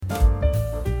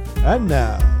And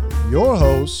now, your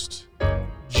host,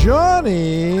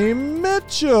 Johnny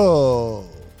Mitchell.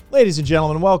 Ladies and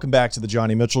gentlemen, welcome back to the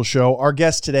Johnny Mitchell Show. Our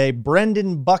guest today,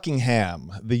 Brendan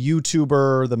Buckingham, the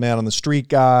YouTuber, the man on the street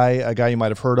guy, a guy you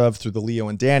might have heard of through the Leo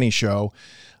and Danny show.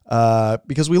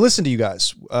 Because we listen to you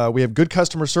guys. We have good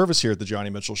customer service here at the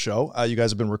Johnny Mitchell Show. You guys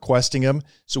have been requesting him,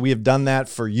 so we have done that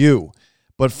for you.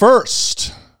 But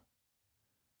first,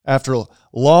 after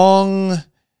long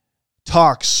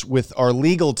talks with our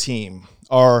legal team,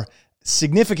 our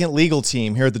significant legal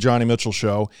team here at the Johnny Mitchell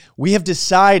Show, we have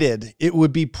decided it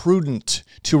would be prudent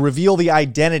to reveal the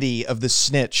identity of the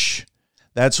snitch.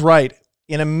 That's right.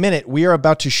 In a minute, we are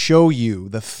about to show you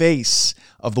the face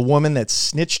of the woman that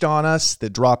snitched on us,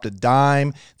 that dropped a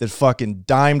dime, that fucking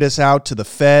dimed us out to the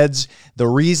feds. The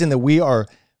reason that we are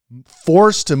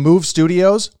forced to move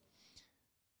studios.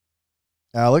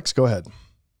 Alex, go ahead.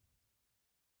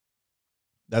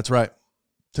 That's right.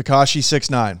 Tekashi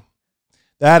 6ix9ine.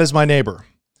 That is my neighbor.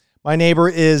 My neighbor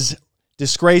is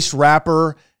disgraced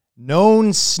rapper,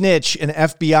 known snitch, and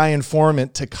FBI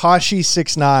informant, Tekashi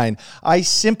 6ix9ine. I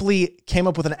simply came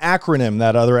up with an acronym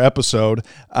that other episode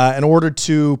in order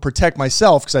to protect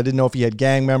myself because I didn't know if he had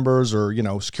gang members or,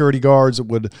 security guards that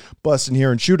would bust in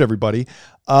here and shoot everybody.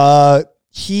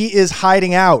 He is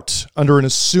hiding out under an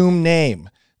assumed name,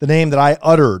 the name that I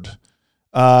uttered.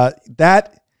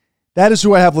 That is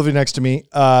who I have living next to me.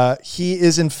 He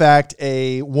is, in fact,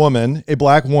 a woman, a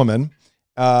black woman,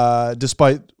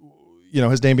 despite,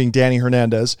 his name being Danny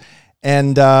Hernandez.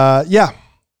 And,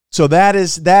 so that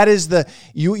is the,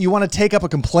 you want to take up a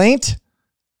complaint?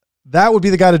 That would be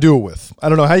the guy to do it with. I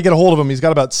don't know how you get a hold of him. He's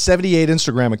got about 78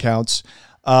 Instagram accounts.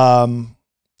 Tekashi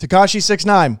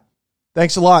 6ix9ine.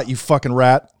 Thanks a lot, you fucking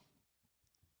rat.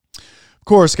 Of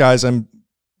course, guys, I'm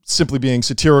simply being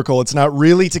satirical. It's not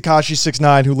really Tekashi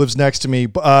 6ix9ine who lives next to me.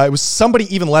 It was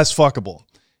somebody even less fuckable,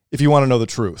 if you want to know the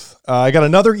truth. I got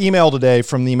another email today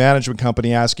from the management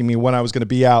company asking me when I was going to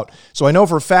be out. So I know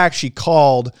for a fact she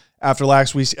called after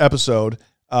last week's episode,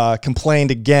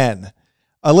 complained again.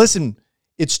 Listen,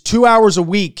 it's 2 hours a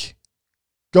week.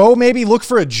 Go maybe look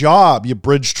for a job, you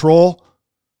bridge troll.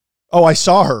 Oh, I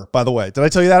saw her, by the way. Did I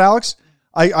tell you that, Alex?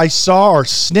 I saw our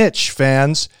snitch,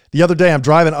 fans. The other day, I'm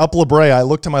driving up La Brea. I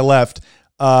look to my left,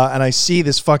 and I see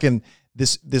this fucking,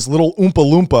 this little Oompa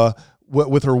Loompa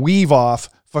with her weave off,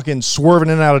 fucking swerving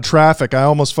in and out of traffic. I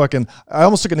almost took an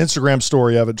Instagram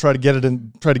story of it, try to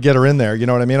get her in there. You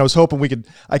know what I mean? I was hoping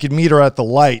I could meet her at the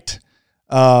light.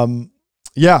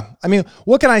 Yeah. I mean,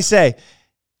 what can I say?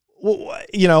 Well,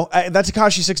 that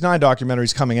Tekashi 6ix9ine documentary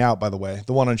is coming out, by the way,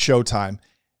 the one on Showtime.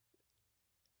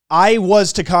 I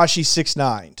was Tekashi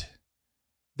 6ix9ine.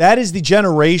 That is the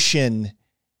generation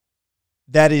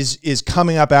that is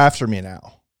coming up after me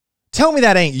now. Tell me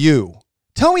that ain't you.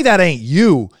 Tell me that ain't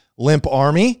you, Limp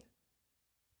Army.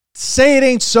 Say it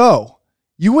ain't so.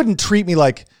 You wouldn't treat me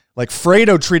like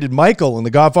Fredo treated Michael in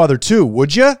The Godfather 2,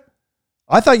 would you?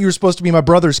 I thought you were supposed to be my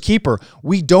brother's keeper.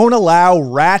 We don't allow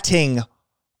ratting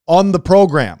on the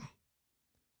program.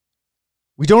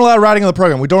 We don't allow ratting on the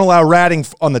program. We don't allow ratting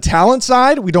on the talent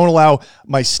side. We don't allow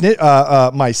my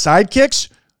sidekicks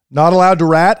not allowed to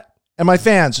rat, and my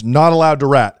fans not allowed to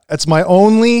rat. That's my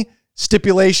only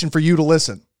stipulation for you to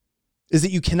listen, is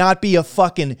that you cannot be a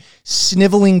fucking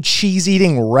sniveling,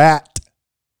 cheese-eating rat.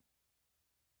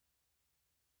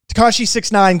 Tekashi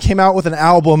 6ix9ine came out with an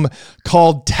album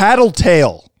called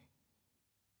Tattletale.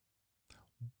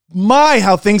 My,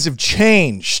 how things have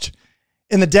changed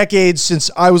in the decades since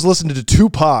I was listening to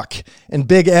Tupac and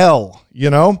Big L,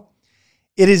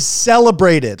 It is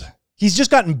celebrated. He's just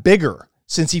gotten bigger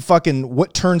since he fucking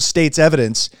turned state's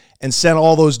evidence and sent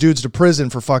all those dudes to prison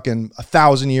for fucking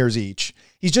 1,000 years each.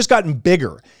 He's just gotten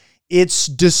bigger. It's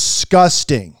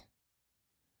disgusting.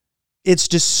 It's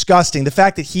disgusting. The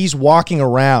fact that he's walking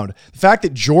around, the fact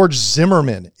that George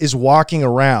Zimmerman is walking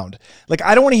around. Like,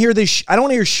 I don't want to hear this. I don't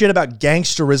want to hear shit about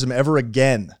gangsterism ever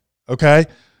again. Okay?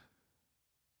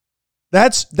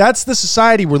 That's the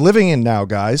society we're living in now,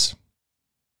 guys.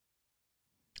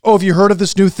 Oh, have you heard of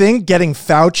this new thing? Getting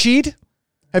Fauci'd?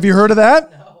 Have you heard of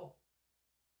that? No.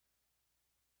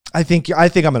 I think I'm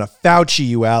going to Fauci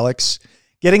you, Alex.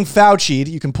 Getting Fauci'd.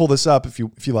 You can pull this up if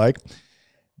you like.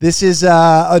 This is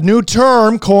a new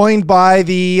term coined by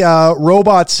the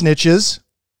robot snitches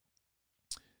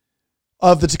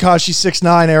of the Tekashi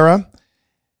 6ix9ine era.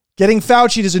 Getting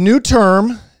Fauci'd is a new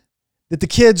term that the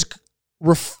kids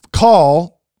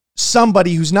call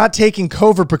somebody who's not taking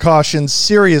COVID precautions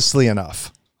seriously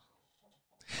enough.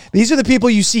 These are the people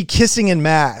you see kissing in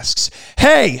masks.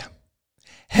 Hey,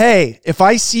 if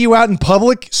I see you out in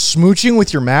public smooching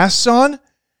with your masks on,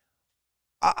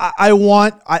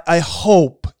 I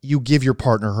hope you give your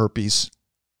partner herpes?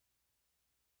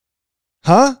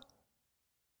 Huh?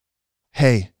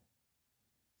 Hey,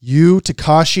 you,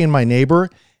 Tekashi, and my neighbor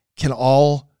can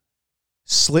all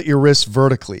slit your wrists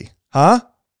vertically. Huh?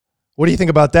 What do you think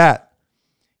about that?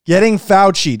 Getting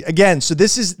Fauci'd. Again, so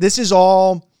these are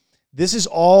all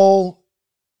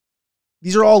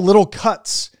little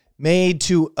cuts made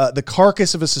to the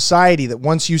carcass of a society that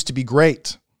once used to be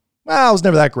great. Well, it was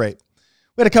never that great.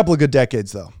 We had a couple of good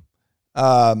decades, though.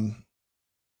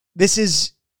 This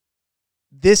is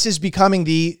becoming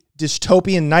the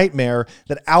dystopian nightmare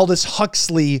that Aldous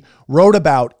Huxley wrote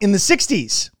about in the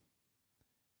 60s.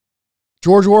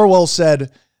 George Orwell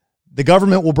said, the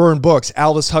government will burn books.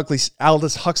 Aldous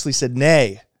Huxley said,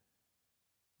 nay.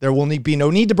 There will be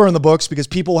no need to burn the books because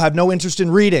people will have no interest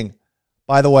in reading.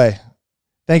 By the way,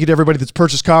 thank you to everybody that's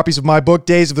purchased copies of my book,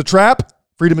 Days of the Trap.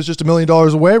 Freedom is just $1 million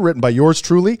away, written by yours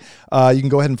truly. You can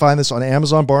go ahead and find this on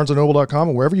Amazon, BarnesandNoble.com,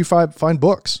 and wherever you find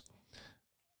books.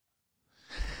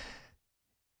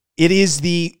 It is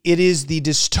the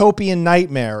dystopian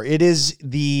nightmare. It is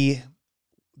the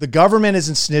government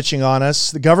isn't snitching on us.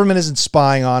 The government isn't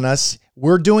spying on us.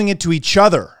 We're doing it to each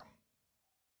other.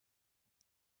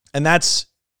 And that's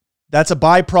a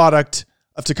byproduct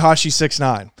of Tekashi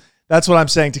 6ix9ine. That's what I'm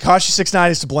saying. Tekashi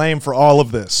 6ix9ine is to blame for all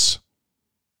of this.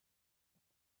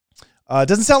 It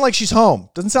doesn't sound like she's home.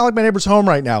 Doesn't sound like my neighbor's home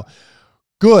right now.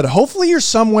 Good. Hopefully you're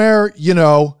somewhere,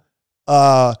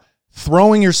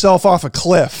 throwing yourself off a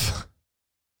cliff.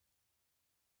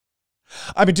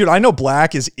 I mean, dude, I know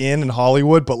Black is in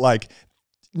Hollywood, but like,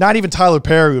 not even Tyler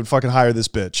Perry would fucking hire this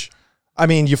bitch. I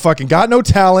mean, you fucking got no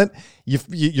talent.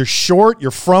 You're short.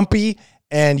 You're frumpy,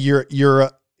 and you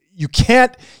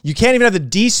can't even have the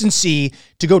decency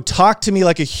to go talk to me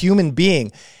like a human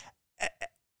being.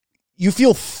 You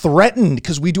feel threatened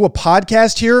because we do a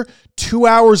podcast here 2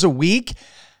 hours a week.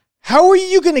 How are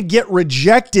you going to get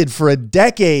rejected for a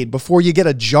decade before you get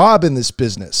a job in this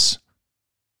business?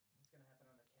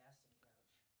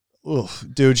 Oof,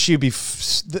 dude, she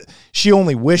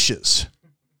only wishes.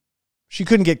 She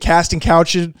couldn't get casting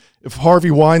couches if Harvey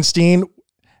Weinstein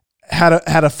had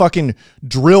a fucking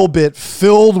drill bit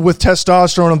filled with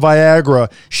testosterone and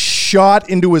Viagra shot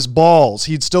into his balls.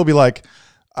 He'd still be like,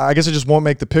 I guess I just won't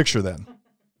make the picture then.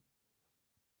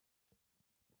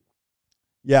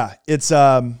 Yeah, it's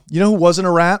you know who wasn't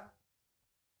a rat?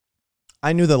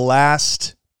 I knew the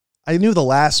last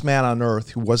man on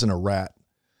earth who wasn't a rat.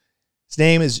 His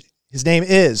name is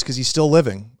because he's still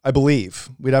living, I believe.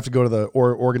 We'd have to go to the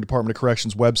Oregon Department of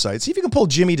Corrections website. See if you can pull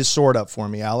Jimmy DeSort up for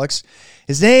me, Alex.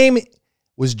 His name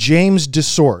was James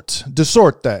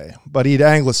DeSorte, but he'd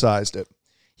anglicized it.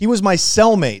 He was my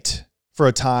cellmate for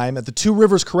a time at the Two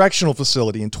Rivers Correctional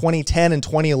Facility in 2010 and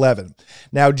 2011.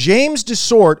 Now, James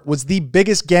DeSort was the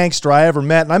biggest gangster I ever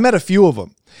met, and I met a few of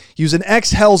them. He was an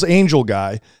ex-Hell's Angel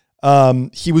guy.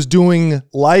 He was doing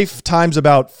life times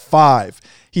about 5.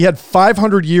 He had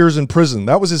 500 years in prison.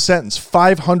 That was his sentence,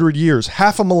 500 years,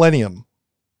 half a millennium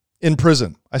in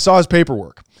prison. I saw his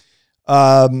paperwork.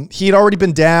 He had already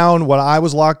been down when I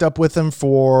was locked up with him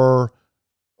for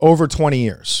over 20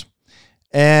 years.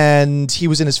 And he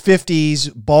was in his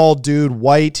 50s, bald dude,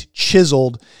 white,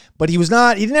 chiseled, but he didn't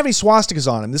have any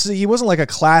swastikas on him. He wasn't like a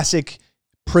classic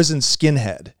prison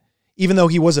skinhead, even though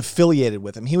he was affiliated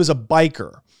with him. He was a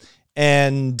biker.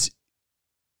 And,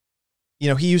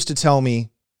 he used to tell me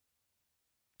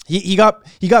he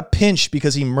got pinched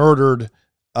because he murdered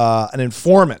an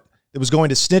informant that was going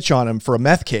to snitch on him for a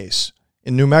meth case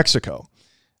in New Mexico.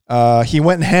 He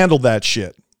went and handled that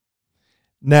shit.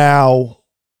 Now,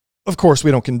 of course, we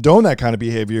don't condone that kind of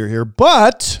behavior here,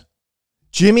 but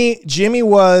Jimmy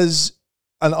was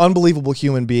an unbelievable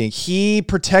human being. He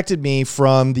protected me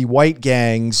from the white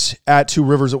gangs at Two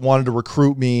Rivers that wanted to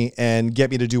recruit me and get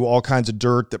me to do all kinds of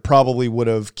dirt that probably would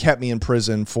have kept me in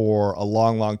prison for a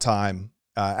long, long time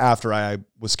after I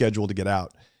was scheduled to get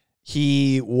out.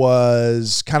 He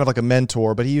was kind of like a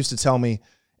mentor, but he used to tell me,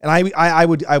 and I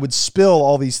would spill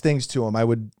all these things to him. I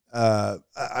would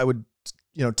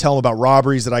tell him about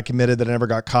robberies that I committed that I never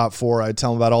got caught for. I'd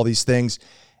tell him about all these things,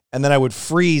 and then I would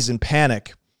freeze and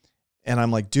panic. And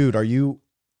I'm like, dude,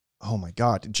 oh my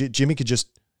God, Jimmy could just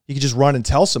run and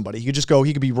tell somebody. He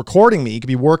could be recording me. He could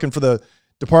be working for the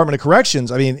Department of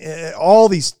Corrections. I mean, all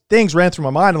these things ran through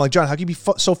my mind. I'm like, John, how can you be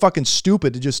so fucking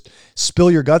stupid to just spill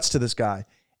your guts to this guy?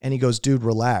 And he goes, dude,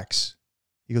 relax.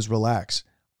 He goes, relax.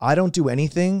 I don't do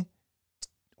anything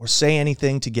or say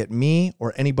anything to get me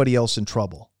or anybody else in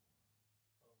trouble.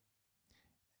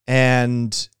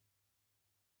 And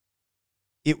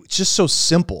it's just so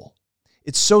simple.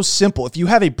 It's so simple. If you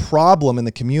have a problem in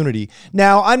the community,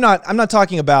 now I'm not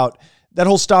talking about that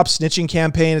whole stop snitching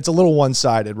campaign, it's a little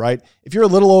one-sided, right? If you're a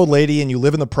little old lady and you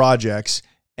live in the projects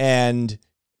and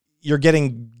you're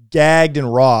getting gagged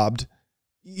and robbed,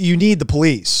 you need the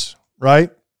police, right?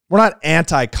 We're not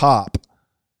anti-cop.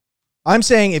 I'm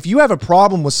saying if you have a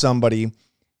problem with somebody,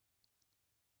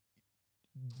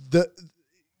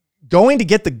 going to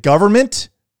get the government,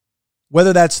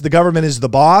 whether that's the government is the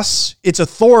boss, it's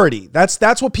authority.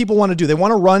 That's what people want to do. They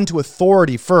want to run to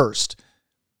authority first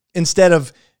instead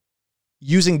of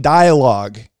using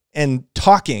dialogue and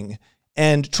talking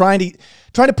and trying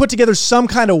to put together some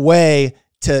kind of way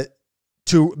to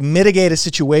mitigate a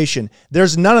situation.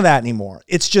 There's none of that anymore.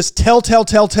 It's just tell.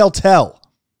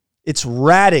 It's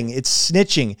ratting. It's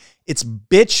snitching. It's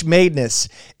bitch madeness.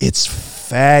 It's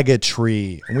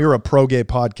faggotry. And we were a pro-gay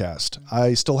podcast.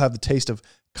 I still have the taste of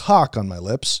cock on my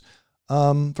lips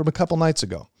from a couple nights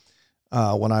ago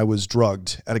when I was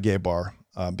drugged at a gay bar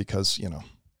because,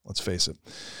 let's face it.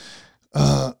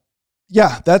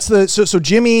 So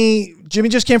Jimmy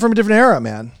just came from a different era,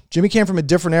 man. Jimmy came from a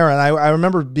different era. And I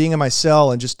remember being in my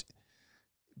cell and just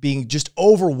being just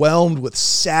overwhelmed with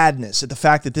sadness at the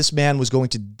fact that this man was going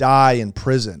to die in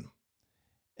prison.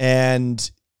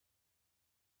 And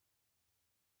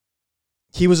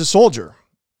he was a soldier.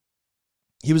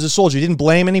 He was a soldier. He didn't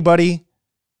blame anybody.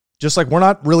 Just like we're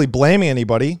not really blaming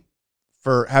anybody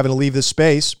for having to leave this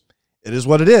space. It is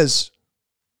what it is.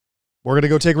 We're going to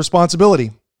go take responsibility.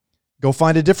 Go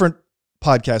find a different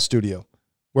podcast studio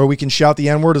where we can shout the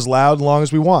N-word as loud and long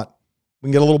as we want. We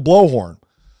can get a little blowhorn.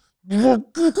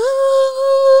 Like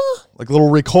a little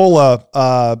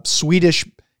Ricola Swedish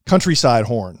countryside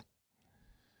horn.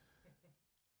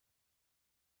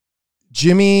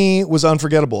 Jimmy was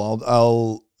unforgettable.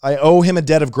 I owe him a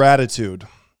debt of gratitude.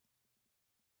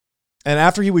 And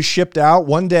after he was shipped out,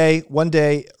 one day,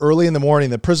 early in the morning,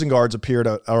 the prison guards appeared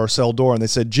at our cell door and they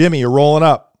said, "Jimmy, you're rolling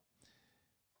up."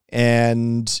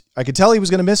 And I could tell he was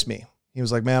going to miss me. He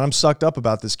was like, "Man, I'm sucked up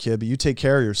about this kid, but you take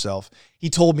care of yourself." He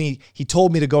told me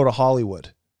to go to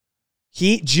Hollywood.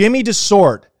 Jimmy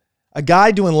DeSort, a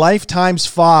guy doing Lifetime's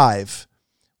 5,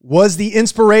 was the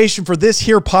inspiration for this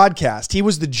here podcast. He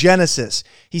was the genesis.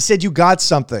 He said, "You got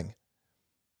something.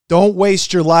 Don't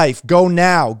waste your life. Go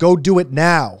now. Go do it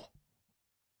now."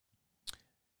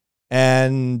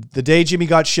 And the day Jimmy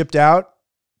got shipped out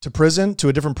to prison, to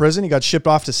a different prison, he got shipped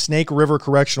off to Snake River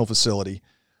Correctional Facility.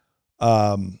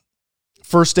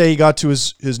 First day he got to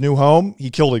his new home, he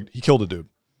killed a dude.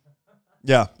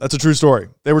 Yeah, that's a true story.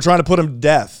 They were trying to put him to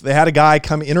death. They had a guy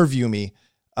come interview me.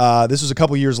 This was a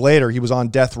couple years later. He was on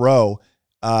death row,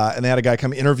 and they had a guy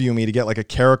come interview me to get like a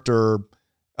character,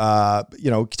 to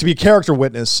be a character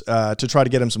witness to try to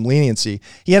get him some leniency.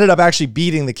 He ended up actually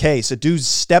beating the case. A dude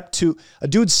stepped to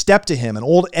him, an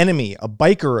old enemy, a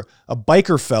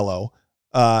biker fellow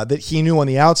that he knew on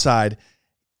the outside,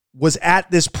 was at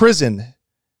this prison,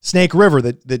 Snake River,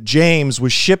 that James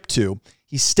was shipped to.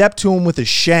 He stepped to him with a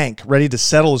shank, ready to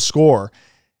settle his score.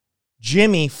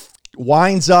 Jimmy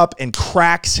winds up and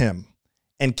cracks him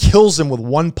and kills him with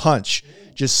one punch.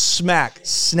 Just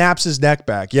snaps his neck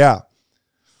back. Yeah.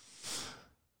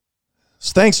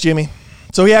 So thanks, Jimmy.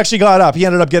 So he actually got up. He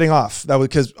ended up getting off. That was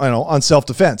because, on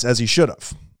self-defense, as he should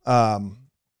have. One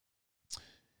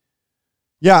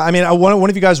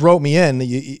of you guys wrote me in.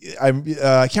 I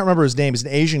can't remember his name. He's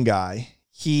an Asian guy.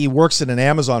 He works at an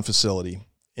Amazon facility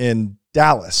in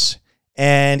Dallas.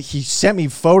 And he sent me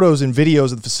photos and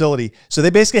videos of the facility. So they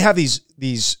basically have these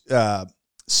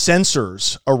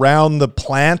sensors around the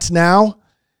plant now,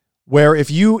 where if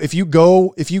you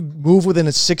move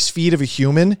within 6 feet of a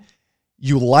human,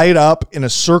 you light up in a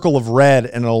circle of red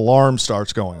and an alarm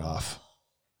starts going off.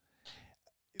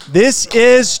 This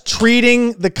is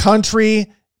treating the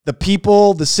country, the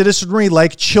people, the citizenry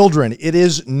like children. It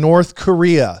is North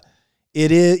Korea.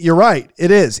 It is. You're right.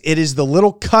 It is. It is the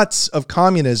little cuts of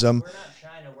communism. We're not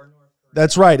China. We're North Korea.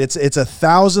 That's right. It's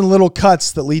 1,000 little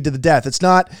cuts that lead to the death. It's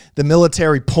not the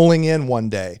military pulling in one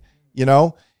day,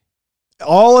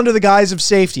 all under the guise of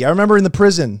safety. I remember in the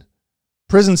prison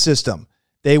system,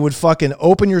 they would fucking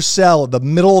open your cell in the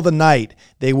middle of the night.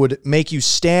 They would make you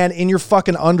stand in your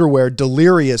fucking underwear,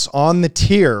 delirious on the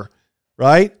tier,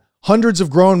 right? Hundreds of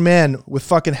grown men with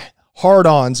fucking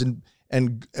hard-ons and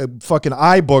fucking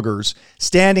eye boogers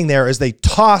standing there as they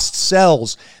tossed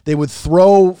cells. They would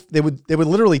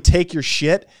literally take your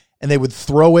shit and they would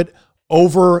throw it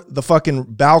over the fucking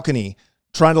balcony,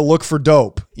 trying to look for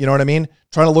dope. You know what I mean?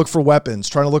 Trying to look for weapons,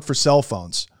 trying to look for cell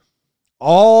phones.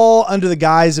 All under the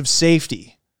guise of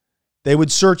safety. They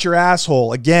would search your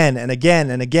asshole again and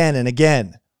again and again and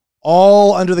again.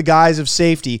 All under the guise of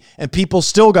safety. And people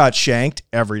still got shanked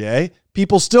every day.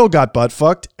 People still got butt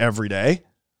fucked every day.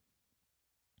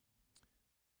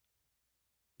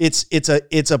 It's a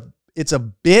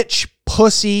bitch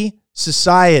pussy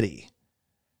society.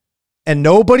 And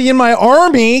nobody in my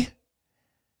army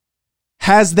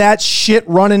has that shit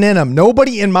running in them.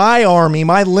 Nobody in my army,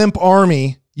 my limp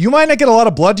army, you might not get a lot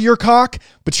of blood to your cock,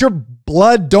 but your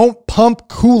blood don't pump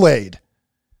Kool-Aid.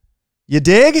 You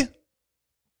dig?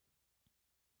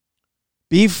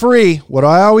 Be free. What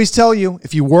I always tell you,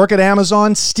 if you work at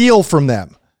Amazon, steal from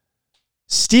them.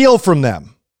 Steal from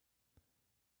them.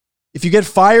 If you get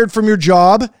fired from your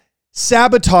job,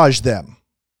 sabotage them.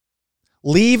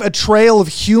 Leave a trail of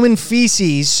human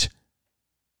feces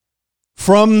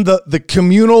from the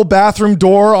communal bathroom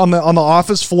door on the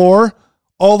office floor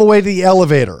all the way to the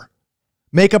elevator.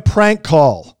 Make a prank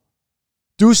call.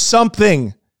 Do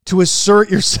something to assert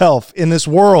yourself in this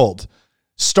world.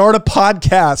 Start a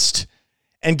podcast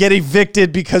and get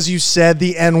evicted because you said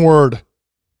the N-word.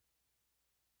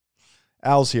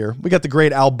 Al's here. We got the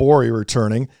great Al Borey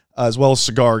returning, as well as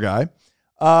Cigar Guy.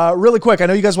 Really quick, I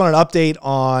know you guys want an update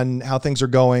on how things are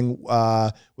going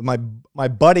with my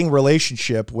budding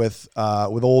relationship with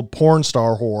old porn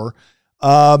star whore.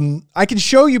 I can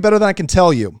show you better than I can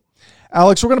tell you.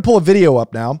 Alex, we're going to pull a video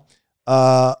up now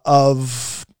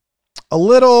of a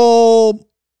little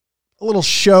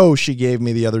show she gave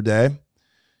me the other day,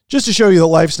 just to show you that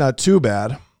life's not too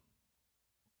bad.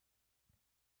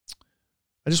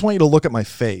 I just want you to look at my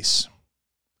face.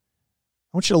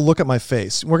 I want you to look at my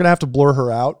face. We're going to have to blur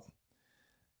her out.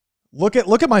 Look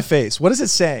at my face. What is it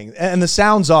saying? And the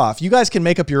sound's off. You guys can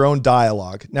make up your own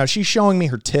dialogue. Now, she's showing me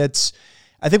her tits.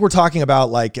 I think we're talking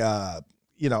about I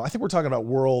think we're talking about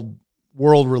world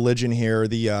religion here,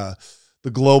 the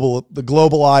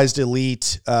globalized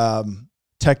elite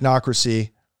technocracy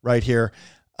right here.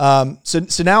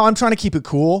 So now I'm trying to keep it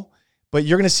cool, but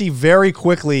you're going to see very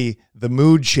quickly the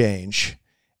mood change,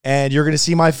 and you're going to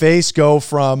see my face go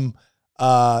from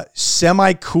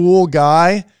semi-cool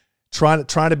guy trying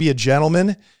to be a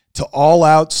gentleman to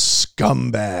all-out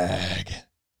scumbag.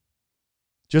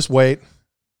 Just wait.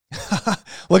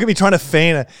 Look at me trying to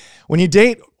feign it. When you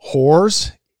date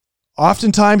whores,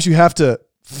 oftentimes you have to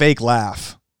fake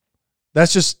laugh.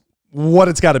 That's just what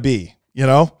it's got to be, you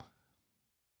know?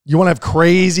 You want to have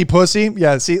crazy pussy?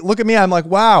 Yeah, see, look at me. I'm like,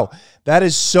 wow, that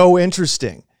is so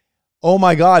interesting. Oh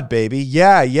my God, baby.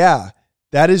 Yeah.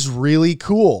 That is really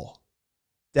cool.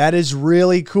 That is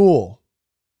really cool.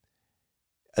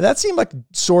 That seemed like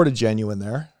sort of genuine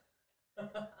there.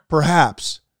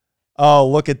 Perhaps. Oh,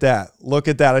 look at that. Look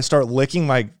at that. I start licking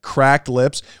my cracked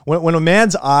lips. When a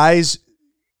man's eyes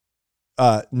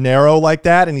narrow like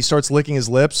that and he starts licking his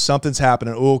lips, something's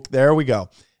happening. Oh, there we go.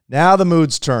 Now the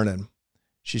mood's turning.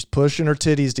 She's pushing her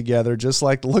titties together just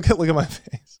like, look at my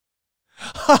face.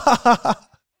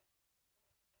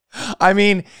 I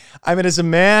mean, is a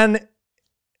man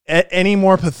any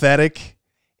more pathetic?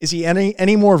 Is he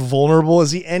any more vulnerable? Is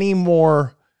he any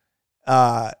more,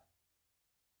 is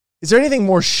there anything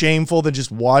more shameful than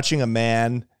just watching a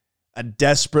man, a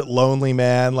desperate, lonely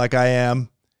man like I am?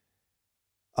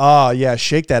 Oh yeah.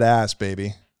 Shake that ass,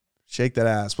 baby. Shake that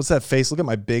ass. What's that face? Look at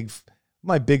my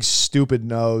big, stupid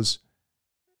nose.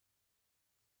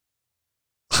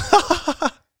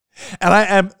 And I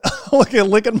am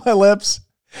licking my lips,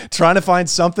 trying to find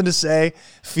something to say,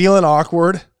 feeling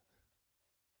awkward.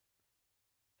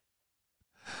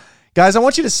 Guys, I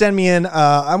want you to send me in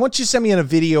a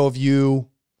video of you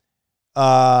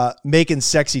making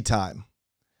sexy time.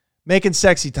 Making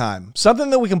sexy time. Something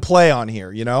that we can play on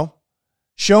here, you know?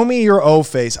 Show me your O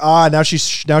face. Now she's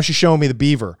showing me the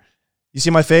beaver. You see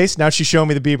my face? Now she's showing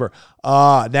me the beaver.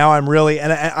 Now I'm really,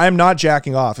 and I'm not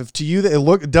jacking off. If to you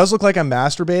it does look like I'm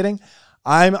masturbating,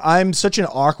 I'm such an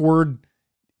awkward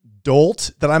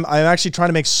dolt that I'm actually trying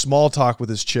to make small talk with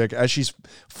this chick as she's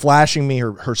flashing me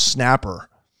her snapper.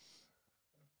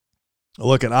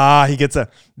 Look at, he gets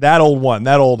that old one,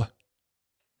 that old,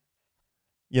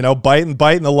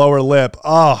 biting the lower lip.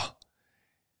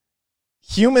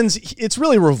 Humans, it's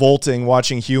really revolting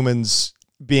watching humans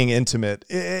being intimate.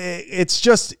 It's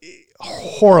just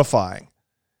horrifying.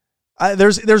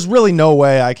 There's really no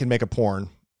way I can make a porn.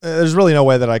 There's really no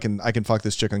way that I can fuck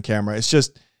this chick on camera. It's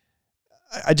just,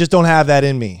 I just don't have that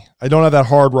in me. I don't have that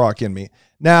hard rock in me.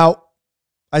 Now,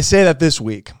 I say that this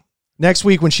week. Next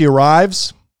week when she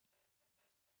arrives,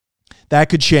 that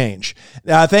could change.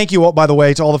 Thank you, by the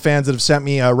way, to all the fans that have sent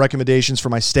me recommendations for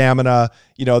my stamina.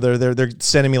 They're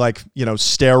sending me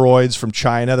steroids from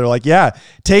China. They're like, yeah,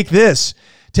 take this,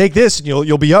 and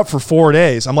you'll be up for 4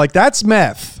 days. I'm like, that's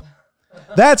meth.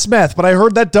 That's meth. But I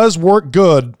heard that does work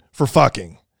good for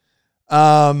fucking.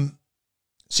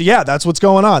 So yeah, that's what's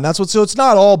going on. So it's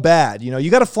not all bad. You know,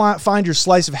 you got to find your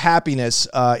slice of happiness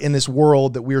in this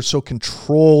world that we are so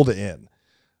controlled in.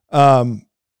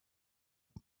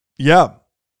 Yeah,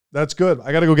 that's good.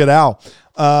 I got to go get Al.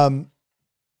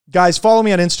 Guys, follow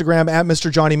me on Instagram at Mr.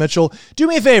 Johnny Mitchell. Do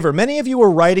me a favor. Many of you are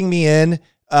writing me in.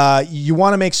 You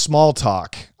want to make small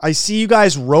talk. I see you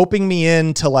guys roping me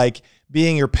into like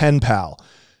being your pen pal.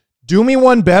 Do me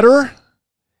one better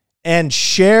and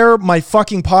share my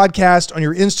fucking podcast on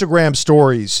your Instagram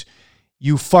stories,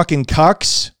 you fucking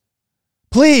cucks.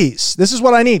 Please, this is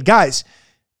what I need. Guys,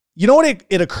 you know what?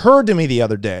 It occurred to me the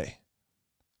other day.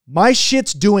 My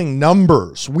shit's doing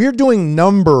numbers. We're doing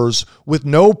numbers with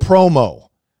no promo.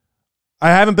 I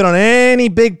haven't been on any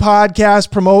big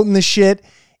podcast promoting this shit.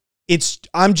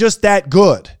 I'm just that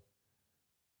good.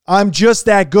 I'm just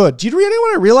that good. Do you know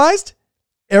what I realized?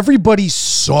 Everybody's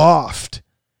soft.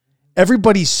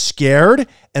 Everybody's scared,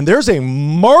 and there's a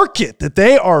market that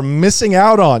they are missing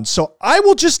out on. So I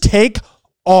will just take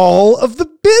all of the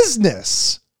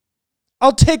business.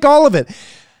 I'll take all of it.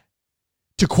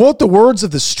 To quote the words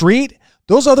of the street,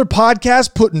 those other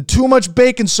podcasts putting too much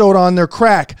baking soda on their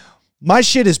crack. My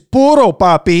shit is puro,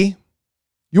 papi.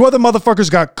 You other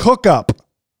motherfuckers got cook up.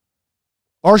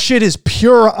 Our shit is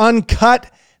pure,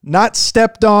 uncut, not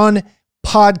stepped on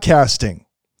podcasting.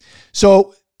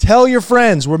 So tell your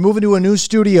friends, we're moving to a new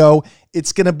studio.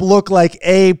 It's going to look like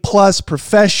A+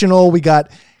 professional. We got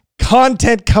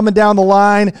content coming down the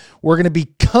line. We're going to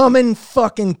be coming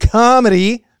fucking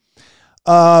comedy.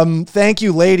 Thank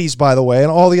you, ladies, by the way,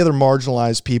 and all the other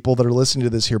marginalized people that are listening to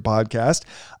this here podcast.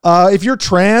 If you're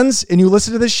trans and you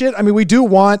listen to this shit, I mean, we do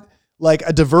want like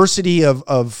a diversity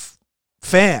of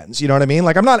fans. You know what I mean?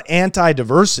 Like, I'm not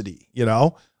anti-diversity, you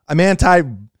know? I'm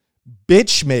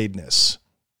anti-bitch-madeness.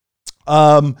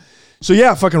 So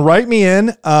yeah, fucking write me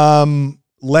in.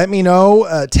 Let me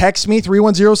know. Text me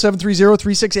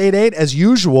 310-730-3688 as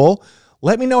usual.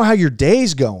 Let me know how your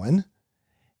day's going.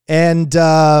 And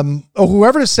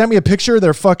whoever just sent me a picture of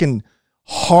their fucking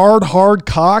hard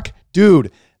cock,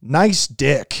 dude, nice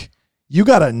dick. You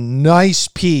got a nice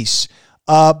piece.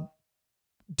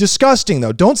 Disgusting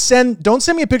though. Don't send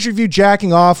me a picture of you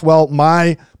jacking off while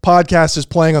my podcast is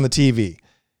playing on the TV.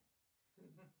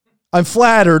 I'm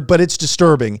flattered, but it's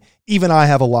disturbing. Even I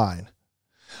have a line.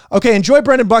 Okay, enjoy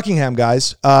Brendan Buckingham,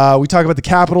 guys. We talk about the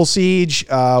Capitol siege. We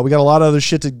got a lot of other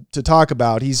shit to talk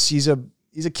about. He's a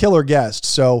killer guest.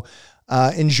 So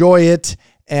enjoy it.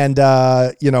 And,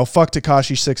 fuck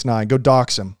Tekashi 6ix9ine. Go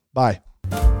dox him. Bye.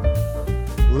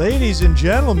 Ladies and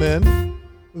gentlemen,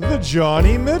 the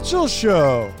Johnny Mitchell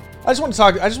Show. I just want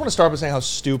to start by saying how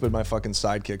stupid my fucking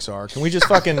sidekicks are. Can we just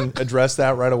fucking address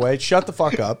that right away? Shut the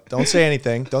fuck up. Don't say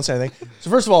anything. So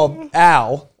first of all,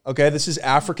 Al, okay, this is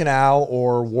African Al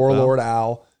or Warlord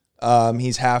Al.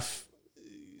 He's half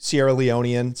Sierra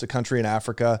Leonean. It's a country in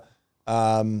Africa.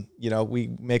 We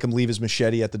make him leave his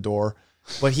machete at the door.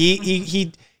 But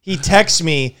he texts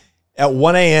me at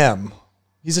 1 a.m.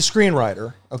 He's a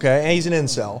screenwriter, okay? And he's an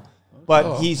incel.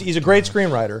 But he's a great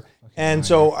screenwriter. And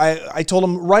so I told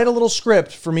him, write a little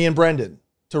script for me and Brendan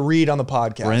to read on the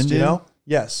podcast. Brendan? You know?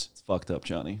 Yes. It's fucked up,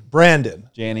 Johnny. Brandon.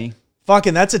 Janny.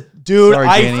 Fucking, that's a dude. Sorry,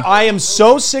 Janny. I am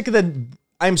so sick of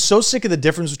the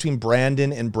difference between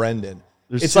Brandon and Brendan.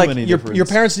 There's it's too like many your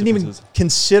parents didn't even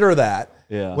consider that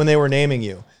when they were naming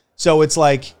you. So it's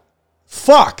like,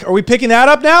 fuck. Are we picking that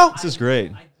up now? This is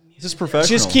great. This is professional.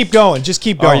 Just keep going.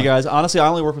 All right, you guys. Honestly, I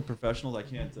only work with professionals. I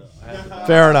can't.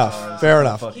 Fair enough.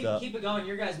 Keep it going.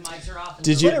 Your guys' mics are off.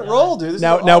 Did you let it roll, dude? This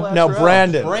now,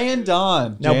 Brandon.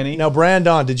 Janny. Now,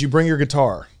 Brandon, did you bring your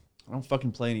guitar? I don't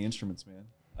fucking play any instruments, man.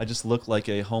 I just look like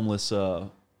a homeless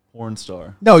porn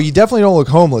star. No, you definitely don't look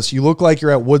homeless. You look like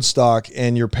you're at Woodstock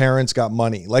and your parents got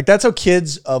money. Like, that's how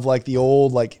kids of like the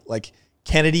old like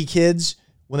Kennedy kids,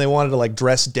 when they wanted to like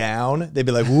dress down, they'd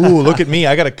be like, "Ooh, look at me!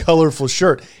 I got a colorful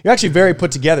shirt." You're actually very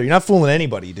put together. You're not fooling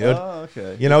anybody, dude. Oh,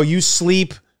 okay. You know, you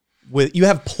sleep with. You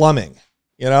have plumbing.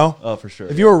 You know. Oh, for sure.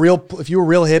 If you were real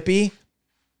hippie,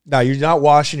 no, you're not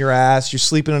washing your ass. You're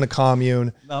sleeping in a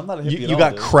commune. No, I'm not a hippie. You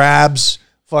got crabs,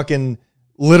 fucking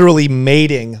literally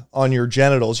mating on your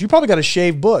genitals. You probably got a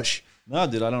shaved bush. No,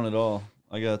 dude, I don't at all.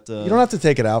 I got. You don't have to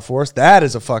take it out for us. That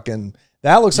is a fucking.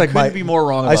 That looks like couldn't be more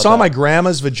wrong. I saw that. my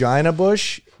grandma's vagina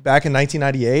bush back in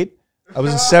 1998. I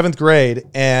was in 7th grade,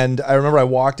 and I remember I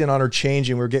walked in on her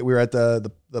changing. We were at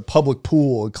the public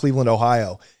pool in Cleveland,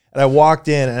 Ohio, and I walked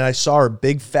in and I saw her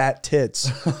big fat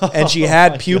tits, and she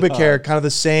had pubic hair, kind of the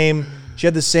same. She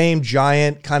had the same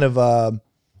giant kind of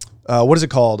what is it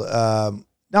called?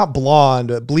 Not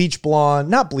blonde, bleach blonde.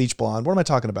 Not bleach blonde. What am I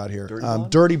talking about here?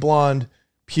 Dirty blonde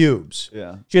pubes.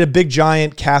 Yeah. She had a big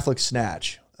giant Catholic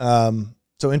snatch.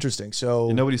 So So interesting. So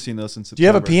Yeah, nobody's seen those since September. do you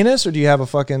have a penis or do you have a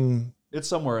fucking... It's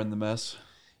somewhere in the mess.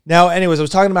 Now, anyways, I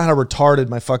was talking about how retarded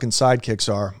my fucking sidekicks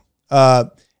are.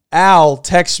 Al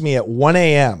texts me at 1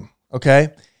 a.m., okay?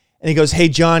 And he goes, hey,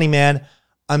 Johnny, man,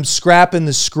 I'm scrapping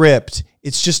the script.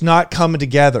 It's just not coming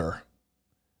together.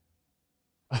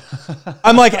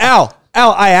 I'm like, Al,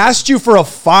 I asked you for a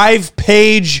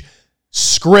 5-page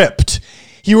script.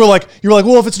 You were like,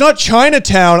 well, if it's not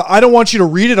Chinatown, I don't want you to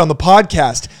read it on the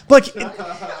podcast. But like,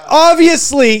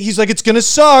 obviously, he's like, it's going to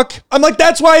suck. I'm like,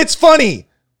 that's why it's funny.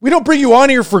 We don't bring you on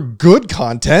here for good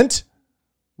content.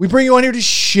 We bring you on here to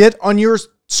shit on your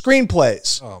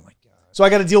screenplays. Oh my God. So I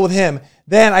got to deal with him.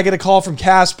 Then I get a call from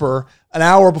Casper an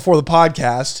hour before the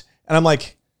podcast. And I'm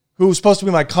like, who was supposed to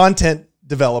be my content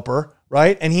developer,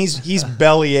 right? And he's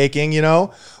belly aching, you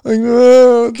know? Like,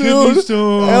 oh, dude,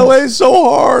 LA's so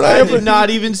hard. I did not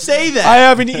even say that. I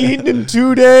haven't eaten in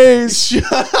 2 days.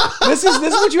 This is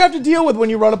what you have to deal with when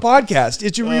you run a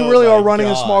podcast. You really are running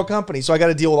a small company. So I got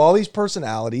to deal with all these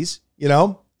personalities, you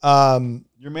know?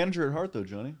 You're manager at heart, though,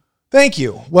 Johnny. Thank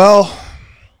you. Well,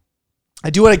 I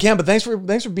do what I can, but thanks for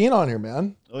being on here,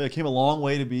 man. Oh, yeah, came a long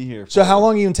way to be here. So how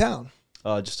long are you in town?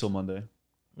 Just till Monday.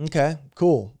 Okay,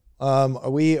 cool. Are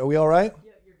we all right?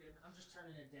 Yeah, you're good. I'm just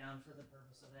turning it down for the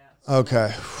purpose of that.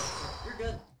 Okay. You're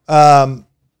good.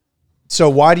 So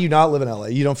why do you not live in LA?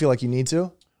 You don't feel like you need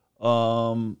to?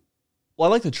 Well, I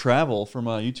like to travel for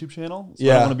my YouTube channel. So I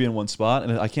Yeah. don't want to be in one spot,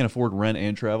 and I can't afford rent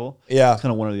and travel. Yeah. It's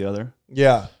kind of one or the other.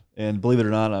 Yeah. And believe it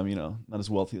or not, I'm not as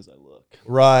wealthy as I look.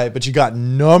 Right, but you got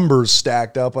numbers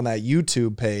stacked up on that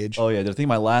YouTube page. Oh yeah, I think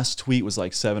my last tweet was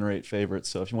like 7 or 8 favorites.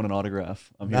 So if you want an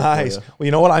autograph, I'm here Nice. for you. Well,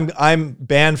 you know what? I'm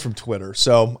banned from Twitter,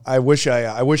 so I wish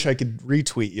I could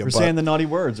retweet you. We're but, saying the naughty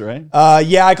words, right?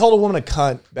 yeah, I called a woman a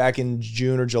cunt back in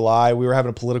June or July. We were having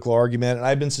a political argument, and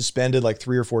I'd been suspended like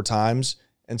 3 or 4 times,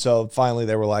 and so finally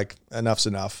they were like, "Enough's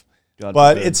enough." God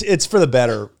But forbid. it's for the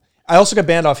better. I also got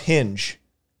banned off Hinge.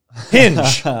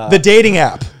 Hinge, the dating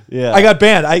app. Yeah. I got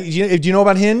banned. Do you know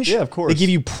about Hinge? Yeah, of course. They give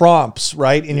you prompts,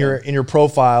 right, in your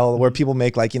profile where people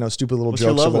make like, stupid little What's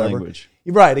your jokes love or whatever. language?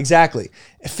 Right, exactly.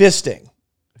 Fisting.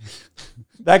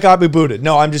 That got me booted.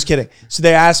 No, I'm just kidding. So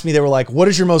they asked me, they were like, what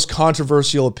is your most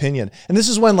controversial opinion? And this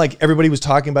is when like everybody was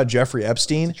talking about Jeffrey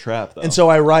Epstein. Trap though. And so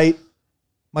I write,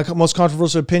 my most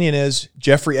controversial opinion is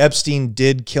Jeffrey Epstein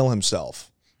did kill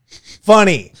himself.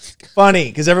 Funny,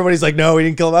 because everybody's like, no, he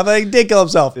didn't kill himself. He did kill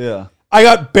himself. yeah. I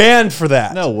got banned for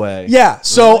that. No way. Yeah.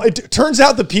 So it turns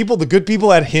out the good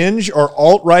people at Hinge are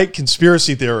alt-right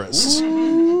conspiracy theorists.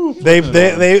 They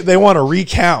want to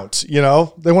recount,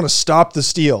 they want to stop the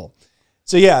steal.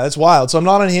 So yeah, that's wild. So I'm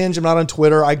not on Hinge. I'm not on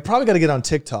Twitter. I probably got to get on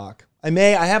TikTok. I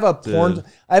have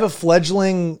a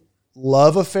fledgling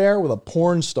love affair with a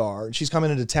porn star, and she's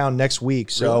coming into town next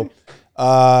week. So,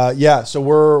 yeah.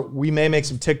 So we may make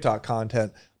some TikTok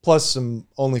content plus some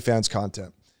OnlyFans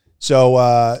content. So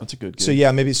That's a good gig. So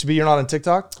yeah, maybe you're not on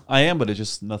TikTok. I am, but it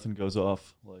just nothing goes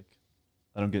off. Like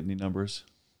I don't get any numbers.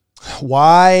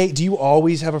 Why do you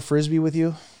always have a Frisbee with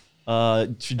you?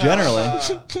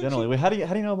 Generally. Wait, how do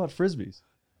you know about frisbees?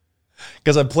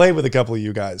 Because I played with a couple of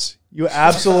you guys. You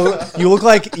look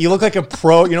like a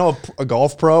pro. A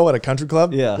golf pro at a country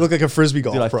club. Yeah. You look like a Frisbee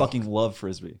golf Dude, I pro. fucking love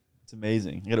frisbee. It's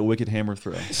amazing. I got a wicked hammer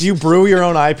throw. Do you brew your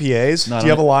own IPAs? No, Do you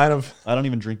have a line of? I don't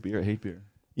even drink beer. I hate beer.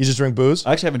 You just drink booze?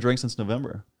 I actually haven't drank since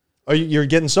November. Oh, you're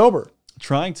getting sober.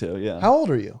 Trying to, yeah. How old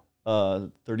are you?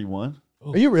 31.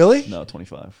 Are you really? No,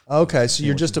 25. Okay, so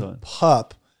you're what's just the a time?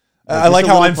 pup. Yeah, I just like a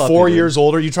how little I'm puppy, 4 dude. years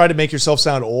older. You try to make yourself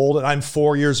sound old, and I'm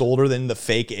 4 years older than the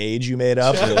fake age you made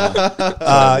up.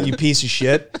 You piece of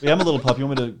shit. Yeah, I'm a little pup. You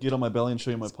want me to get on my belly and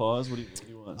show you my paws? What do you want?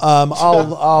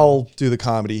 I'll do the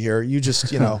comedy here. You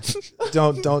just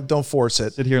don't force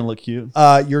it. Sit here and look cute.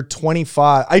 You're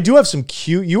 25. I do have some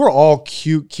cute. You are all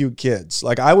cute kids.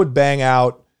 Like I would bang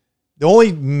out. The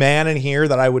only man in here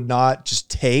that I would not just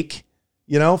take,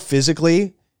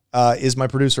 physically, is my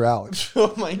producer Alex.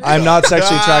 Oh my God. I'm not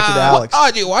sexually attracted to Alex.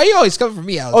 Oh, dude, why are you always coming for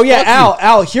me, Alex? Oh yeah, Fuck you.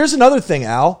 Al. Here's another thing,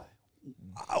 Al.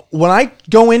 When I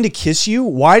go in to kiss you,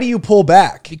 why do you pull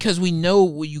back? Because we know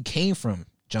where you came from,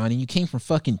 Johnny. You came from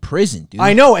fucking prison, dude.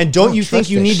 I know, and don't you think trust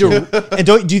you that need to? And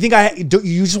do you think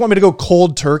you just want me to go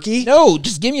cold turkey? No,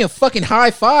 just give me a fucking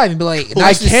high five and be like,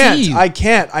 nice to see you. I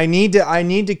can't. I need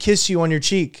to kiss you on your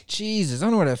cheek. Jesus, I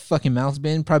don't know where that fucking mouth's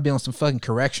been. Probably on some fucking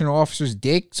correctional officer's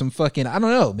dick. Some fucking, I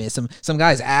don't know, man. Some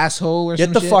guy's asshole or Get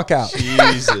some the shit. fuck out.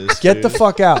 Jesus. Get the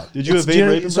fuck out. Did you evade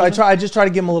rape in So I prison? just try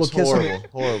to give him a little It's kiss.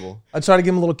 horrible. I try to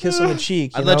give him a little kiss on the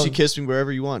cheek. I'd let you kiss me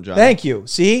wherever you want, John. Thank you.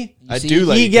 See, I see? do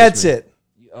let he you gets kiss me. it.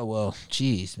 Oh, well,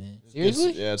 jeez, man. It's,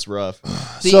 Seriously? yeah, it's rough.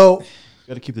 See, So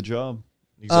Got to keep the job.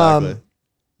 Exactly.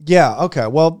 Yeah. Okay.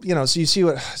 Well, so you see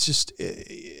what it's just.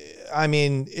 I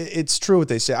mean, it's true what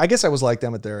they say. I guess I was like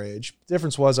them at their age.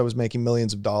 Difference was I was making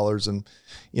millions of dollars and,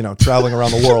 traveling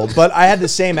around the world. But I had the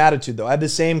same attitude though. I had the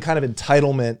same kind of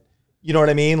entitlement. You know what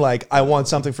I mean? Like I want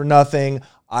something for nothing.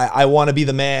 I want to be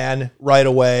the man right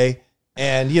away.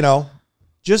 And,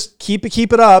 just keep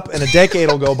it up and a decade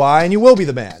will go by and you will be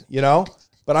the man,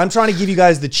 But I'm trying to give you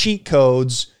guys the cheat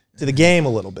codes to the game a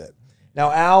little bit.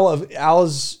 Now,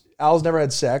 Al's never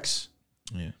had sex.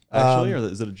 Yeah. Actually, or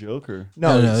is it a joke or?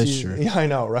 No, that's true. Yeah, I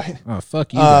know, right? Oh,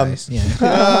 fuck you guys. Yeah.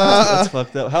 That's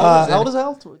fucked up. How old is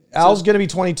Al? Al's going to be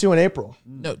 22 in April.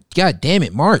 No, God damn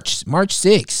it. March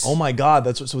 6th. Oh my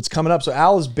God. So it's coming up. So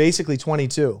Al is basically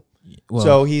 22. Well,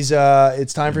 So he's,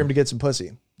 it's time for him to get some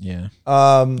pussy. yeah.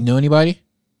 Um, Know anybody?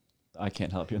 I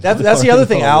can't help you. That's the other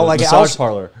thing, Al. Like massage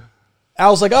parlor.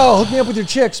 Al's like, oh, hook me up with your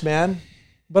chicks, man.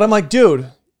 But I'm like,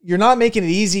 dude, you're not making it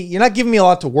easy. You're not giving me a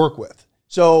lot to work with.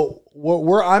 So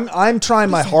I'm trying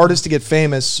my hardest to get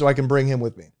famous so I can bring him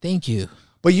with me. Thank you.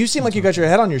 But you seem like you got your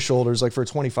head on your shoulders, like for a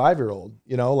 25-year-old.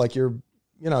 Like you're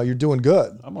doing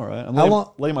good. I'm all right. I'm How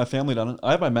long- laying my family down.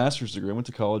 I have my master's degree. I went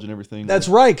to college and everything. That's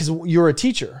right, because you're a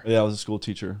teacher. Yeah, I was a school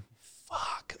teacher.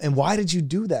 Fuck. And why did you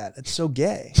do that? It's so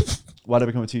gay. Why did I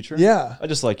become a teacher? Yeah. I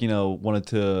just wanted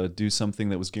to do something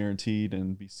that was guaranteed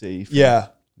and be safe. Yeah.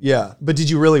 Yeah. But did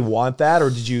you really want that, or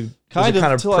did you Kind of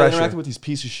until I pressure? interacted with these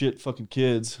piece of shit fucking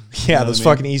kids. Yeah, those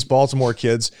fucking East Baltimore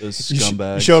kids. Those You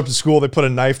scumbags. show up to school, they put a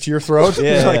knife to your throat.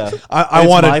 Yeah, Like, yeah. I It's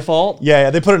want my fault? Yeah,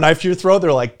 they put a knife to your throat.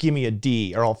 They're like, give me a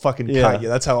D or I'll fucking cut you.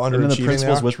 That's how And then the underachieving they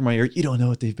principals are. whisper in my ear, "You don't know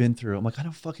what they've been through." I'm like, I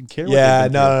don't fucking care. Yeah, what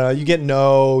they've been no. You get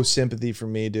no sympathy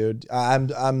from me, dude.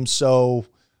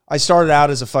 I started out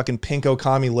as a fucking pinko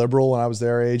commie liberal when I was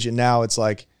their age, and now it's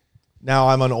like, now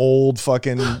I'm an old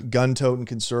fucking gun-toting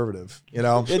conservative. I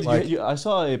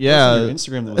saw a post Yeah. on your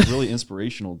Instagram that was really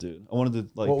inspirational, dude. I wanted to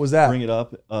What was that? bring it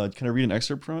up. Can I read an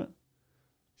excerpt from it?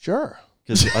 Sure.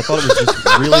 Because I thought it was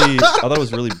just really, I thought it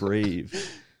was really brave.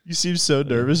 You seem so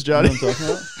nervous, You know Johnny. what I'm talking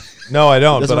about? No, I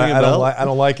don't. Doesn't But ring a I don't bell? like. I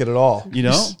don't like it at all. You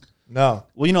know? No.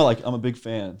 Well, I'm a big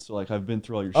fan, so I've been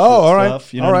through all your all right.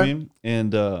 stuff. You know All what I right. mean?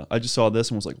 And I just saw this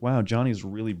and was like, wow, Johnny is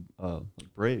really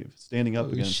brave, standing up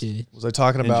Oh, against shit. Was I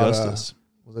talking about injustice.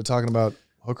 Was I talking about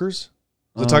hookers?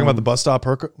 Was I talking about the bus stop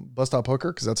hooker?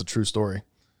 Because that's a true story.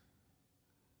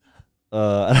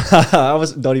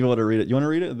 Don't even want to read it. You want to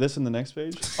read it? This in the next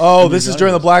page? Oh, Maybe this is Johnny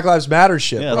during the does. Black Lives Matter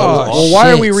shit. Yeah, Oh, that was well, awesome.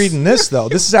 why are we Shit. reading this though?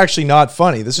 This is actually not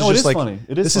funny. This is No, it just is like funny.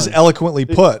 It is this is funny. eloquently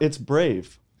put. It's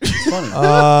brave. It's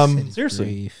funny. Seriously.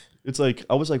 Brave. It's like,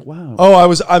 I was like, wow. Oh, I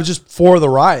was just for the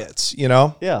riots.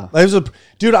 Yeah.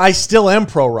 Dude. I still am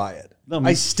pro riot. No,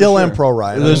 I still for am sure. pro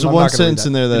riot. There's I'm one not gonna read sentence that.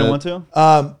 in there You don't that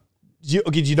want to?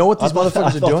 Do you know what these motherfuckers I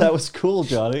are thought doing? that was cool,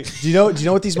 Johnny. Do you know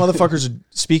what these motherfuckers are?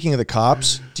 Speaking of the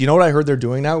cops, do you know what I heard they're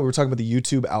doing now? We were talking about the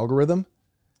YouTube algorithm.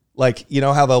 Like,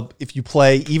 how if you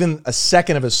play even a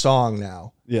second of a song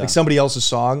now, Yeah. like somebody else's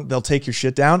song, they'll take your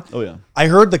shit down. Oh, yeah. I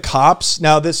heard the cops.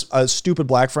 Now, a stupid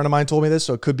black friend of mine told me this,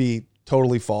 so it could be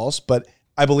totally false, but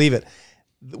I believe it.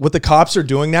 What the cops are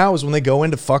doing now is when they go in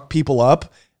to fuck people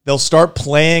up, they'll start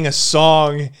playing a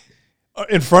song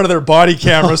in front of their body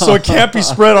camera so it can't be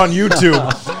spread on YouTube.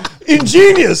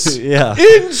 Ingenious. Yeah.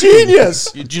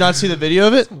 Ingenious. Did you not see the video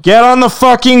of it? Get on the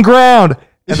fucking ground.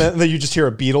 And then you just hear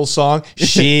a Beatles song.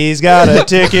 She's got a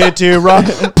ticket to rock.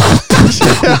 Not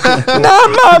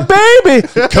my baby.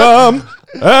 Come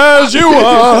as you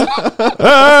are,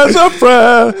 as a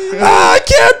friend. I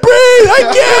can't breathe. I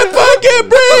can't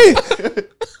fucking breathe.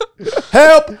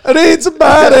 Help. I need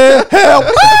somebody. Help.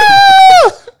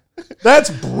 Ah! That's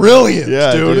brilliant,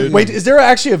 Yeah, dude. dude. Wait, is there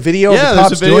actually a video Yeah, of the there's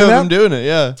cops a video doing of that? them doing it.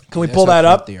 Yeah, Can we That's pull how that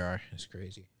corrupt up? They are. It's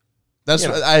crazy. that's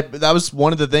that was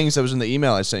one of the things that was in the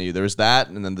email I sent you. There was that,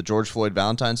 and then the George Floyd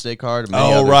Valentine's Day card. And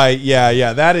many Oh others. right,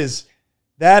 yeah. That is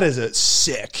a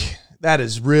sick. That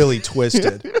is really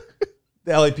twisted.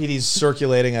 The LAPD's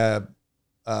circulating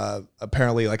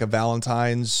apparently like a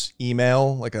Valentine's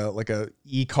email, like a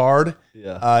e-card,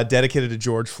 Yeah. dedicated to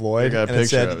George Floyd, I got a and it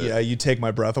picture said, of it. "Yeah, you take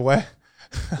my breath away."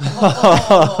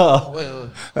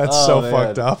 That's Oh, so man.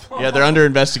 fucked up. Yeah, they're under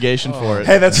investigation for it.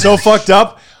 Hey, that's so fucked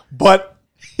up. But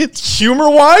it's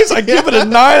humor-wise, I give it a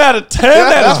 9 out of 10.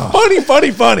 That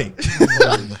is funny.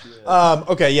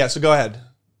 Okay, yeah. So go ahead,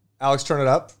 Alex. Turn it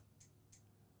up.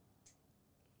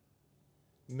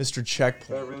 Mr. Checkpoint.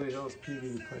 Beverly Hills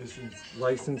PD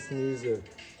licensed music.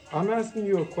 I'm asking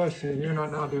you a question and you're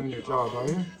not now doing your job, are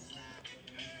you?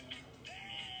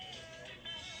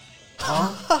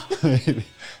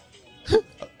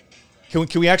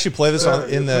 Can we actually play this on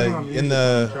in Turn on music when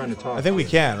the? I'm trying to talk. I think we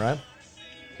can, right?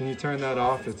 Can you turn that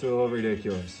off? It's a little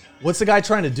ridiculous. What's the guy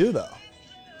trying to do though?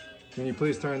 Can you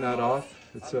please turn that off?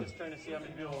 It's I'm just trying to see how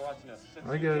many people are watching this. Since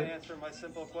I you get can't it. answer my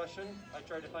simple question, I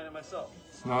tried to find it myself.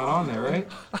 It's not on there, right?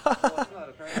 Well, it's not,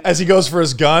 apparently. As he goes for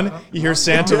his gun, you hear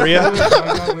Santeria.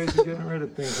 I got ways of getting rid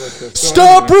of things like this. So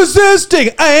Stop anyway, resisting!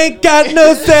 I ain't got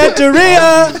no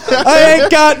Santeria! I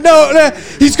ain't got no.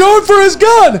 He's going for his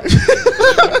gun!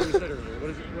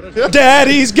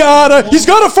 Daddy's got a. He's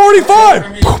got a 45!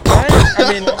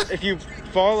 I mean, if you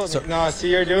follow me. No,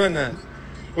 see, you're doing that.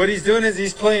 What he's doing is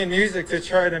he's playing music to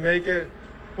try to make it.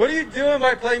 What are you doing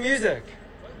by playing music?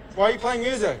 Why are you playing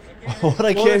music? What?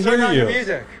 I Well, can't then turn hear on your you.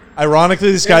 music.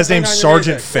 Ironically, this guy's Turn name's on your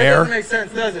Sergeant music. That Fair. doesn't make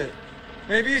sense, does it?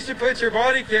 Maybe you should put your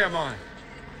body cam on.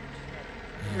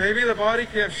 Maybe the body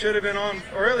cam should have been on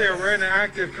earlier. We're in an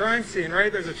active crime scene,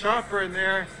 right? There's a chopper in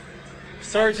there.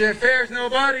 Sergeant Fair's no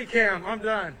body cam. I'm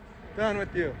done. Done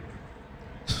with you.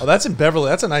 Oh, that's in Beverly.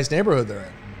 That's a nice neighborhood they're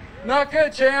in. Not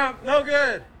good, champ. No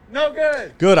good. No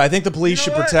good. Good. I think the police You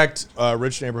should know what? protect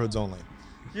rich neighborhoods only.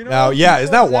 You know Now, what yeah, people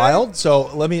isn't that say? wild?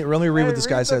 So let me read what this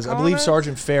guy read the says. I believe comments.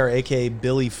 Sergeant Fair, aka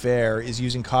Billy Fair, is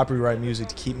using copyright music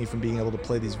to keep me from being able to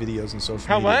play these videos on social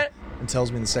How media. what? And tells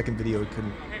me in the second video he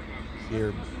couldn't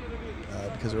hear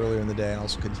because earlier in the day I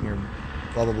also couldn't hear him.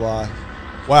 Blah blah blah.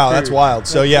 Wow, that's Dude, wild.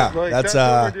 So yeah, like, that's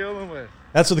what we're dealing with.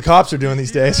 that's what the cops are doing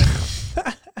these days.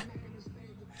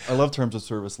 I love terms of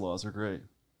service laws. They're great.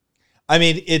 I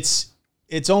mean, it's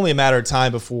only a matter of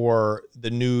time before the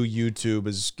new YouTube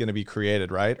is going to be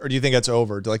created, right? Or do you think that's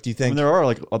over? Like, do you I think? mean, there are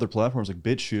like other platforms like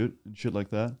BitChute and shit like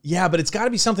that. Yeah, but it's got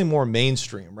to be something more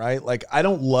mainstream, right? Like, I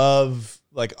don't love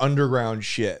like underground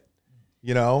shit.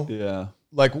 You know, Yeah.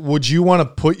 like, would you want to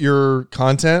put your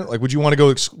content? Like, would you want to go?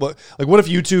 Like, what if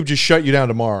YouTube just shut you down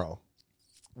tomorrow?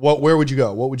 Where would you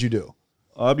go? What would you do?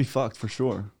 I'd be fucked for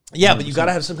sure. Yeah, but you got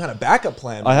to have some kind of backup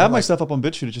plan. I man. have my Like, stuff up on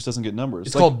BitChute. It just doesn't get numbers.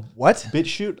 It's Like, called what?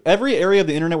 BitChute. Every area of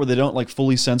the internet where they don't like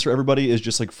fully censor everybody is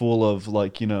just like full of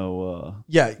like, you know,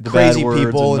 Yeah, the crazy bad words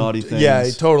people and naughty things. Yeah,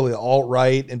 totally alt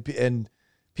right and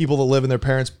people that live in their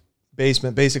parents'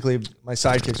 basement. Basically, my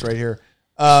sidekicks right here.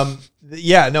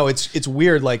 Yeah, no, it's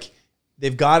weird. Like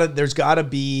there's got to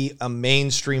be a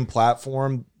mainstream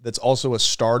platform that's also a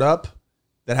startup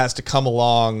that has to come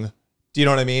along. Do you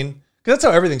know what I mean? Because that's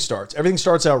how everything starts. Everything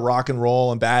starts out rock and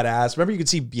roll and badass. Remember, you could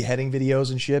see beheading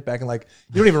videos and shit back in like,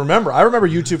 you don't even remember. I remember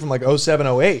YouTube from like 07,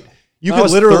 08. You I could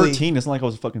was literally 13. It's not like I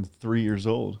was fucking 3 years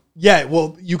old. yeah,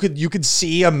 well, you could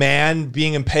see a man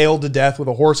being impaled to death with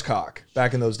a horse cock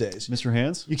back in those days. Mr.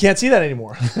 Hands? You can't see that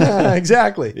anymore.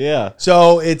 Exactly. Yeah.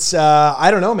 So it's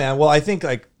I don't know, man. Well, I think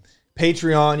like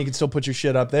Patreon, you can still put your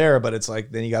shit up there, but it's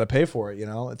like then you got to pay for it. You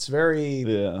know, it's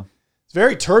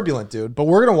very turbulent, dude. But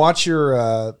we're gonna watch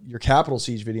your Capitol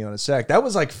Siege video in a sec. That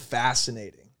was like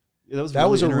fascinating. Yeah, That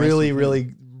was a really,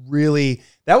 interesting really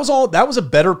that was a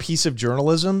better piece of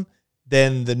journalism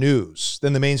than the news,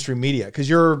 than the mainstream media. Because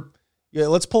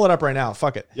let's pull it up right now.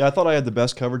 Fuck it. Yeah, I thought I had the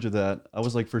best coverage of that. I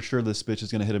was like, for sure this bitch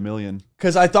is gonna hit 1 million.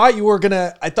 Because I thought you were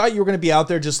gonna be out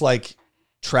there just like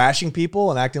trashing people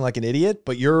and acting like an idiot,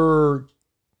 but you're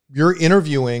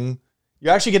interviewing.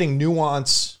 You're actually getting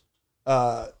nuanced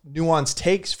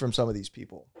takes from some of these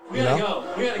people. We gotta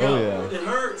go. We gotta go. Oh, yeah. It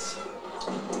hurts.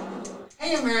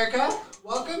 Hey, America.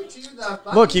 Welcome to the.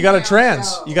 Look, you got a Buckingham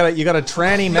trans. Show. You got a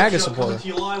tranny MAGA supporter. Coming to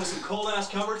you live with some cold ass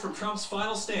coverage from Trump's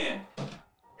final stand.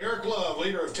 Eric Love,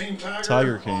 leader of Team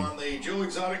Tiger King. on the Joe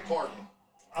Exotic pardon.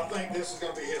 I think this is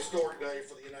going to be a historic day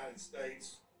for the United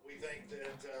States. We think that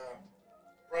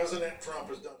President Trump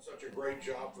has done such a great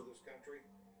job for this country.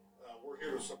 We're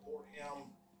here to support him.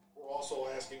 We're also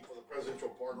asking for the presidential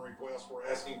pardon request. We're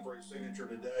asking for his signature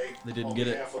today. They didn't on get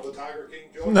it. behalf of the Tiger King.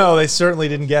 Joe No, they certainly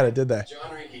didn't get it, did they?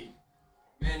 John Rinke.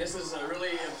 Man, this is a really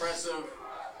impressive,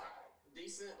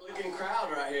 decent-looking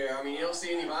crowd right here. I mean, you don't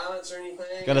see any violence or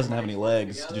anything. Guy doesn't have any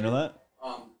legs. Did you know that?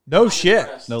 No shit.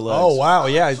 No legs. Oh wow,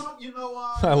 yeah. You know,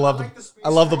 I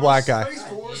love the black guy. Space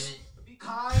Force, be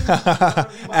kind.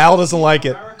 Al doesn't like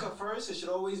it. America first. It should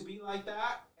always be like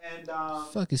that. And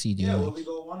Fuck is he doing? yeah, when we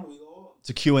go one, we go all. It's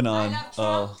a QAnon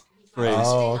phrase.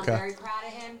 Oh, I'm okay. very proud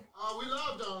of him. We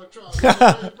love Donald Trump. He's the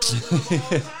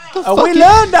greatest president of all time. We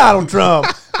love Donald Trump.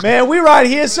 Man, we right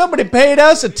here. Somebody paid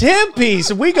us a 10 piece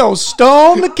and we gonna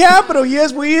storm the Capitol.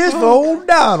 Yes, we is for old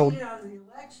Donald.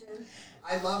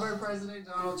 I love our president,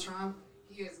 Donald Trump.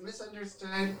 He is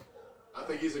misunderstood. I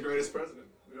think he's the greatest president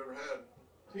we've ever had.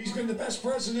 He's been the best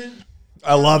president.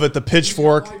 I love it. The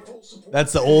pitchfork.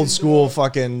 That's the old school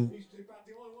fucking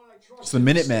It's the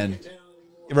Minutemen.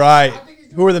 right.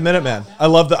 Who are the Minutemen? I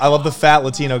love the fat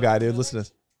Latino guy, dude. Listen to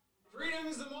this. Freedom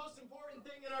is the most important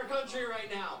thing in our country right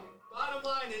now. Bottom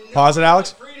line. And Pause it,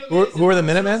 Alex. freedom Who is are the personal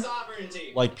Minutemen? sovereignty. American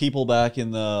team. Like people back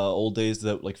in the old days,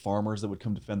 that like farmers that would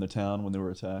come defend the town when they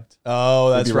were attacked. Oh,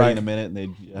 They'd that's be ready right. in a minute, and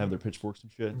they'd have their pitchforks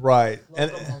and shit. Right.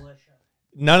 And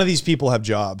none of these people have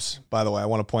jobs, by the way. I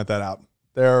want to point that out.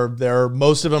 They're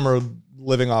most of them are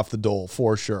living off the dole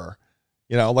for sure.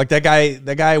 You know, like that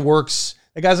guy works,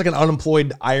 that guy's like an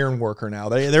unemployed iron worker now.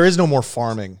 There is no more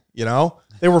farming, you know?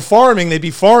 They were farming, they'd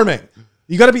be farming.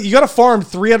 You gotta farm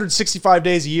 365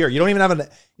 days a year. You don't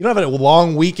have a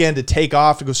long weekend to take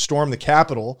off to go storm the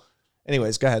Capitol.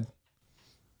 Anyways, go ahead. How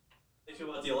do you feel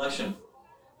about the election?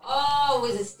 Oh,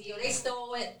 it was a steal. They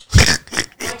stole it.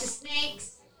 Bunch of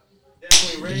snakes.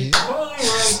 Definitely rigged. Totally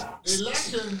rigged. The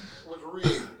election was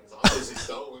rigged. It's obviously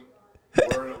stolen.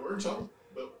 We're in trouble,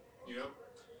 but you know,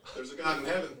 there's a God in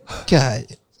heaven. God.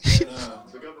 And,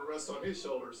 the government rests on his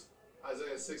shoulders.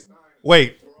 Isaiah 6:9.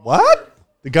 Wait, what?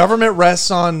 The government rests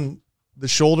on the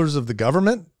shoulders of the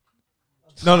government?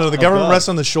 No, the government God. rests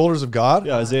on the shoulders of God?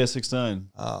 Yeah, Isaiah 6:9.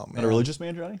 Oh, man. Not a religious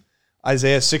man, Johnny?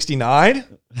 Isaiah 69?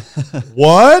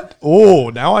 What? Oh,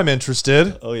 now I'm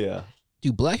interested. Oh yeah.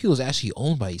 Dude, black people is actually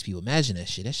owned by these people. Imagine that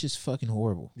shit. That's just fucking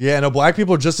horrible. Yeah, no, black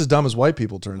people are just as dumb as white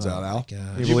people, turns out, Al. God.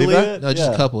 Can Did you believe that? No, just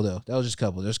Yeah. a couple though. That was just a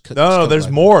couple. No, there's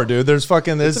more, dude. There's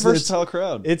fucking It's this. a versatile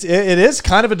crowd. It is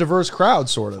kind of a diverse crowd,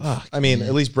 sort of. Fuck, I mean, man.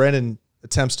 at least Brandon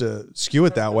attempts to skew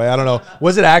it that way. I don't know.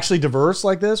 Was it actually diverse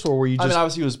like this, or were you I just? mean,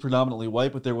 obviously it was predominantly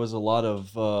white, but there was a lot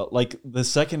of like the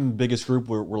second biggest group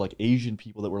were like Asian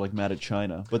people that were like mad at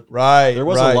China. But Right. there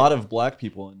was right. a lot of black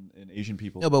people and Asian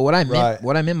people. No, but what I meant, Right.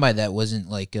 what I meant by that wasn't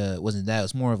that. It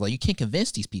was more of like you can't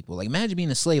convince these people. Like imagine being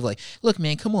a slave. Like, look,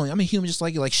 man, come on, I'm a human just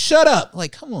like you. Like, shut up.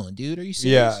 Like, come on, dude, are you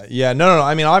serious? Yeah. No.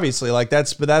 I mean, obviously, like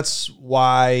that's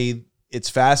why it's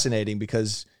fascinating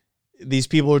because these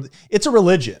people are. It's a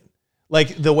religion.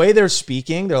 Like the way they're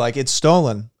speaking, they're like it's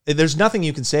stolen. There's nothing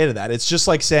you can say to that. It's just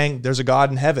like saying there's a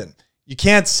God in heaven. You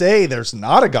can't say there's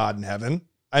not a God in heaven.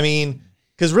 I mean,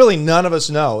 because really none of us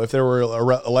know if there were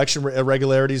election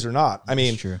irregularities or not. I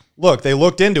mean, true. Look, they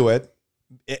looked into it.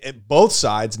 Both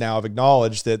sides now have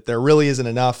acknowledged that there really isn't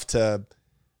enough to.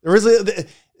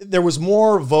 There was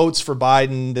more votes for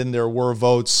Biden than there were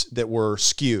votes that were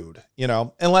skewed. You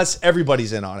know, unless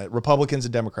everybody's in on it, Republicans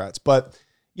and Democrats. But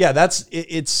yeah,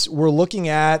 we're looking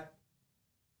at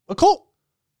a cult.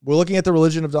 We're looking at the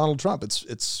religion of Donald Trump.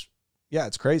 It's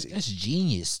crazy. That's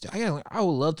genius. I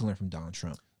would love to learn from Donald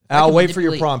Trump. If I Al, could wait for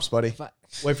your manipulate- prompts, buddy. if I-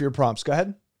 Wait for your prompts. Go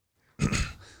ahead. Here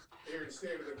in the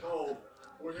state of the cold,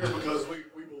 we're here because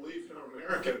we believe in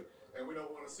America and we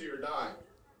don't want to see her die.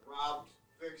 Rob,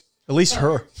 fix. At least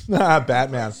her.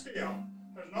 Batman. Steal.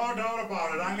 There's no doubt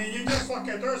about it. I mean, you just look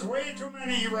at, there's way too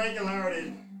many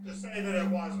irregularities to say that it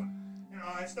wasn't. You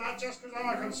know, it's not just because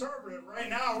I'm a conservative. Right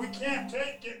now, we can't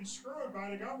take getting screwed by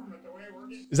the government the way we're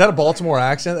getting. Is that a Baltimore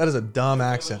accent? That is a dumb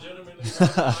accent.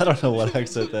 I don't know what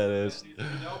accent that is.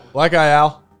 Black guy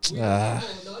Al. Not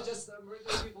just the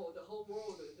American people, the whole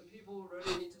world, the people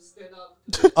really need to stand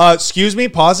up. Excuse me.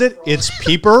 Pause it. It's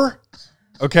Peeper.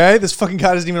 Okay, this fucking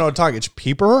guy doesn't even know how to talk. It's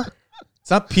Peeper. It's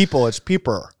not people. It's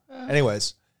Peeper.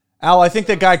 Anyways, Al, I think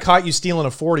that guy caught you stealing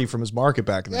a 40 from his market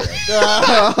back in the day.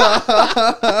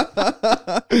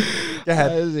 Go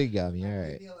ahead. They got me. All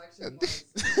right.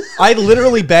 I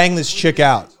literally banged this chick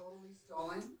out.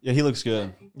 Yeah, he looks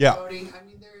good. Yeah. Voting. I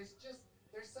mean, there's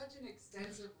such an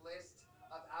extensive list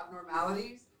of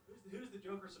abnormalities. Who's the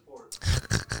Joker support?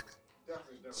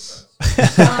 Definitely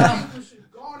Democrats. You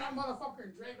should go on that motherfucker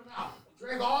and drag him out.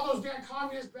 Drag all those damn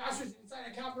communist bastards inside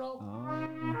the Capitol.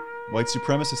 White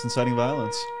supremacists inciting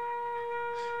violence.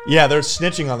 Yeah, they're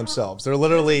snitching on themselves. They're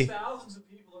literally. Thousands of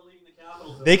people are leaving the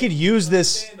Capitol. They could use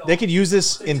this. They could use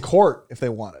this in court if they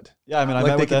wanted. Yeah, I mean, I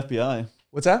Like met they with could- the FBI.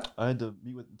 What's that? I had to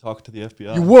meet with and talk to the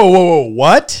FBI. Whoa!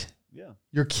 What? Yeah.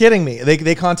 You're kidding me.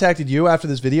 They contacted you after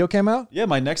this video came out? Yeah,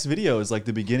 my next video is like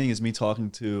the beginning is me talking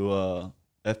to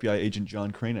FBI agent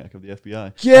John Cranack of the FBI. And I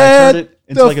Get turned it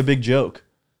into the like a big joke.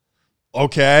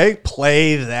 Okay,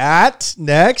 play that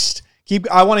next.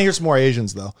 I want to hear some more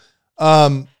Asians though.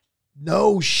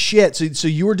 No shit. So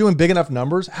you were doing big enough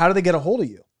numbers. How did they get a hold of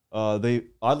you? They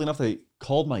oddly enough they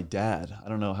called my dad. I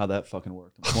don't know how that fucking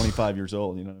worked. I'm 25 years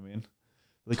old. You know what I mean?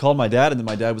 They called my dad, and then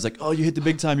my dad was like, "Oh, you hit the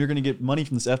big time. You're gonna get money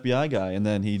from this FBI guy." And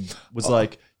then he was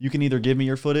like, "You can either give me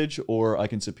your footage, or I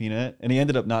can subpoena it." And he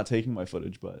ended up not taking my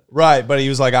footage, but Right, but he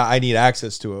was like, I need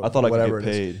access to it. I thought I could whatever get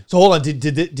it is. paid. So hold on.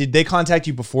 Did they contact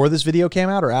you before this video came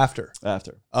out or after?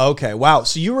 After. Okay. Wow.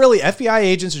 So you really FBI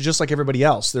agents are just like everybody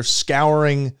else. They're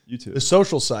scouring YouTube. the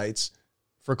social sites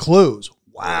for clues.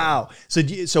 Wow.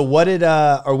 So what did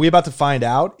are we about to find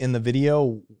out in the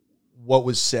video what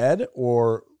was said,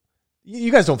 or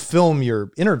You guys don't film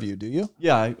your interview, do you?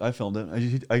 Yeah, I filmed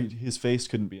it. His face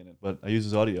couldn't be in it, but I used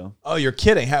his audio. Oh, you're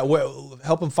kidding.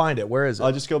 Help him find it. Where is it?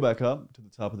 I'll just go back up to the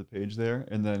top of the page there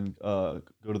and then go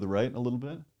to the right a little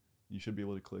bit. You should be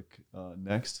able to click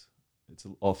next. It's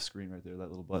off screen right there, that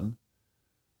little button.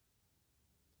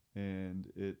 And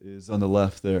it is on the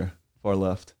left there, far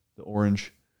left, the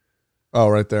orange. Oh,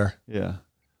 right there. Yeah.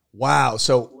 Wow.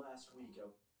 So,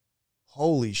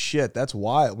 holy shit, that's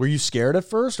wild. Were you scared at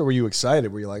first, or were you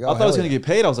excited? Were you like, oh, I thought I was going to get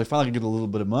paid. I was like, finally, I can get a little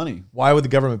bit of money. Why would the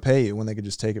government pay you when they could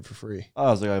just take it for free? I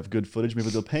was like, I have good footage. Maybe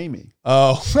they'll pay me.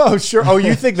 Oh, sure. Oh,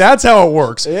 you think that's how it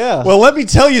works? Yeah. Well, let me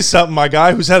tell you something, my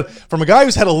guy, from a guy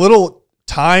who's had a little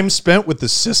time spent with the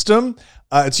system.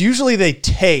 It's usually they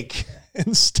take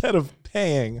instead of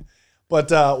paying.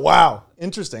 But wow,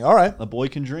 interesting. All right, a boy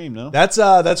can dream. No,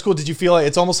 that's cool. Did you feel like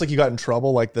it's almost like you got in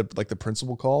trouble, like the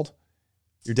principal called?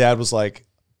 Your dad was like,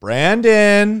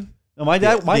 Brandon. No, my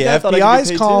dad. My the dad thought I could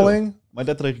FBI's get paid calling. Too. My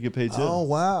dad thought I could get paid too. Oh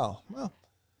wow. Well,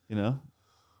 you know,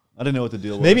 I didn't know what the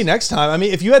deal was. Maybe next time. I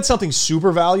mean, if you had something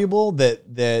super valuable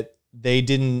that they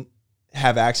didn't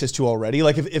have access to already,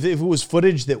 like if it was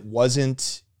footage that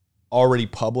wasn't already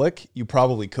public, you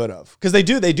probably could have, because they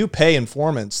do pay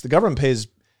informants. The government has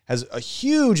a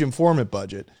huge informant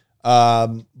budget,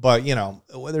 but you know,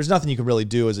 there's nothing you can really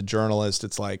do as a journalist.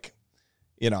 It's like,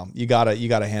 you know, you gotta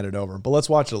hand it over. But let's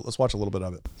watch a little bit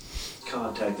of it.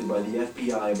 Contacted by the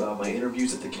FBI about my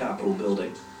interviews at the Capitol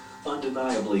building.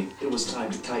 Undeniably, it was time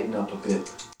to tighten up a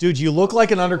bit. Dude, you look like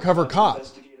an undercover cop.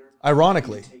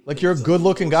 Ironically, like you're a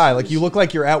good-looking guy. Like you look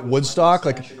like you're at Woodstock,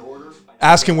 like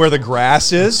asking where the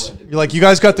grass is. You're like, you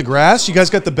guys got the grass? You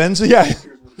guys got the benzo? Yeah.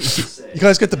 You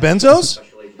guys got the benzos?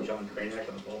 John Craniac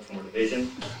on the Baltimore Division.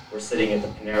 We're sitting at the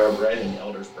Panera Bread in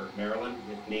Eldersburg, Maryland.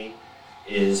 With me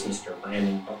is Mr.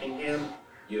 Brandon Buckingham.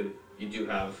 You do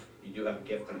have a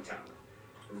gift and a talent.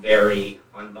 Very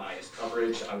unbiased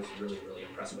coverage. I was really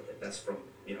impressed with it. That's from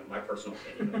my personal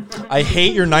opinion. I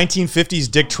hate your 1950s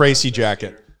Dick Tracy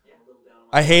jacket.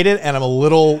 I hate it, and I'm a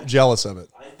little jealous of it.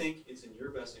 I think it's in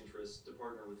your best interest to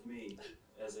partner with me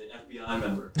as an FBI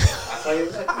member. I'll tell you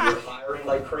what, we're hiring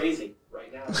like crazy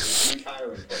right now. There's a huge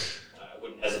hiring push. I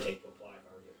wouldn't hesitate to apply if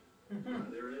I were you.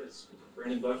 There it is.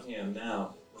 Brandon Buckingham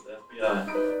now with the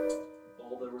FBI.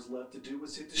 All there was left to do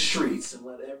was hit the streets and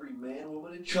let every man,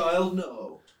 woman, and child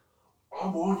know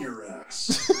I'm on your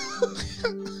ass.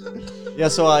 Yeah,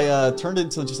 so I turned it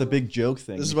into just a big joke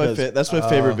thing. This is that's my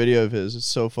favorite video of his. It's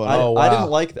so funny. I didn't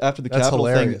like after the That's Capitol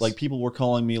thing. hilarious. Like people were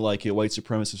calling me like a white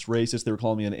supremacist racist. They were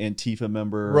calling me an Antifa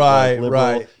member. Right,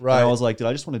 liberal. right. And I was like, dude,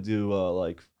 I just want to do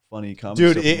like funny comedy.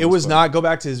 Dude, stuff for the it most was part. not. Go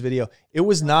back to his video. It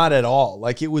was not at all.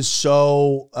 Like it was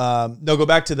so. No, go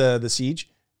back to the siege.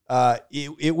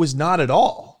 It was not at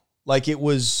all. Like it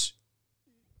was.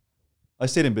 I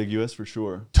stayed ambiguous for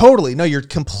sure. Totally. No, you're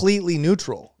completely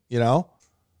neutral. You know.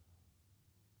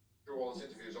 All his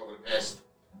interviews over the past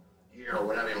year or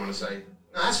whatever you want to say.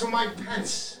 No, that's from Mike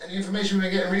Pence and the information we've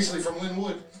been getting recently from Lynn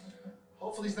Wood.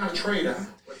 Hopefully he's not a traitor.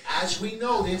 But as we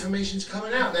know, the information's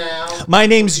coming out now. My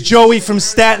name's Joey from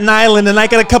Staten Island, and I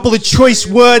got a couple of choice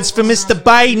words for Mr.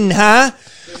 Biden, huh?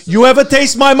 You ever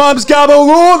taste my mom's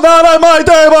gabagool? Not on my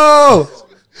table!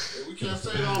 We can't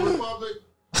say it all in public.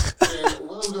 And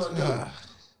what are we going to do?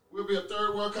 We'll be a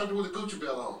third world country with a Gucci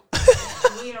belt on.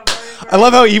 I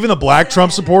love how even the black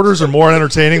Trump supporters are more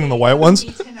entertaining than the white ones.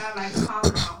 We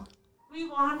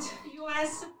want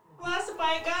U.S. blessed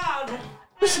by God.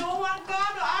 I don't want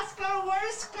God to ask God,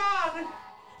 where's God? Find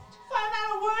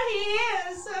out where he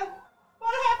is.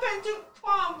 What happened to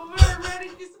Trump? We're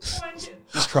really disappointed.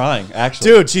 Just crying,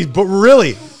 actually. Dude, but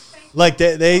really, like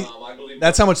they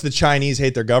that's how much the Chinese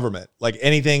hate their government. Like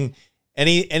anything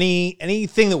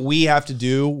that we have to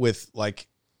do with like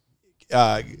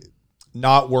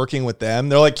not working with them,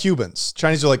 they're like Cubans.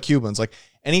 Chinese are like Cubans. Like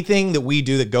anything that we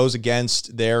do that goes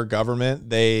against their government,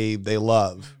 they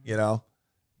love, you know?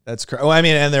 That's crazy. Oh, I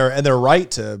mean, and they're right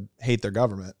to hate their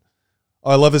government.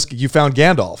 Oh, I love this. You found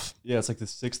Gandalf. Yeah, it's like the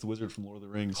sixth wizard from Lord of the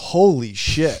Rings. Holy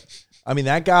shit. I mean,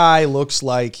 that guy looks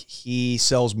like he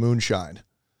sells moonshine.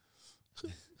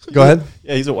 Go ahead.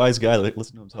 Yeah, he's a wise guy.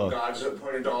 Listen to him talk. God just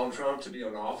appointed Donald Trump to be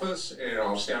in office, and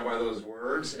I'll stand by those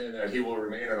words, and that he will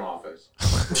remain in office.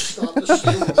 Stop the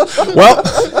stealing. Well,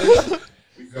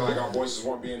 we feel like our voices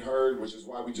weren't being heard, which is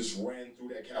why we just ran through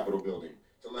that Capitol building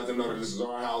to let them know that this is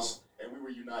our house, and we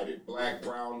were united. Black,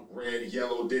 brown, red,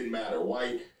 yellow, didn't matter.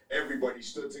 White, everybody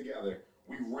stood together.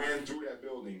 We ran through that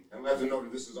building and let them know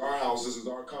that this is our house, this is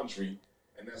our country,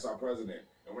 and that's our president.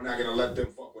 And we're not going to let them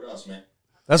fuck with us, man.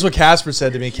 that's what Casper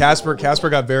said to me. Casper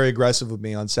got very aggressive with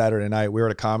me on Saturday night. We were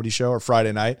at a comedy show or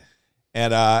Friday night,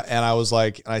 and I was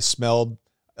like, and I smelled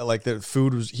like the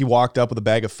food was, he walked up with a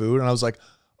bag of food and I was like,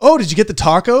 oh, did you get the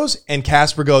tacos? And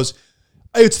Casper goes,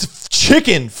 it's the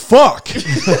chicken. Fuck.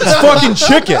 It's fucking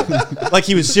chicken. Like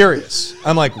he was serious.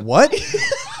 I'm like, what?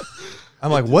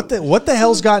 I'm like, what the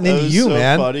hell's gotten into you,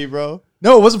 man? Funny, bro.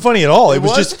 No, it wasn't funny at all. It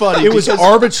was just funny. It was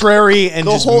arbitrary and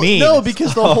just mean. No,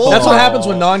 because the whole that's what happens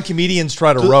when non-comedians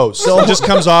try to roast. It just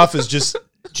comes off as just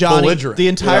Johnny, belligerent. the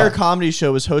entire comedy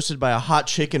show was hosted by a hot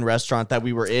chicken restaurant that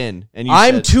we were in, and you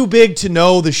I'm said, too big to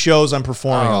know the shows I'm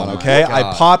performing on. Okay, my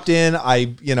God. I popped in.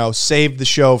 I saved the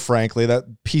show. Frankly,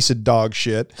 that piece of dog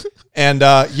shit, and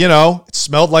it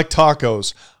smelled like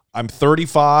tacos. I'm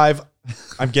 35.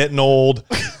 I'm getting old.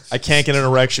 I can't get an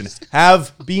erection.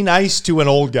 Be nice to an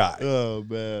old guy. Oh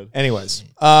man. Anyways,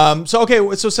 so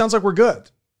it sounds like we're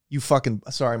good. You fucking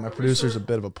sorry, my producer's a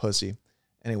bit of a pussy.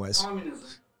 Anyways, communism.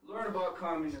 Learn about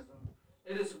communism.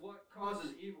 It is what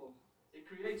causes evil. It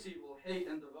creates evil, hate,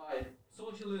 and divide.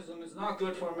 Socialism is not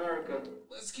good for America.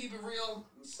 Let's keep it real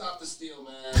and stop the steal,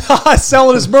 man.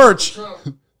 selling his merch.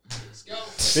 Let's go.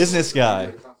 Business guy.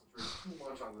 Too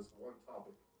much on this one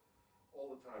topic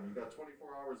all the time. You got 24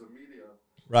 hours of media,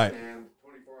 Right. And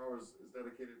 24 hours is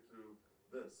dedicated to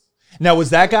this. Now, was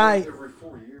that guy? Every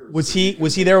 4 years.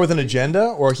 Was he there with an agenda,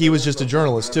 or he was just a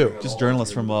journalist too? Just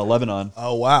journalist from Lebanon.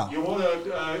 Oh wow. You want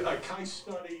a case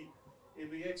study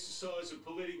in the exercise of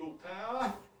political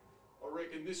power? I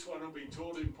reckon this one will be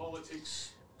taught in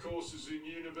politics courses in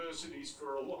universities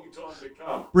for a long time to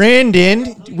come.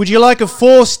 Brandon, would you like a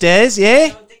Foster's?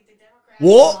 Yeah.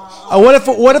 What?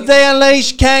 What if they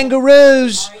unleash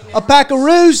kangaroos? A pack of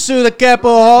roos through the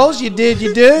Capitol halls? You do.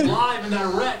 Live and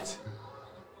direct.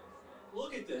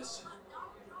 Look at this.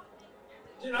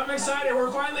 Dude, I'm excited.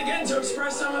 We're finally getting to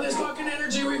express some of this fucking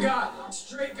energy we got.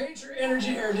 Straight Patriot energy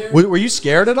here, dude. Were you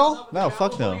scared at all? No,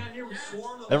 fuck no.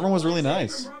 Everyone was really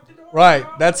nice. Right.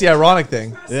 That's the ironic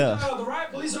thing. Yeah. Oh, the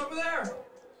riot police over there.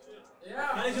 Yeah.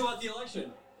 How do you feel about the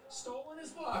election? Stolen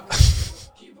as fuck.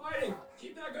 Keep fighting.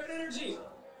 Keep that good energy.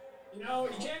 You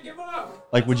can't give up.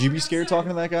 Like, would you be scared talking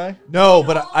to that guy? No,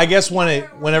 but I guess when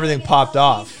everything popped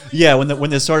off. Yeah, when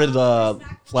they started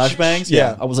flashbangs.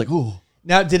 Yeah, I was like, ooh.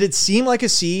 Now, did it seem like a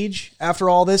siege after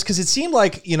all this? Because it seemed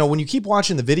like, when you keep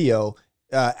watching the video,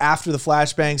 after the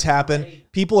flashbangs happen,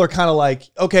 people are kind of like,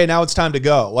 okay, now it's time to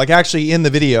go. Like, actually, in the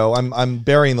video, I'm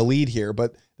burying the lead here,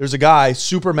 but there's a guy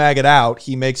super maggot out.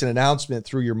 He makes an announcement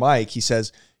through your mic. He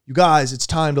says, you guys, it's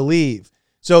time to leave.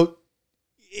 So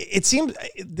it seemed,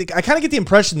 I kind of get the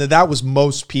impression that was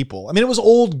most people. I mean, it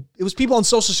was people on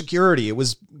Social Security. It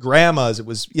was grandmas. It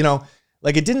was,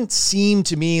 like, it didn't seem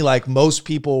to me like most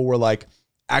people were like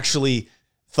actually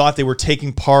thought they were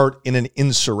taking part in an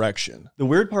insurrection. The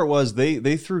weird part was they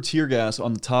threw tear gas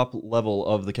on the top level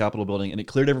of the Capitol building, and it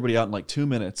cleared everybody out in like 2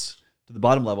 minutes to the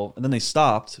bottom level, and then they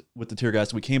stopped with the tear gas,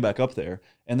 and we came back up there.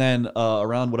 And then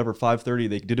around 5:30,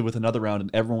 they did it with another round,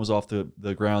 and everyone was off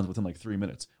the grounds within like 3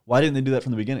 minutes. Why didn't they do that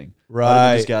from the beginning? Right. Why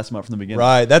didn't they just gas them out from the beginning?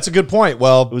 Right. That's a good point.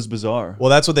 Well, it was bizarre. Well,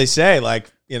 that's what they say.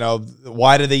 Like,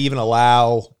 why did they even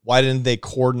why didn't they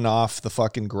cordon off the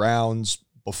fucking grounds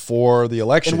before the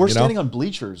election? And we're standing on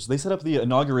bleachers. They set up the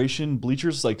inauguration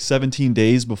bleachers like 17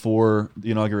 days before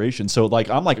the inauguration. So like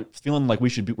I'm like feeling like we're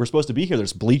supposed to be here.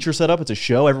 There's bleacher set up. It's a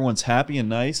show. Everyone's happy and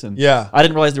nice. And yeah, I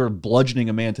didn't realize they were bludgeoning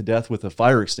a man to death with a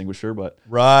fire extinguisher. But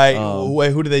right,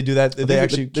 wait, who did they do that? Did they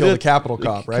actually kill the Capitol they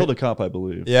cop? Right, killed a cop, I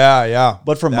believe. Yeah.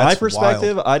 But from That's my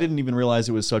perspective, wild. I didn't even realize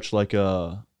it was such like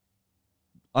a.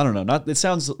 I don't know. It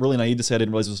sounds really naive to say I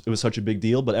didn't realize it was such a big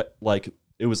deal, but like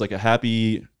it was like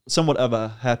somewhat of a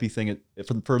happy thing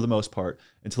for the most part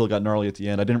until it got gnarly at the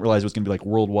end. I didn't realize it was going to be like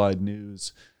worldwide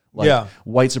news. Like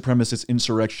white supremacists,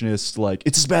 insurrectionists, like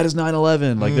it's as bad as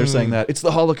 9/11. Like they're saying that it's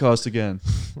the Holocaust again.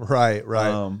 Right.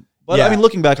 But I mean,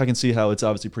 looking back, I can see how it's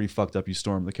obviously pretty fucked up. You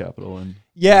stormed the Capitol, and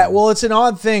well, it's an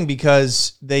odd thing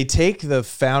because they take the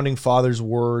founding fathers'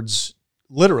 words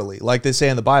literally, like they say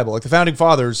in the Bible. Like the founding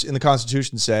fathers in the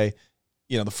Constitution say,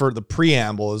 the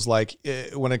preamble is like,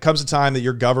 when it comes to time that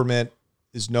your government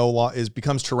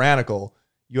becomes tyrannical,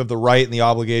 you have the right and the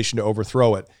obligation to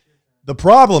overthrow it. The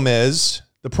problem is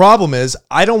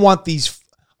I don't want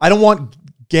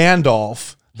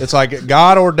Gandalf. That's like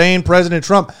God ordained President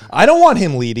Trump. I don't want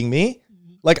him leading me.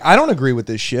 Like, I don't agree with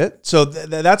this shit. So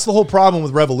that's the whole problem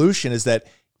with revolution, is that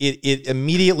it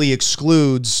immediately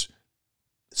excludes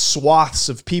swaths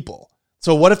of people.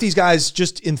 So what if these guys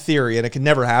just in theory, and it can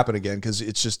never happen again because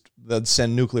it's just they'll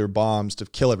send nuclear bombs to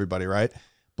kill everybody, right?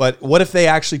 But what if they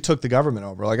actually took the government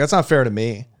over? Like, that's not fair to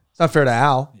me. It's not fair to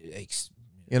Al. Yikes.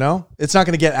 It's not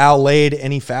going to get Al laid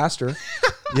any faster.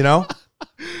 Yeah,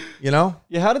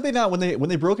 how did they not when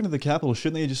they broke into the Capitol?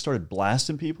 Shouldn't they have just started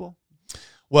blasting people?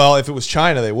 Well, if it was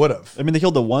China, they would have. I mean, they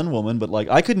killed the one woman, but like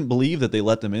I couldn't believe that they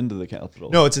let them into the Capitol.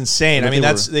 No, it's insane. Like, I mean, they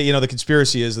that's were- the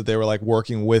conspiracy is that they were like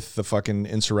working with the fucking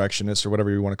insurrectionists or whatever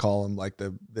you want to call them. Like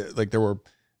like there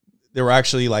were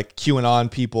actually like QAnon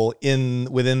people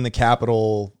within the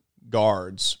Capitol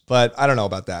guards. But I don't know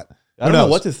about that. I don't know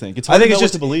what to think. It's hard I think to it's know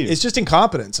just what to believe. It's just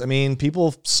incompetence. I mean,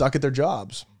 people suck at their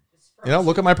jobs.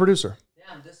 Look at my producer.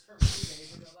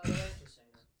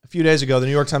 A few days ago, the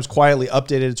New York Times quietly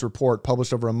updated its report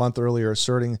published over a month earlier,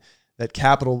 asserting that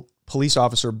Capitol Police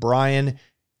Officer Brian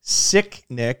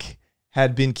Sicknick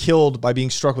had been killed by being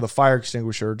struck with a fire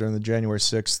extinguisher during the January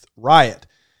 6th riot.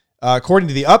 According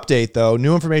to the update, though,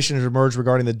 new information has emerged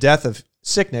regarding the death of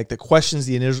Sicknick that questions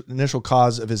the initial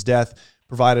cause of his death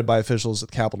provided by officials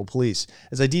at Capitol Police.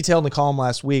 As I detailed in the column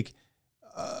last week,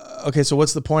 okay, so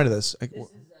what's the point of this?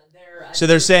 So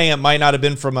they're saying it might not have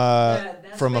been from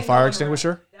a fire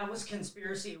extinguisher? That was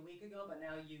conspiracy a week ago, but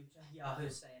now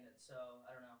Yahoo's saying it, so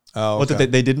I don't know. Oh, What, okay.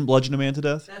 that they didn't bludgeon a man to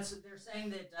death? They're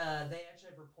saying that they actually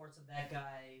have reports of that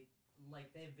guy,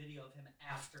 like they have video of him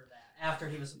after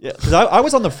he was. Yeah, because I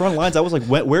was on the front lines. I was like,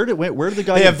 where did the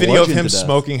guy? They get have video of bludgeoned him to death?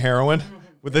 smoking heroin.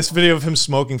 With this video of him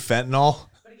smoking fentanyl.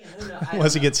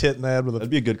 Once he gets hit in the head with a...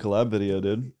 That'd be a good collab video,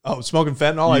 dude. Oh, smoking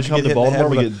fentanyl? You I should come get to hit in the head Baltimore,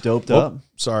 we with get doped up.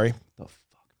 Sorry. The fuck,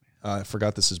 man. I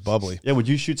forgot this is bubbly. Yeah, would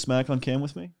you shoot smack on cam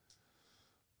with me?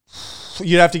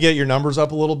 You'd have to get your numbers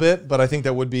up a little bit, but I think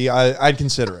that would be... I'd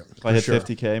consider it. If I hit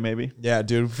 50K, maybe? Yeah,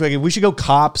 dude. We should go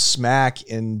cop smack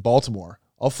in Baltimore.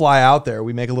 I'll fly out there.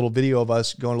 We make a little video of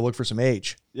us going to look for some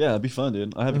H. Yeah, it'd be fun,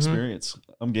 dude. I have experience.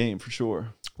 I'm game for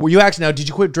sure. Were you actually... Now, did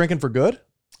you quit drinking for good?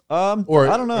 Or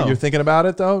I don't know. You're thinking about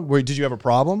it though. Did you have a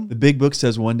problem? The big book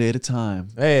says one day at a time.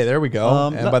 Hey, there we go.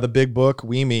 And no- by the big book,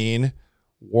 we mean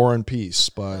War and Peace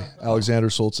by Alexander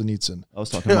Solzhenitsyn. I was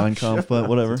talking Mein Kampf, but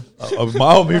whatever. You're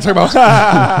talking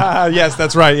about? Yes,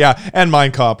 that's right. Yeah, and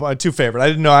Mein Kampf, two favorite. I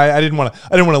didn't know. I didn't want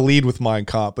to lead with Mein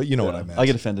Kampf, but you know what I meant. I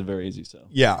get offended very easy. So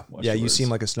yeah, watch yeah. the You words. seem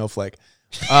like a snowflake.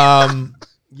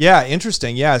 Yeah,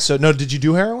 interesting. Yeah. So no, did you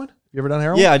do heroin? You ever done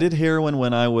heroin? Yeah, I did heroin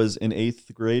when I was in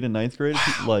 8th grade and 9th grade,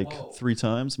 like 3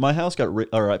 times. My house got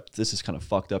all right. This is kind of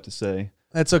fucked up to say.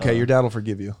 That's okay. Your dad will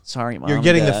forgive you. Sorry, Mom. You're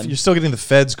getting Dad. you're still getting the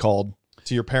feds called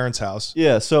to your parents' house.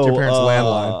 Yeah, so to your parents'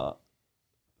 landline.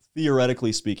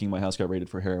 Theoretically speaking, my house got raided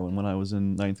for heroin when I was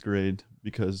in 9th grade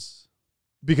because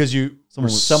you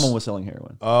someone was selling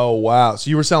heroin. Oh wow! So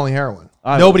you were selling heroin.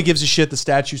 I Nobody gives a shit. The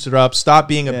statutes are up. Stop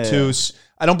being obtuse.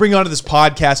 I don't bring you onto this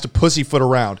podcast to pussyfoot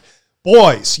around.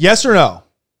 Boys, yes or no?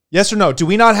 Yes or no? Do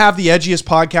we not have the edgiest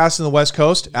podcast in the West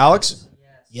Coast, Alex?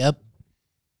 Yep.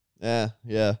 Yeah.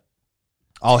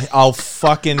 I'll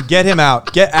fucking get him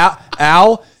out. Get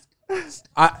Al.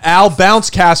 Al, bounce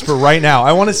Casper right now.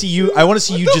 I want to see you. I want to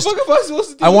see you just. What the fuck am I supposed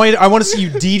to do? I want to see you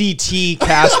DDT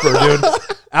Casper, dude.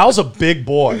 Al's a big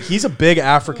boy. He's a big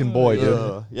African boy,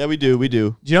 dude. Yeah, we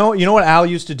do. You know what Al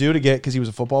used to do to get, because he was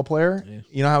a football player. Yeah.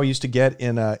 You know how he used to get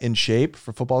in shape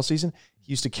for football season?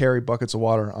 He used to carry buckets of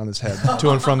water on his head to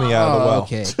and from the well.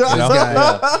 Okay. You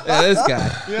know? This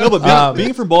guy. No, but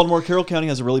being from Baltimore, Carroll County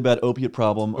has a really bad opiate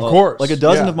problem. Of course. Like a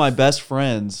dozen Yeah. of my best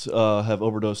friends have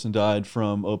overdosed and died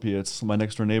from opiates. My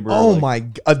next door neighbor. Oh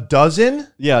a dozen?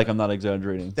 Yeah, like I'm not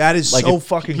exaggerating. That is like so if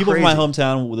fucking people crazy. from my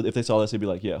hometown, if they saw this, they'd be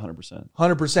like, yeah, 100%.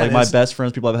 100%. Like my best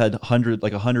friends, people I've had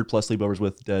 100 plus sleepovers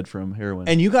with dead from heroin.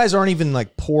 And you guys aren't even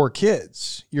like poor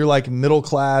kids. You're like middle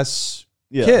class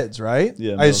kids, right?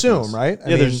 Yeah, I middle assume, class. right?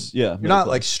 Yeah, there's- yeah, You're middle not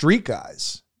class. like street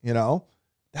guys, you know?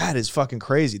 That is fucking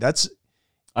crazy.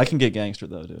 I can get gangster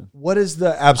though, dude. What is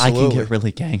the absolutely? I can get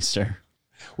really gangster.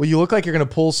 Well, you look like you're gonna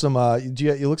pull some.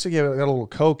 It looks like you got a little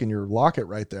coke in your locket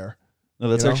right there. No,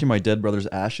 that's You know? actually my dead brother's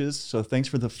ashes. So thanks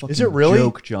for the fucking Is it really?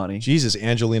 joke, Johnny. Jesus,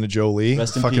 Angelina Jolie,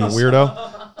 Rest in fucking peace.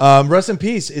 weirdo. Rest in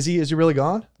peace. Is he really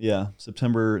gone? Yeah,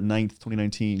 September 9th,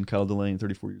 2019. Kyle Delane,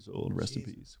 34 years old. Rest in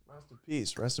peace. Rest in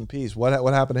peace. Rest in peace. What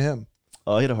happened to him?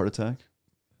 He had a heart attack.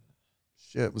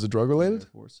 Shit, was it drug related?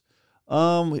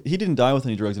 He didn't die with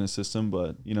any drugs in his system,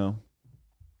 but you know.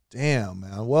 Damn,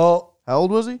 man. Well, how old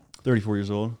was he? 34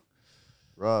 years old.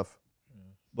 Rough.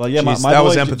 Well, yeah, Jeez, my that boy,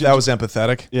 was that was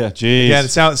empathetic. Yeah, jeez. Yeah, it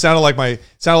sounded like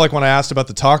when I asked about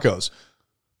the tacos.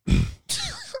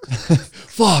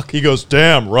 Fuck. He goes,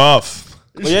 damn, rough.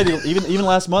 Well, yeah, dude, even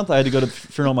last month I had to go to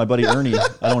funeral of my buddy Ernie. I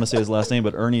don't want to say his last name,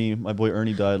 but Ernie, my boy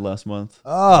Ernie, died last month.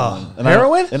 Oh, and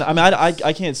heroin?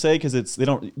 I can't say because they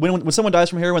don't. When someone dies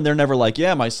from heroin, they're never like,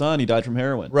 yeah, my son, he died from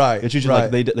heroin. Right. It's usually right.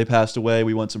 like they passed away.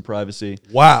 We want some privacy.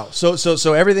 Wow.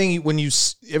 So everything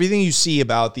everything you see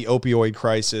about the opioid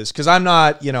crisis, because I'm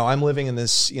not, I'm living in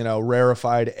this,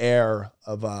 rarefied air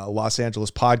of Los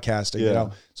Angeles podcasting, Yeah.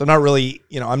 So I'm not really,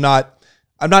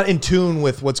 I'm not in tune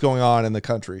with what's going on in the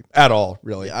country at all,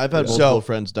 really. Yeah, I've had multiple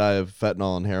friends die of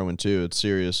fentanyl and heroin too. It's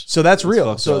serious. So that's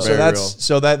real. It's So very that's real.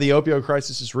 so that the opioid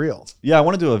crisis is real. Yeah, I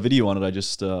want to do a video on it. I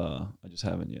just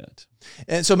haven't yet.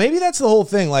 And so maybe that's the whole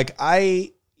thing. Like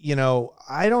I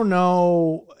don't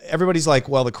know. Everybody's like,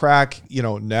 well, the crack,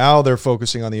 now they're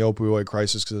focusing on the opioid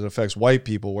crisis because it affects white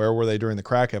people. Where were they during the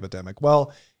crack epidemic?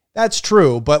 Well, that's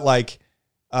true. But like,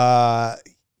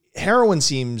 heroin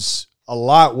seems a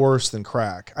lot worse than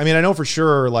crack. I mean, I know for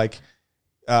sure, like,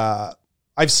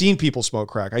 I've seen people smoke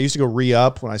crack. I used to go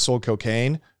re-up when I sold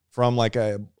cocaine from like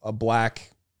a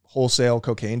black wholesale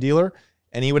cocaine dealer.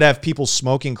 And he would have people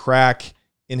smoking crack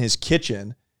in his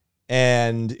kitchen.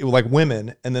 And it was like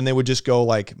women, and then they would just go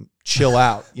like chill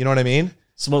out. You know what I mean?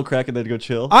 Smoke crack and then go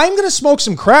chill. I'm gonna smoke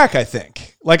some crack. I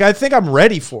think. Like I think I'm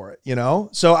ready for it.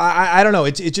 So I don't know.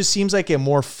 It just seems like a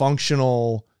more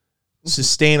functional,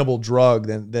 sustainable drug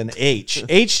than H.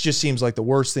 H just seems like the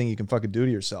worst thing you can fucking do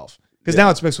to yourself because now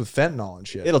it's mixed with fentanyl and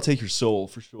shit. It'll take your soul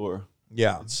for sure.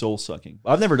 Yeah, it's soul sucking.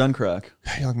 I've never done crack.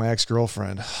 You're like my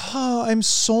ex-girlfriend. Oh, I'm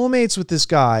soulmates with this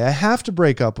guy. I have to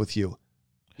break up with you.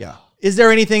 Yeah. Is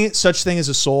there anything such thing as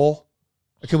a soul?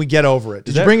 Or can we get over it?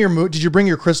 Did you bring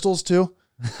your crystals too?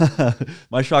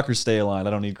 My chakras stay aligned.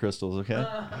 I don't need crystals. Okay.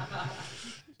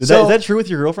 Is So- that true with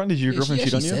your girlfriend? Did your Yeah, girlfriend she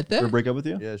cheat on actually you said that? or break up with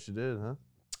you? Yeah, she did, huh?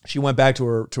 She went back to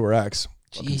her ex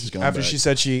Jeez. after she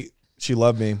said she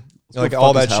loved me. Let's Like go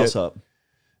all fuck that his house shit. up.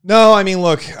 No, I mean,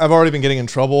 look, I've already been getting in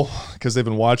trouble because they've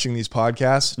been watching these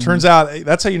podcasts. Turns out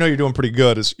that's how you know you're doing pretty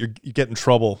good is you get in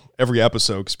trouble every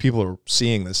episode because people are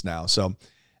seeing this now. So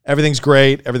everything's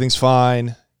great. Everything's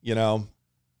fine.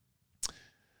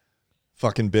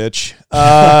 Fucking bitch.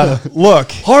 Look.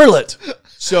 Harlot.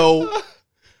 So,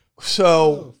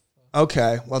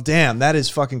 okay. Well, damn, that is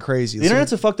fucking crazy. The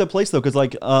internet's a fucked up place though, because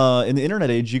like in the internet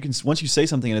age, you can once you say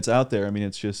something and it's out there. I mean,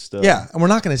 it's just yeah, and we're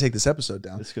not going to take this episode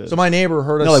down. It's good. So my neighbor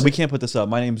heard us. No, like we can't put this up.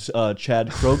 My name's Chad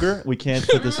Kroger. We can't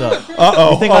put this up.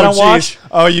 Uh-oh. You think I don't geez. watch?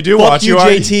 Oh, you do Fuck watch. you, are-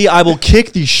 JT. I will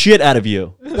kick the shit out of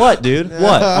you. What, dude?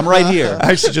 What? I'm right here.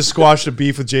 I actually just squashed a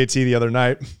beef with JT the other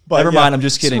night. But Never mind, I'm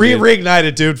just kidding, dude. Reignite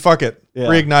it, dude. Fuck it. Yeah.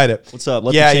 Reignite it. What's up?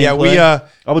 Let yeah, the chain yeah. play. We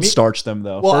I would starch them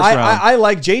though. Well, First round. I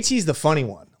like JT's the funny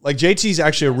one. Like JT's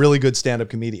actually a really good stand-up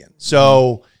comedian.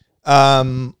 So,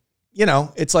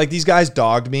 it's like these guys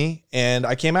dogged me and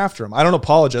I came after them. I don't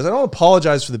apologize. I don't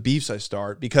apologize for the beefs I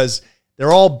start because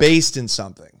they're all based in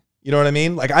something. You know what I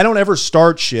mean? Like I don't ever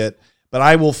start shit, but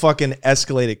I will fucking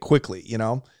escalate it quickly,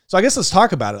 So I guess let's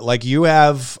talk about it. Like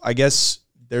I guess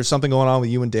there's something going on with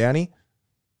you and Danny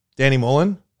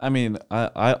Mullen. I mean,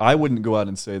 I wouldn't go out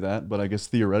and say that, but I guess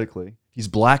theoretically, he's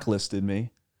blacklisted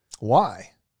me.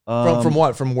 Why? From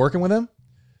what? From working with him?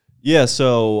 Yeah,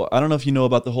 so I don't know if you know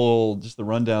about the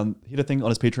rundown. He had a thing on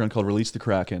his Patreon called Release the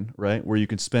Kraken, right? Where you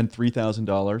can spend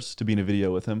 $3,000 to be in a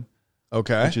video with him.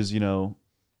 Okay. Which is,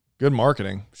 good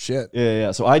marketing. Shit.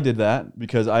 Yeah. So I did that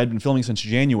because I had been filming since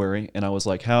January, and I was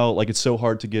like, it's so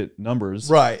hard to get numbers.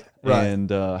 Right. And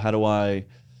how do I...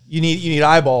 You need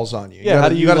eyeballs on you. Yeah,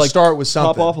 you got to start with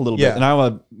something. Pop off a little bit. And I'm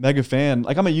a mega fan.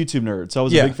 Like, I'm a YouTube nerd, so I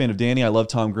was a big fan of Danny. I love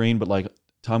Tom Green, but like,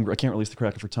 I can't release the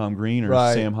Kraken for Tom Green or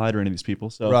Sam Hyde or any of these people.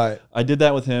 So I did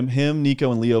that with him. Him,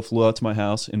 Nico, and Leo flew out to my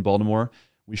house in Baltimore.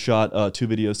 We shot 2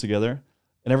 videos together,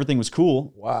 and everything was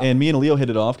cool. Wow. And me and Leo hit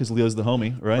it off because Leo's the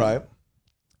homie, right? Right.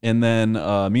 And then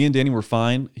me and Danny were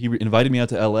fine. He invited me out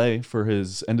to LA for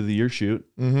his end of the year shoot.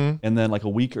 Mm-hmm. And then like a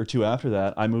week or 2 after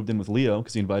that, I moved in with Leo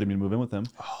because he invited me to move in with him.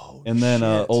 Oh, and then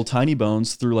shit. old Tiny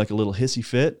Bones threw like a little hissy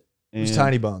fit. Who's And,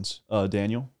 Tiny Bones?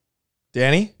 Daniel.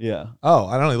 Danny? Yeah. Oh,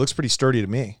 I don't know. He looks pretty sturdy to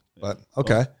me, but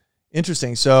okay.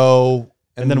 Interesting. So,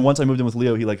 and then once I moved in with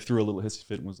Leo, he like threw a little hissy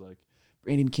fit and was like,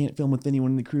 Brandon can't film with anyone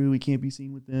in the crew. He can't be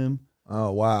seen with them.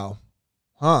 Oh, wow.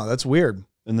 Huh. That's weird.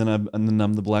 And then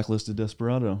I'm the blacklisted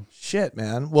desperado. Shit,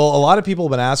 man. Well, a lot of people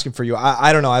have been asking for you.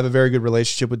 I don't know. I have a very good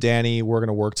relationship with Danny. We're going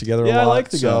to work together a lot. I like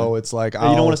the so guy. it's like, you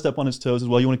don't want to step on his toes as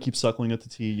well. You want to keep suckling at the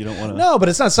tea. You don't want to. No, but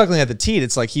it's not suckling at the teat.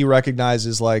 It's like he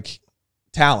recognizes like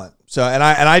talent. So, and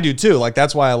I do too. Like,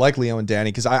 that's why I like Leo and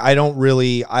Danny. Cause I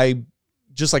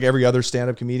just like every other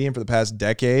stand-up comedian for the past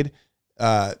decade,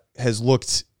 has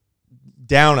looked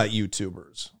down at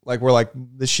YouTubers. Like we're like,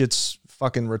 this shit's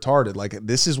fucking retarded. Like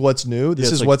this is what's new.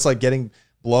 This is what's like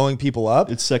blowing people up.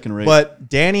 It's second rate. But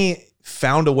Danny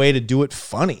found a way to do it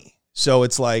funny. So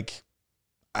it's like,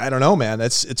 I don't know, man.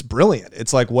 It's brilliant.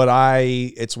 It's like what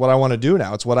I want to do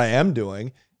now. It's what I am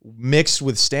doing mixed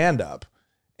with stand-up.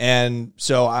 And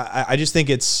so I just think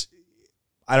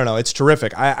I don't know. It's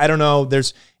terrific. I don't know.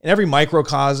 There's in every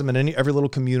microcosm and in every little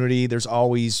community, there's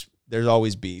always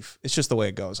beef. It's just the way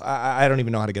it goes. I don't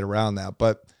even know how to get around that,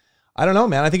 but I don't know,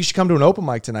 man. I think you should come to an open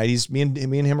mic tonight. Me and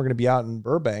him are going to be out in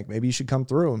Burbank. Maybe you should come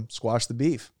through and squash the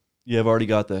beef. Yeah, I've already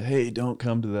got the hey, don't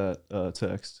come to that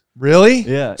text. Really?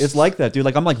 Yeah, it's like that, dude.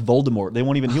 Like I'm like Voldemort. He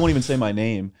won't even say my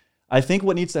name. I think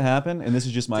what needs to happen, and this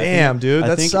is just my damn, opinion, dude,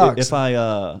 that I think sucks. if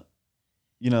I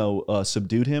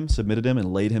subdued him, submitted him,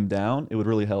 and laid him down, it would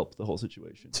really help the whole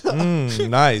situation.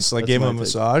 Nice. Like That's gave him my a take.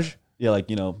 massage. Yeah, like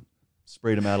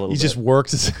sprayed him out a little. He bit. just worked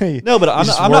to say no, but I'm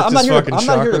not here. I'm not here to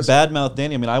chakras. badmouth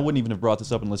Danny. I mean, I wouldn't even have brought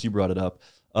this up unless you brought it up.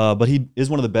 But he is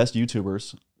one of the best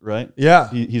YouTubers, right? Yeah.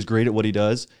 He's great at what he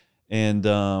does. And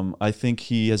I think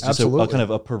he has just a kind of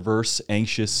a perverse,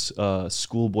 anxious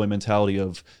schoolboy mentality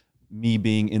of me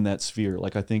being in that sphere.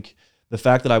 Like, I think the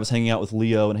fact that I was hanging out with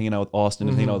Leo and hanging out with Austin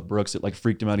and hanging out with Brooks, it like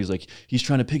freaked him out. He's like, he's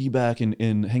trying to piggyback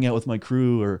and hang out with my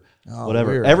crew or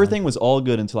whatever. Weird, Everything was all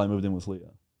good until I moved in with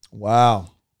Leo.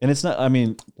 Wow. And it's not, I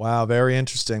mean. Wow, very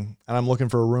interesting. And I'm looking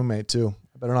for a roommate too.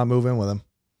 I better not move in with him.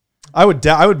 I would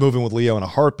move in with Leo in a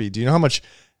heartbeat. Do you know how much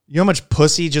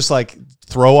pussy, just like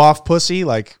throw off pussy,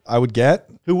 like I would get?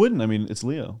 Who wouldn't? I mean, it's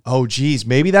Leo. Oh, geez.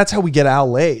 Maybe that's how we get Al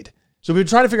laid. So we've been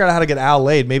trying to figure out how to get Al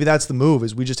laid. Maybe that's the move,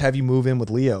 is we just have you move in with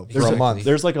Leo for a month.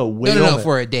 There's like a way. No,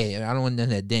 for a day. I don't want none of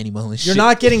that Danny Mullen shit. You're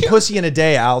not getting pussy in a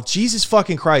day, Al. Jesus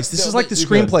fucking Christ. This is like the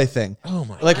screenplay thing. Oh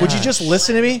my Like, would you gosh. just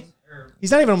listen to me? He's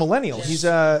not even a millennial. He's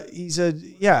a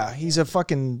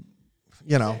fucking,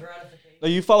 Like,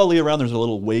 you follow Leo around, there's a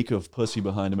little wake of pussy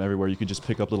behind him everywhere. You could just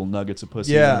pick up little nuggets of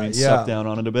pussy and suck down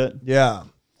on it a bit. Yeah.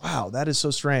 Wow, that is so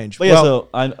strange. But yeah, Well,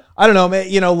 so I don't know, man.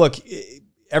 Look,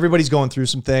 everybody's going through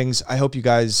some things. I hope you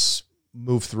guys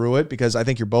move through it because I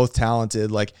think you're both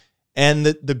talented. Like, and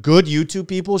the good YouTube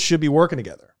people should be working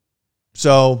together.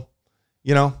 So,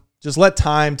 just let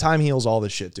time heals all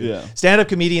this shit, dude. Yeah. Stand-up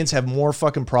comedians have more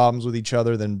fucking problems with each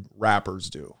other than rappers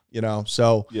do,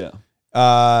 So, yeah. You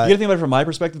gotta think about it from my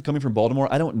perspective, coming from Baltimore.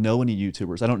 I don't know any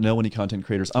YouTubers. I don't know any content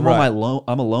creators. I'm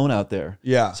I'm alone out there.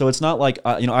 Yeah. So it's not like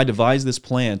I devised this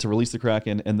plan to release the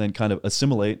Kraken and then kind of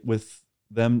assimilate with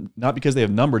them, not because they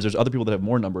have numbers. There's other people that have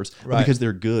more numbers, but because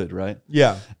they're good, right?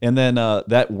 Yeah. And then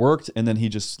that worked, and then he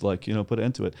just put an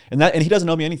end to it. And he doesn't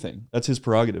owe me anything. That's his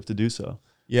prerogative to do so.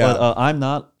 Yeah. But I'm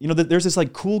not. There's this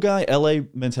like cool guy LA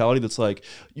mentality that's like,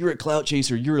 you're a clout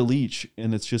chaser, you're a leech,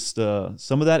 and it's just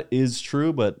some of that is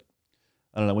true, but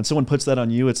I don't know. When someone puts that on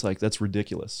you, it's like, that's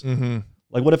ridiculous. Mm-hmm.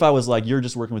 Like, what if I was like, you're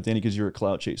just working with Danny because you're a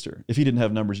clout chaser? If he didn't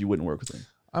have numbers, you wouldn't work with him.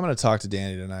 I'm going to talk to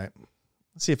Danny tonight.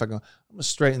 Let's see if I'm going to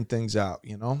straighten things out,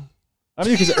 I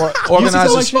mean, because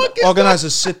organize a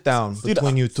sit down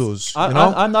between you twos. I'm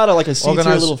not a C-tier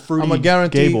little fruity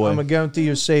gay boy. I'm going to guarantee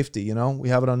your safety, We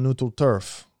have it on neutral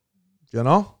turf,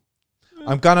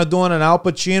 I'm kind of doing an Al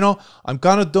Pacino. I'm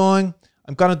kind of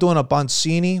doing a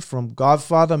Boncini from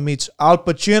Godfather meets Al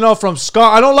Pacino from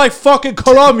Scar. I don't like fucking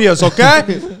Colombians,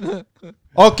 okay?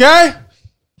 Okay?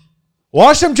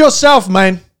 Wash them yourself,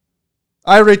 man.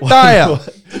 I retire.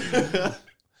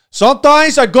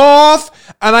 Sometimes I go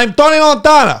off and I'm Tony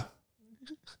Montana.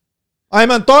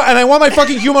 And I want my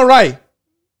fucking human right.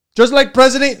 Just like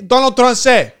President Donald Trump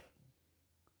said.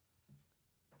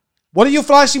 What are you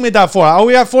flashing me that for? Oh,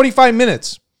 we have 45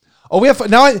 minutes. Oh, we have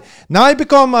now I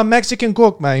become a Mexican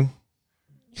cook, man.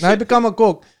 Now I become a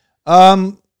cook.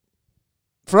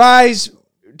 Fries,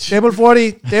 table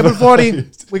 40.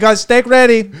 We got steak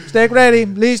ready,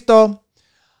 listo.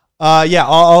 Yeah,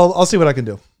 I'll see what I can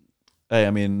do. Hey,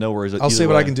 I mean, no worries. I'll see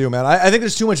what I can do, man. I think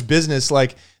there's too much business.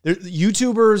 Like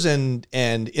YouTubers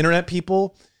and internet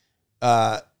people,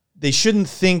 they shouldn't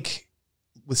think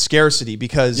with scarcity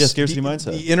because scarcity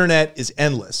mindset. The internet is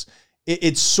endless.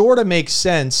 It sort of makes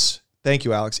sense. Thank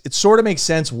you, Alex. It sort of makes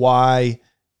sense why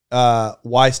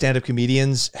stand-up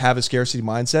comedians have a scarcity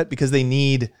mindset, because they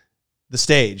need the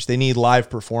stage. They need live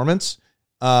performance.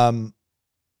 So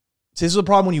this is the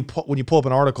problem when you pull up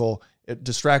an article, it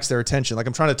distracts their attention. Like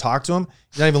I'm trying to talk to him.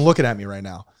 He's not even looking at me right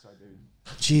now.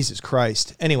 Jesus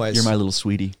Christ. Anyways. You're my little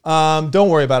sweetie. Don't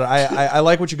worry about it. I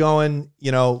like what you're going.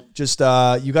 Just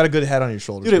you got a good head on your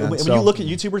shoulders. Dude, man. when you look at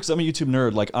YouTubers, because I'm a YouTube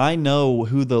nerd, like I know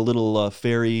who the little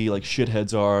fairy like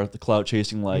shitheads are, the clout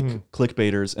chasing like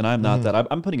clickbaiters, and I'm not that.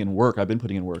 I'm putting in work. I've been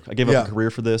putting in work. I gave up a career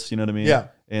for this. You know what I mean? Yeah.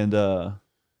 And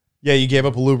yeah, you gave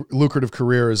up a lucrative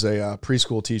career as a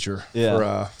preschool teacher.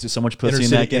 Yeah. For, so much pussy in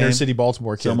that game. Inner city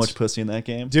Baltimore kids. So much pussy in that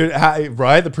game, dude.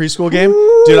 Right, the preschool game,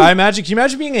 dude. Can you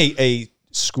imagine being a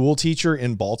school teacher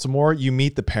in Baltimore? You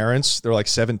meet the parents, they're like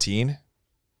 17.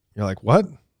 You're like, what?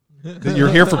 You're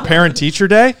here for parent teacher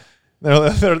day?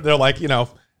 They're like,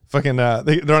 fucking they're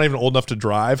not even old enough to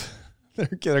drive.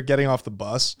 They're getting off the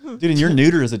bus. Dude, and you're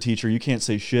neutered as a teacher. You can't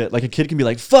say shit. Like a kid can be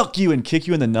like, fuck you, and kick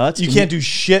you in the nuts. You can't do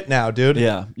shit now, dude.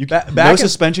 Yeah. Back No in-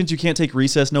 suspensions. You can't take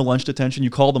recess. No lunch detention. You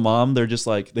call the mom. They're just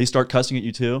like, they start cussing at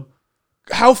you too.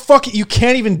 How fucking, you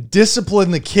can't even discipline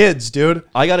the kids, dude.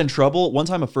 I got in trouble. One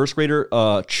time a first grader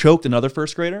choked another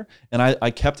first grader, and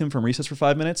I kept him from recess for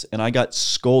 5 minutes, and I got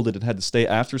scolded and had to stay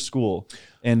after school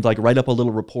and like write up a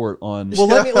little report on. Well,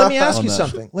 let me ask on you that.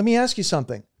 something. Let me ask you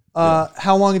something.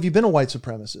 How long have you been a white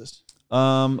supremacist?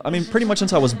 I mean, pretty much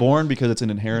since I was born, because it's an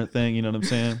inherent thing. You know what I'm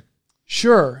saying?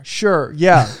 Sure.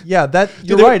 Yeah. That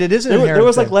you're Dude, right. It is an inherent there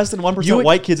was like thing. less than 1%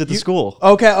 white kids at the school.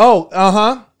 Okay.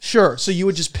 Oh, sure. So you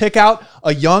would just pick out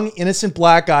a young, innocent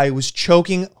black guy who was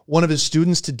choking one of his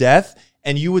students to death,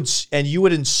 and you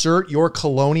would insert your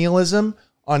colonialism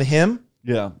on him.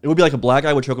 Yeah, it would be like a black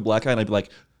guy would choke a black guy, and I'd be like,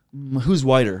 "Who's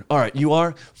whiter? All right, you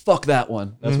are. Fuck that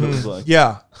one." That's what it was like.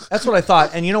 Yeah, that's what I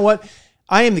thought. And you know what?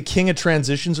 I am the king of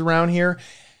transitions around here.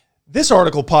 This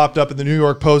article popped up in the New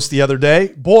York Post the other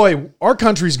day. Boy, our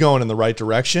country's going in the right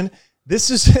direction. This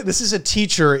is a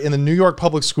teacher in the New York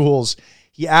public schools.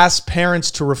 He asked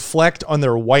parents to reflect on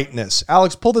their whiteness.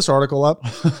 Alex, pull this article up.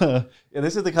 Yeah,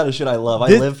 this is the kind of shit I love. I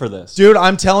live for this. Dude,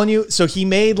 I'm telling you. So he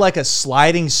made like a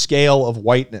sliding scale of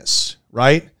whiteness,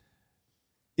 right?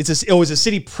 It was a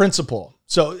city principal.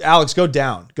 So Alex, go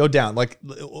down. Like,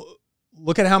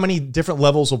 look at how many different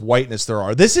levels of whiteness there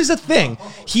are. This is a thing.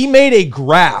 He made a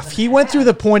graph. He went through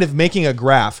the point of making a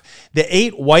graph. The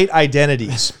 8 white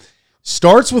identities.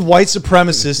 Starts with white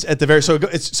supremacist at the very,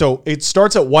 so it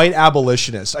starts at white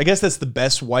abolitionist. I guess that's the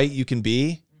best white you can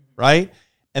be, right?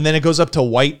 And then it goes up to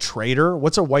white traitor.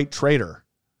 What's a white traitor?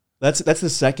 That's the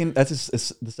second. That's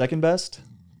the second best.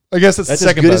 I guess that's the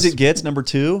second as good best. as it gets. Number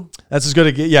 2. That's as good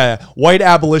as it gets. Yeah. White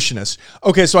abolitionist.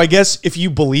 Okay, so I guess if you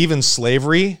believe in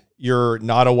slavery, you're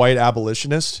not a white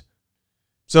abolitionist.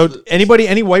 So any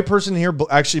white person here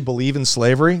actually believe in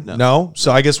slavery? No.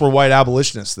 So I guess we're white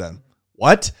abolitionists then.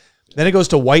 What? Then it goes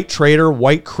to white traitor,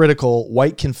 white critical,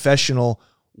 white confessional,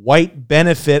 white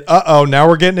benefit. Uh-oh, now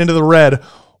we're getting into the red.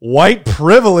 White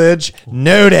privilege.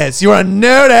 Notice. You want to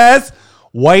notice?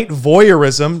 White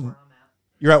voyeurism.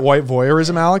 You're at white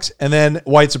voyeurism, Alex? And then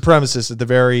white supremacist at the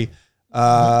very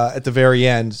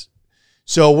end.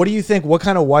 So what do you think? What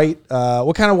kind of white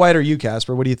are you,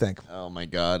 Casper? What do you think? Oh my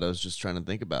God, I was just trying to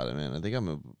think about it, man. I think I'm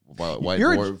a white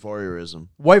voyeurism.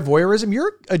 White voyeurism?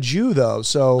 You're a Jew though,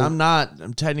 so I'm not.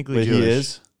 I'm technically Wait, Jewish. he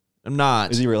is? I'm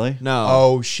not. Is he really? No.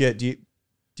 Oh shit. Do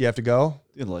you have to go?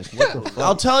 Dude, like, what the fuck?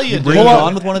 I'll tell you. Bring me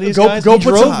on with one of these guys. Go He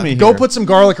drove me Go here. put some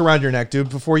garlic around your neck, dude,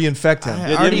 before you infect him.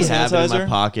 I already have it in my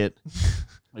pocket.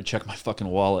 I check my fucking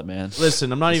wallet, man. Listen,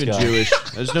 I'm not This even guy. Jewish.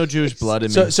 There's no Jewish blood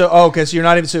in me. So okay, so you're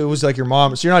not even. So it was like your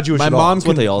mom. So you're not Jewish. My at all. mom. That's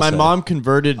what they all say. mom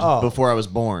converted Oh. before I was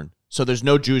born, so there's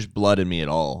no Jewish blood in me at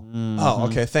all. Oh,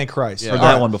 okay. Thank Christ. Heard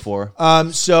that one before.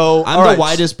 So I'm all the right.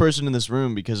 whitest person in this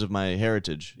room because of my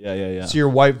heritage. Yeah. So you're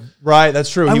white, right? That's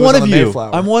true. I'm He was one on of the you.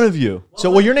 Mayflower. I'm one of you.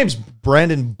 So your name's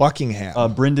Brandon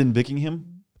Buckingham. Brendan Bickingham.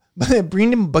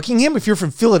 Brandon Buckingham. If you're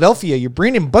from Philadelphia, you're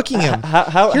Brandon Buckingham.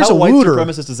 How Here's a white looter.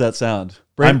 supremacist does that sound?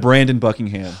 I'm Brandon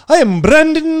Buckingham. I am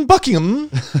Brandon Buckingham.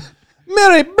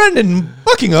 Mary Brandon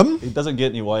Buckingham. It doesn't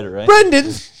get any whiter, right?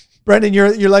 Brandon,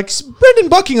 you're like Brandon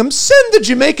Buckingham. Send the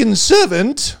Jamaican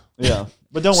servant. Yeah,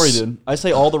 but don't worry, dude. I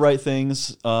say all the right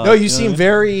things. No, you know seem what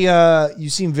I mean? you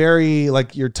seem very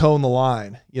like you're towing the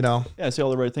line. You know. Yeah, I say all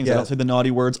the right things. Yeah. I don't say the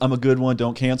naughty words. I'm a good one.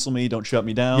 Don't cancel me. Don't shut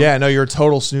me down. Yeah, no, you're a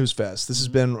total snooze fest. This has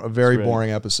been a very That's right.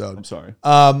 boring episode. I'm sorry.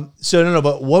 So no,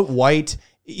 but what white?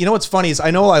 You know what's funny is I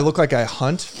know I look like I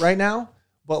hunt right now,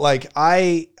 but like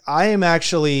I'm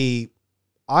actually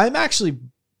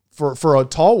for a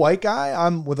tall white guy,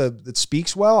 I'm that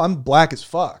speaks well. I'm black as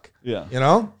fuck. Yeah. You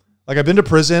know, like I've been to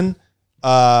prison.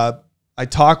 I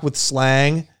talk with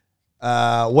slang.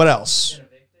 What else?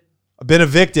 I've been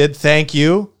evicted. Thank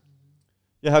you.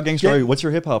 Yeah, how gangster are you? What's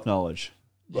your hip hop knowledge?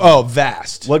 Oh,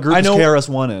 vast. What group is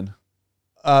KRS-One in?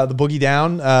 The Boogie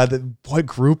Down. What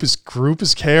group is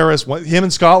KRS? What, him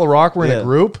and Scott LaRock were in a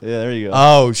group. Yeah, there you go.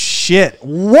 Oh shit!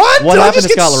 What? What Did I happened just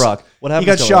to get Scott LaRock? What happened?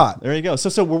 He got to Scott shot. LaRock? There you go.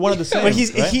 So we're one of the same. But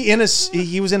he's right?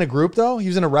 he was in a group though. He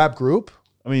was in a rap group.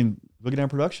 I mean, Boogie Down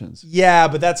Productions. Yeah,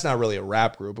 but that's not really a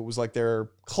rap group. It was like their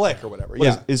clique or whatever. What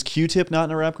yeah. Is Q-Tip not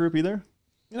in a rap group either?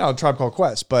 You know, Tribe Called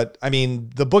Quest. But I mean,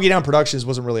 the Boogie Down Productions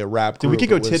wasn't really a rap Dude, group. we could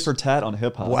go It was- tit for tat on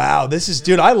hip hop. Wow,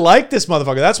 dude, I like this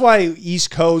motherfucker. That's why East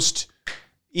Coast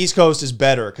is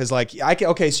better because like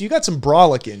so you got some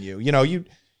brolic in you.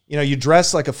 You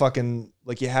dress like a fucking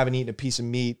like you haven't eaten a piece of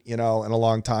meat, in a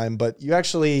long time, but you got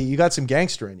some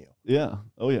gangster in you. Yeah.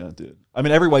 Oh yeah, dude. I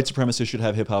mean, every white supremacist should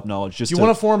have hip hop knowledge. Just Do you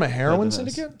want to form a heroin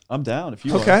syndicate? I'm down if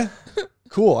you Okay.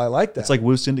 Cool. I like that. It's like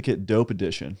Wu Syndicate Dope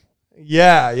Edition.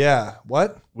 Yeah.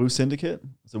 What? Wu Syndicate?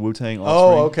 It's a Wu-Tang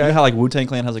offspring. Oh, okay. You know how like Wu-Tang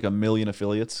Clan has like 1 million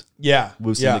affiliates? Yeah.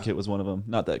 Wu Syndicate was one of them.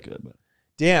 Not that good, but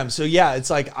Damn. So yeah, it's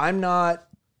like I'm not,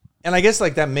 and I guess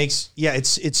like that makes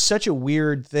it's such a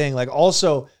weird thing. Like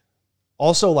also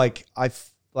like I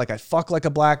fuck like a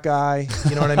black guy.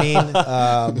 You know what I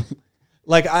mean?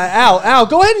 Like Al,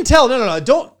 go ahead and tell. No.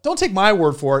 Don't take my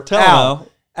word for it. Tell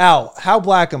Al, how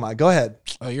black am I? Go ahead.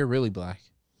 Oh, you're really black.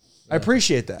 I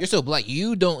appreciate that. You're so black.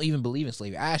 You don't even believe in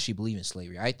slavery. I actually believe in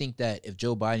slavery. I think that if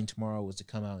Joe Biden tomorrow was to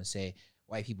come out and say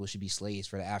white people should be slaves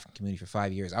for the African community for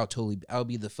 5 years, I would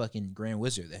be the fucking grand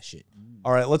wizard of that shit.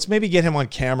 All right, let's maybe get him on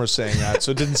camera saying that,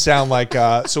 so it didn't sound like.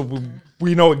 So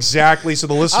we know exactly. So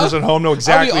the listeners at home know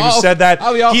exactly who said that.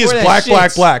 He is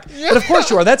black. But of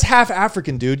course you are. That's half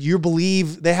African, dude. You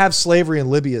believe they have slavery in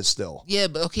Libya still? Yeah,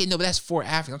 but okay, no, but that's for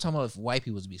Africa. I'm talking about if white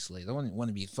people to be slaves. I want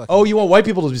to be fucking. Oh, you want white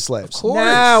people to be slaves? Of course.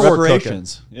 Now we're cooking.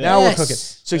 reparations. Yeah. Now we're cooking.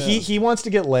 So he wants to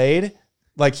get laid.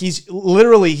 Like he's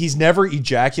never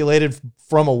ejaculated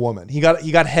from a woman. He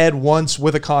got head once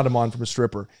with a condom on from a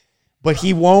stripper, but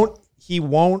he won't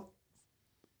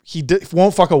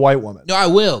fuck a white woman. No, I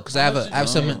will because I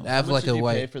have like a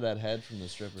white. Pay for that head from the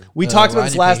stripper. We talked about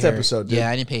this last episode. Dude. Yeah,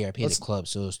 I didn't pay her. I paid the club,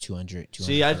 so it was 200.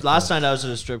 See, last night I was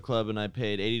at a strip club and I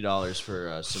paid $80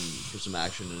 for some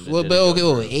action. And Well, but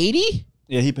okay, 80?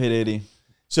 Yeah, he paid 80.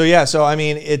 So yeah, so I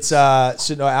mean, it's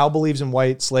so no, Al believes in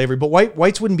white slavery, but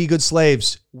whites wouldn't be good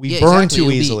slaves. We burn too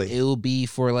easily. It will be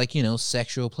for like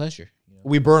sexual pleasure.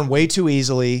 We burn way too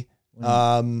easily.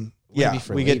 Yeah,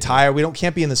 we get tired. We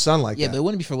can't be in the sun like that. Yeah, but it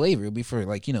wouldn't be for labor. It would be for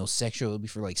like sexual. It would be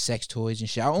for like sex toys and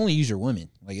shit. I'll only use your women.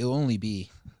 Like it'll only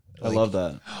be. I love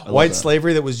that. White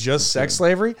slavery that was just sex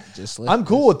slavery. I'm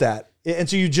cool with that. And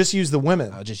so you just use the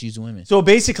women. I'll just use the women. So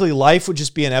basically, life would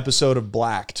just be an episode of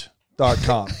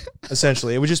Blacked.com.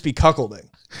 Essentially, it would just be cuckolding.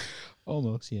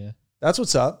 Almost, yeah. That's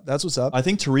what's up. I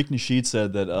think Tariq Nasheed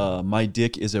said that my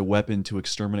dick is a weapon to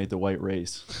exterminate the white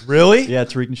race. Really? Yeah,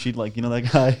 Tariq Nasheed, like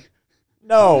that guy.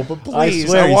 No, but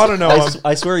please, I want to know him.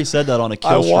 I swear he said that on a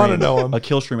Killstream. I want to know him. A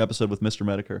Killstream episode with Mr.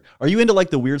 Medicare. Are you into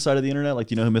like the weird side of the internet? Like,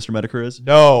 do you know who Mr. Medicare is?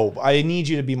 No, I need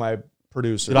you to be my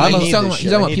producer. He's talking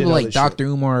about people like Dr.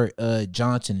 Umar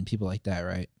Johnson and people like that,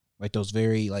 right? Like those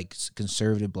very like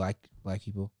conservative black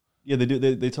people. Yeah, they do.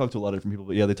 They talk to a lot of different people,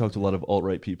 but yeah, they talk to a lot of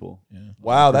alt-right people. Yeah.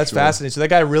 Wow, that's fascinating. So that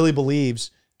guy really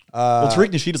believes. Well, Tariq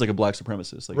Nasheed is like a black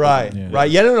supremacist. Like, right.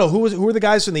 Yeah, no. Who were the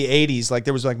guys from the 80s? Like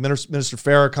there was like Minister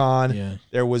Farrakhan. Yeah.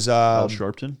 There was Al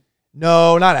Sharpton.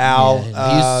 No, not Al.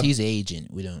 Yeah, he's an agent.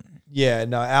 We don't. Yeah,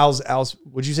 no. Al's.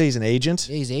 Would you say he's an agent?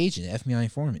 Yeah, he's an agent. FBI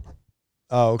informant.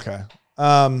 Oh, okay.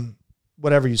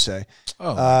 Whatever you say.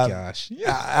 Oh my gosh.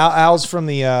 Al's from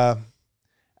the.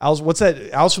 What's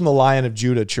that? Al's from the Lion of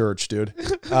Judah Church, dude.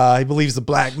 He believes the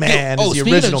black man is the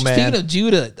original man. Speaking of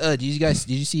Judah, did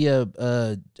you see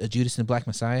Judas and the Black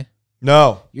Messiah?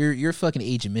 No. You're fucking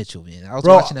Agent Mitchell, man. I was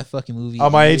watching that fucking movie.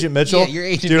 Oh, my Agent Mitchell? Yeah, you're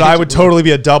Agent Dude, Mitchell. I would totally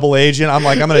be a double agent. I'm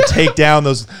gonna take down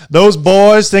those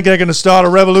boys thinking they're gonna start a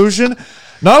revolution.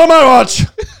 Not on my watch.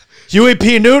 Huey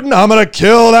P. Newton, I'm gonna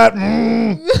kill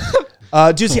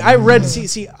that. Dude, see, I read.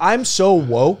 See, I'm so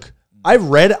woke. I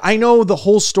know the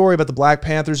whole story about the Black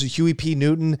Panthers and Huey P.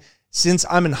 Newton since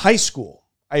I'm in high school.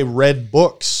 I read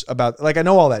books about, I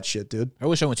know all that shit, dude. I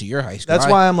wish I went to your high school. That's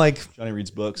why I'm like, Johnny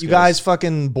reads books. You guys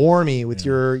fucking bore me with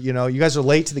your, you guys are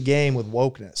late to the game with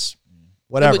wokeness.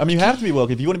 Whatever. I mean, you have to be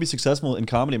woke. If you want to be successful in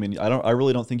comedy, I mean, I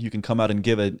really don't think you can come out and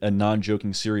give a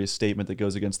non-joking, serious statement that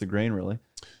goes against the grain, really.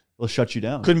 They'll shut you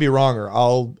down. Couldn't be wronger.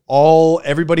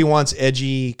 Everybody wants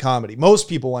edgy comedy. Most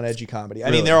people want edgy comedy.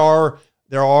 I mean, there are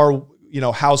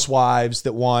housewives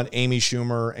that want Amy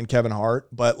Schumer and Kevin Hart,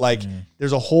 but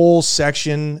there's a whole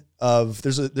section of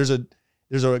there's a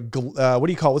what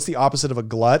do you call it? What's the opposite of a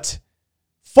glut?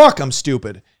 Fuck, I'm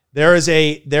stupid. There is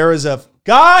a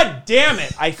God damn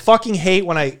it. I fucking hate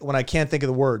when I can't think of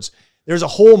the words. There's a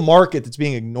whole market that's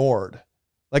being ignored.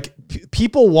 Like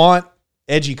people want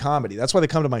edgy comedy. That's why they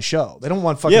come to my show. They don't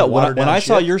want fucking watered down when I shit.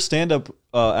 saw your stand-up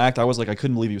act, I was like, I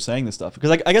couldn't believe you were saying this stuff.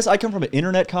 Because I guess I come from an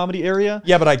internet comedy area.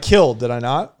 Yeah, but I killed, did I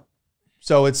not?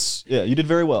 So it's... Yeah, you did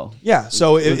very well. Yeah,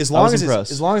 so as long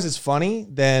as it's funny,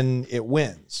 then it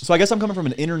wins. So I guess I'm coming from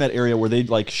an internet area where they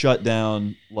shut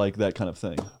down that kind of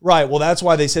thing. Right, well that's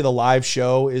why they say the live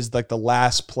show is the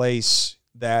last place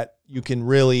that you can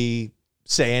really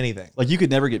say anything. Like you could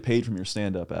never get paid from your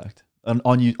stand-up act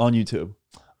on YouTube.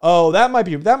 Oh, that might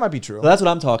be true. So that's what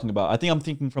I'm talking about. I think I'm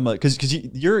thinking from a because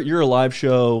you're a live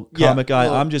show comic guy.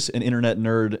 well- I'm just an internet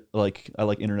nerd. Like I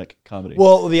like internet comedy.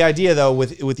 Well, the idea though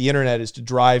with the internet is to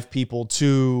drive people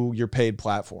to your paid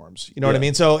platforms. You know what I Yeah.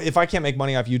 mean? So if I can't make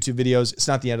money off YouTube videos, it's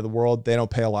not the end of the world. They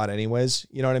don't pay a lot anyways.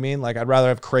 You know what I mean? Like I'd rather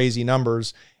have crazy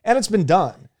numbers, and it's been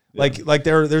done. Like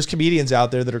there's comedians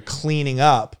out there that are cleaning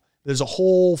up. There's a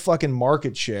whole fucking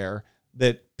market share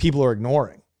that people are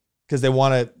ignoring because they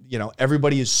want to. You know,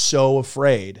 everybody is so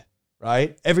afraid,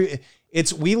 right?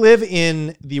 We live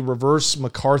in the reverse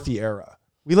McCarthy era.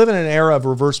 We live in an era of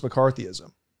reverse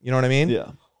McCarthyism. You know what I mean?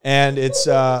 Yeah. And it's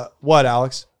what,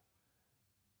 Alex?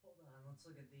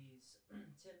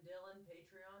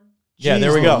 Yeah,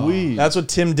 there we go. Louise. That's what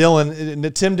Tim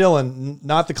Dillon,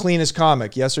 not the cleanest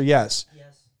comic, yes or yes?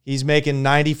 Yes. He's making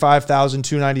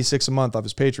 $95,296 a month off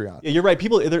his Patreon. Yeah, you're right.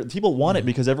 People want it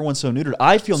because everyone's so neutered.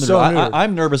 I feel neutered. So neutered.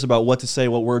 I'm nervous about what to say,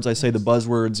 what words I say, the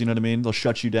buzzwords. You know what I mean? They'll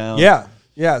shut you down. Yeah.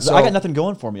 Yeah. So I got nothing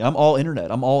going for me. I'm all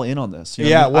internet. I'm all in on this. You know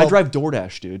Yeah, what I mean? well- I drive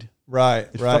DoorDash, dude. Right.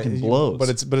 It right. fucking blows. But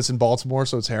it's in Baltimore,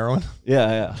 so it's heroin.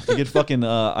 Yeah. You get fucking.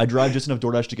 I drive just enough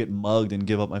DoorDash to get mugged and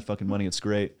give up my fucking money. It's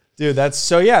great. Dude,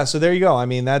 so there you go. I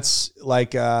mean, that's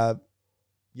like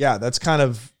that's kind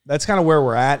of where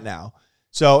we're at now.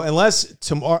 So unless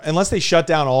they shut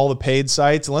down all the paid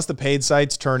sites, unless the paid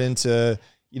sites turn into,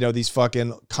 you know, these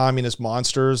fucking communist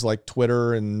monsters like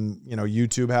Twitter and, you know,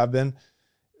 YouTube have been,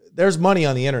 there's money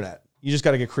on the internet. You just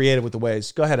got to get creative with the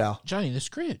ways. Go ahead, Al. Johnny, the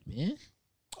script, man.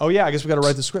 Oh yeah, I guess we got to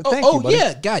write the script. Thank you, buddy.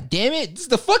 Yeah, god damn it. This is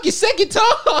the fucking second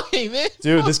time, man.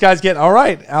 Dude, this guy's getting all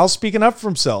right. Al's speaking up for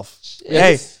himself.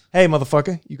 Yes. Hey,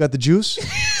 motherfucker, you got the juice?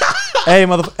 Hey,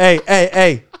 look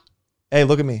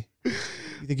at me.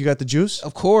 You think you got the juice?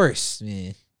 Of course,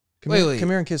 man. Come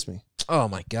here and kiss me. Oh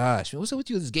my gosh, man, what's up with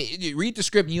you? With this game? Read the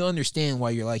script and you understand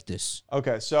why you're like this.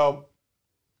 Okay, so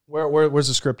where's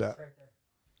the script at?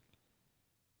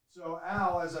 So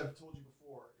Al, as I've told you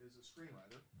before, is a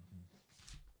screenwriter.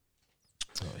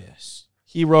 Oh yes.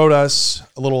 He wrote us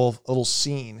a little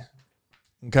scene.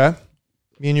 Okay,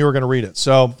 me and you were gonna read it.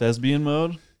 So Thespian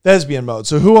mode.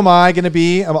 So who am I gonna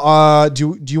be?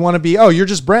 Do you want to be? Oh, you're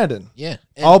just Brandon. Yeah.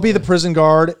 I'll be the prison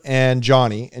guard and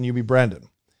Johnny, and you be Brandon.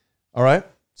 All right.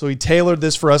 So he tailored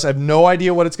this for us. I have no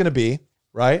idea what it's gonna be.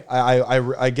 Right.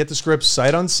 I get the script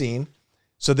sight unseen.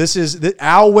 So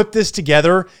Al whipped this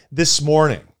together this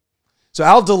morning. So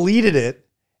Al deleted it,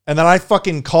 and then I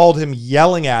fucking called him,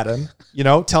 yelling at him, you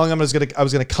know, telling him I was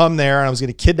gonna come there and I was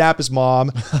gonna kidnap his mom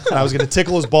and I was gonna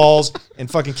tickle his balls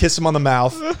and fucking kiss him on the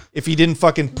mouth if he didn't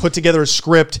fucking put together a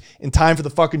script in time for the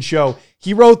fucking show.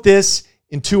 He wrote this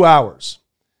in 2 hours.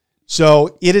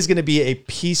 So it is gonna be a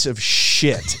piece of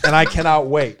shit, and I cannot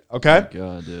wait. Okay. Oh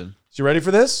God, dude. So you ready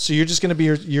for this? So you're just gonna be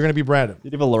Brandon.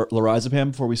 Did you have a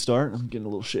lorazepam before we start? I'm getting a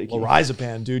little shaky.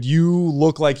 Lorazepam, dude. You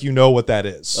look like you know what that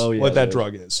is. Oh, yeah, what that dude.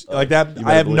 drug is. Like that. You I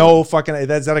better have believe no it. fucking.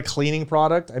 Is that a cleaning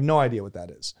product? I have no idea what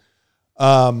that is.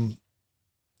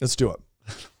 Let's do it.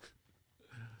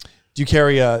 Do you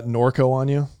carry a Norco on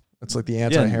you? That's like the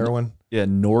anti-heroin. Yeah,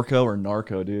 Norco or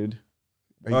Narco, dude.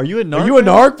 Are you a narc? Are you a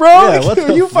narc, bro? Yeah, what Are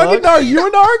the you fucking fuck? narc? You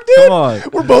a narc, dude? Come on.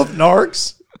 We're both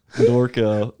narcs.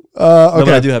 Norco. Okay. No,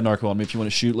 but I do have Narco on me. If you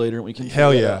want to shoot later, we can.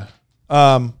 Hell yeah.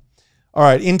 All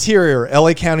right. Interior,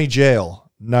 LA County Jail,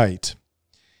 night.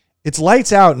 It's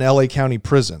lights out in LA County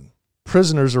Prison.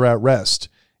 Prisoners are at rest.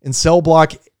 In cell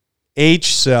block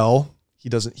H cell, he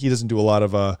doesn't do a lot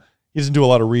of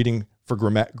reading for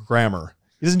grammar.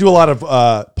 He doesn't do a lot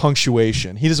of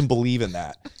punctuation. He doesn't believe in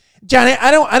that. Johnny, I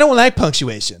don't like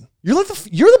punctuation. You're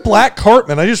the Black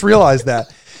Cartman. I just realized that.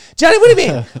 Johnny, what do you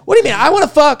mean? What do you mean? I want to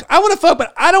fuck,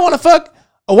 but I don't want to fuck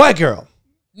a white girl.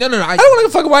 No. I don't want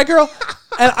to fuck a white girl,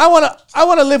 and I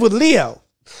want to live with Leo.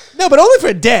 No, but only for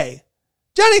a day.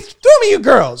 Johnny, throw me your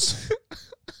girls.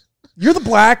 You're the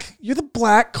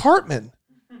Black Cartman.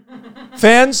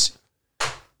 Fans,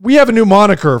 we have a new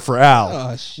moniker for Al.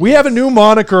 Oh, we have a new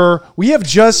moniker. We have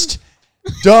just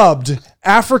dubbed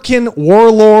African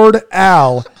warlord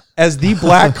Al as the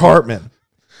Black Cartman.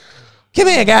 Come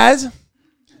here, guys.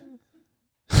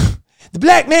 The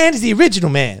black man is the original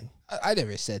man. I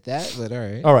never said that, but all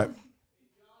right. All right.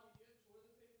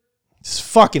 This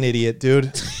fucking idiot,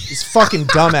 dude. This fucking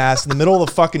dumbass in the middle of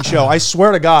the fucking show. I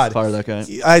swear to God. Fire that guy.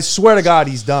 I swear to God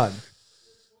he's done.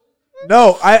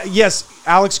 No, yes,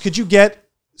 Alex, could you get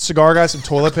Cigar Guy some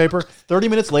toilet paper? 30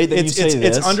 minutes late, then you say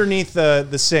this. It's underneath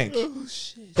the sink.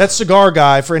 That's Cigar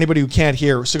Guy, for anybody who can't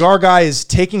hear. Cigar Guy is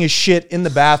taking his shit in the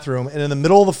bathroom, and in the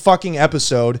middle of the fucking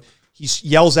episode, he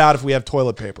yells out if we have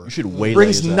toilet paper. You should wait.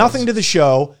 Brings nothing to the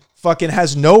show, fucking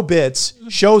has no bits,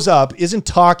 shows up, isn't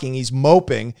talking, he's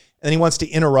moping, and he wants to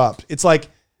interrupt. It's like,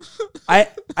 I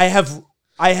have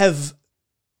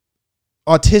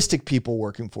autistic people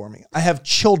working for me. I have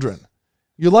children.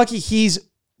 You're lucky he's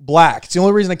black. It's the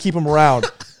only reason I keep him around.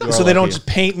 So they don't just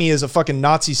paint me as a fucking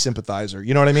Nazi sympathizer.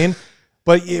 You know what I mean?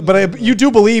 But you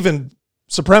do believe in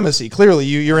supremacy. Clearly,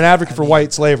 you're an advocate for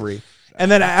white slavery.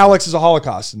 And then Alex is a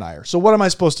Holocaust denier. So what am I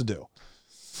supposed to do?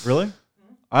 Really?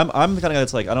 I'm the kind of guy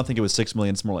that's like, I don't think it was 6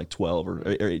 million. It's more like 12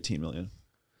 or 18 million.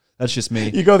 That's just me.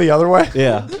 You go the other way?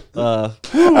 Yeah.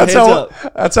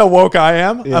 That's how woke I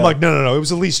am. Yeah. I'm like, no. It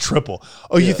was at least triple.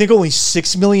 Oh, you think only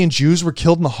 6 million Jews were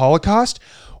killed in the Holocaust?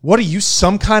 What are you,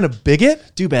 some kind of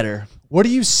bigot? Do better. What are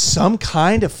you, some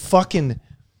kind of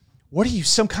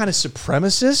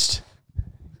supremacist?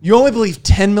 You only believe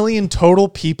 10 million total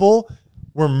people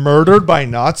were murdered by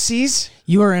Nazis?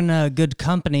 You were in good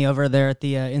company over there at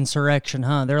the insurrection,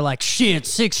 huh? They're like, shit,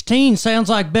 16 sounds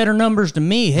like better numbers to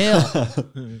me. Hell.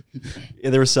 Yeah,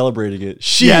 they were celebrating it.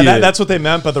 Shit. Yeah, that's what they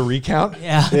meant by the recount.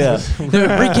 Yeah. Yeah.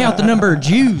 Recount the number of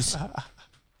Jews.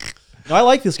 No, I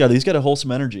like this guy. He's got a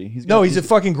wholesome energy. He's a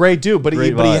fucking great dude, but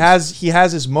great he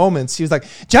has his moments. He was like,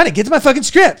 Johnny, get to my fucking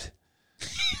script.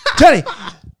 Johnny,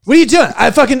 what are you doing?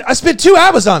 I spent 2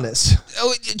 hours on this.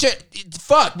 Oh,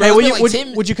 fuck, bro.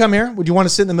 Hey, would you come here? Would you want to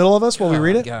sit in the middle of us while we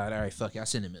read it? God, all right, fuck it. I'll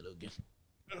sit in the middle again.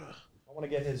 I want to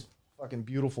get his fucking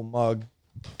beautiful mug.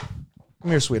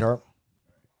 Come here, sweetheart.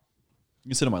 You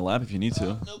can sit on my lap if you need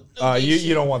to.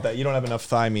 You don't want that. You don't have enough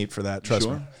thigh meat for that. Trust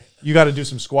Sure. me. You got to do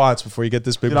some squats before you get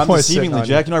this big Dude, I'm boy deceivingly, sitting on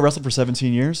Jack. you. You know, I wrestled for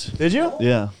 17 years. Did you?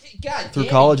 Yeah. God Through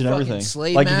damn, college you and fucking everything.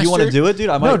 slave Like, if you want to master. do it,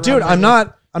 dude, I might. No, dude, I'm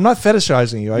not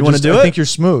fetishizing you. You wanna do I it? think you're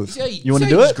smooth. You want to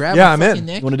do it? Yeah, I'm in.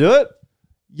 You want to do it?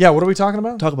 Yeah, what are we talking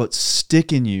about? Talk about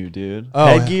sticking you, dude. Oh.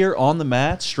 Headgear on the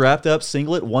mat, strapped up,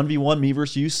 singlet, 1v1, me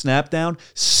versus you, snap down,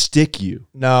 stick you.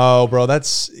 No, bro, you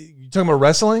talking about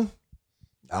wrestling?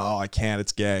 Oh, I can't.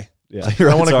 It's gay. Yeah, I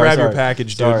don't want to grab your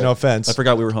package, dude. Sorry. No offense. I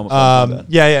forgot we were homophobic.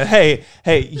 Yeah. Hey,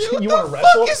 you want to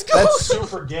wrestle? is going That's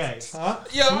super gay. Huh?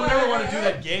 Yo, you never want to do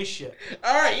that gay shit.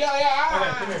 All right, yeah. Okay,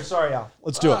 come here. Sorry, Al.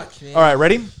 Let's do Fuck, it. man. All right,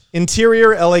 ready?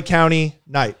 Interior LA County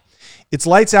night. It's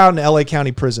lights out in LA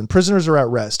County prison. Prisoners are at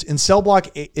rest. In cell block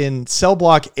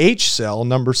H cell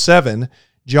number 7,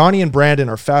 Johnny and Brandon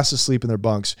are fast asleep in their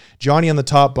bunks. Johnny on the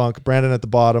top bunk, Brandon at the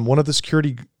bottom. One of the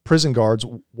security prison guards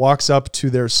walks up to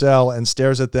their cell and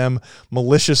stares at them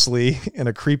maliciously in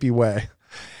a creepy way.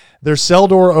 Their cell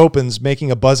door opens,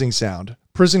 making a buzzing sound.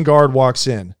 Prison guard walks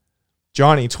in.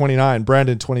 Johnny, 29,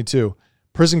 Brandon, 22.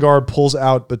 Prison guard pulls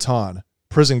out baton.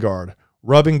 Prison guard,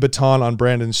 rubbing baton on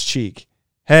Brandon's cheek.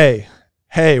 Hey,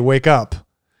 wake up.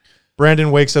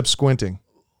 Brandon wakes up squinting.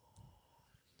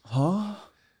 Huh?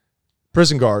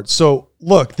 Prison guard. So,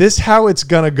 look, this how it's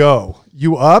going to go.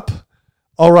 You up?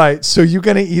 All right, so you're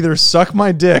going to either suck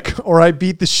my dick or I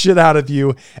beat the shit out of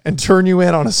you and turn you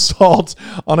in on assault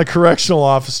on a correctional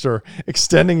officer,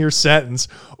 extending your sentence.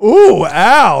 Ooh,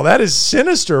 ow, that is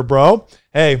sinister, bro.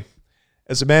 Hey,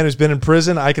 as a man who's been in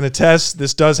prison, I can attest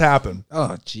this does happen.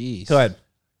 Oh, jeez. Go ahead.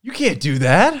 You can't do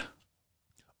that.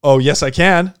 Oh, yes, I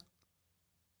can.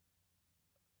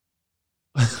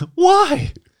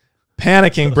 Why?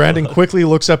 Panicking, Brandon quickly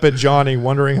looks up at Johnny,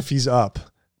 wondering if he's up.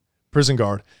 Prison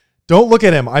guard. Don't look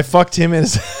at him. I fucked him in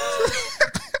his...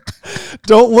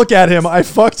 Don't look at him. I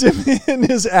fucked him in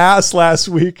his ass last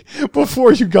week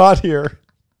before you got here.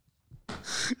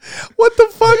 What the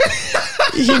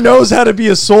fuck? He knows how to be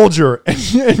a soldier,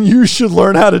 and you should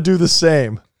learn how to do the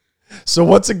same. So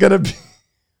what's it going to be?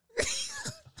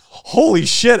 Holy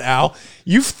shit, Al.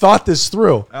 You've thought this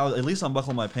through. Al, at least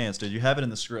unbuckle my pants, dude. You have it in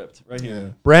the script right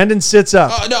here. Brandon sits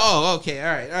up. Oh, no. Oh, okay.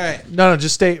 All right. No,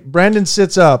 just stay. Brandon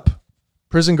sits up.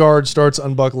 Prison guard starts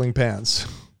unbuckling pants.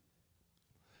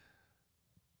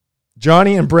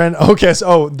 Johnny and Brandon. Okay,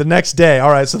 so the next day. All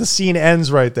right, so the scene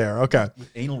ends right there. Okay. With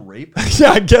anal rape?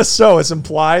 Yeah, I guess so. It's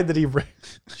implied that he.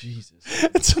 Jesus.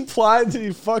 It's implied that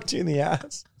he fucked you in the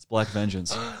ass. It's black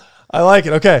vengeance. I like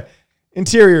it. Okay.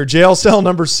 Interior jail cell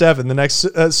number 7. The next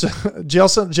jail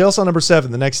cell number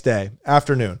 7. The next day,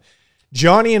 afternoon.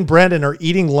 Johnny and Brandon are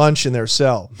eating lunch in their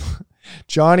cell.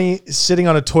 Johnny is sitting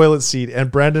on a toilet seat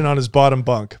and Brandon on his bottom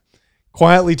bunk,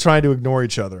 quietly trying to ignore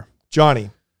each other.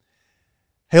 Johnny.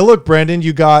 Hey, look, Brandon,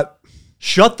 you got...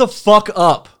 Shut the fuck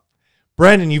up.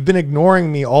 Brandon, you've been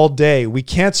ignoring me all day. We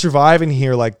can't survive in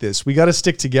here like this. We got to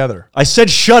stick together. I said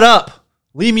shut up.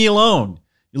 Leave me alone.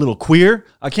 You little queer.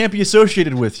 I can't be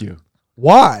associated with you.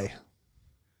 Why?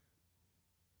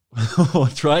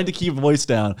 Trying to keep voice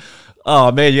down.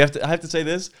 Oh, man, I have to say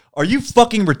this. Are you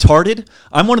fucking retarded?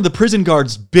 I'm one of the prison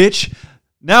guards, bitch.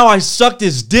 Now I sucked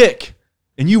his dick.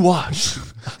 And you watched.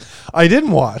 I didn't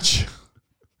watch.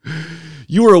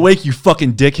 You were awake, you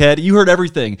fucking dickhead. You heard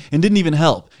everything and didn't even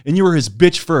help. And you were his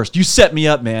bitch first. You set me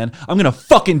up, man. I'm going to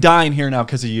fucking die in here now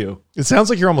because of you. It sounds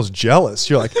like you're almost jealous.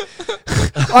 You're like,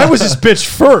 I was his bitch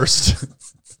first.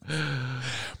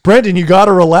 Brendan, you got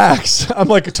to relax. I'm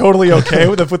like totally okay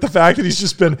with the fact that he's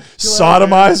just been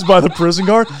sodomized by the prison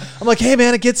guard. I'm like, hey,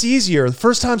 man, it gets easier. The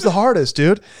first time's the hardest,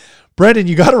 dude. Brendan,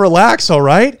 you got to relax, all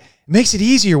right? It makes it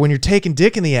easier when you're taking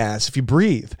dick in the ass if you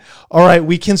breathe. All right,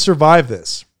 we can survive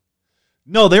this.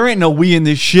 No, there ain't no we in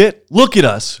this shit. Look at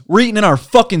us. We're eating in our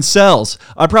fucking cells.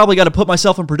 I probably got to put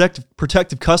myself in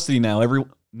protective custody now.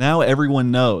 Now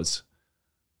everyone knows.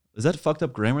 Is that fucked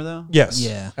up grammar, though? Yes.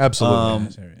 Yeah. Absolutely.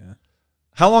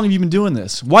 How long have you been doing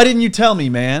this? Why didn't you tell me,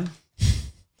 man?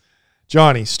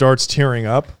 Johnny starts tearing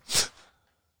up.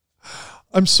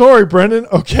 I'm sorry, Brendan.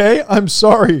 Okay, I'm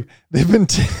sorry. They've been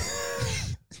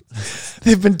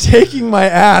taking my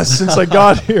ass since I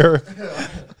got here.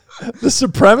 The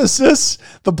supremacists,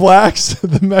 the blacks,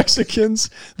 the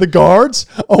Mexicans, the guards.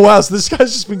 Oh, wow. So this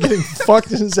guy's just been getting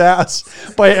fucked in his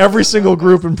ass by every single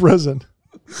group in prison.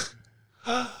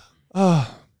 Where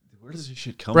does this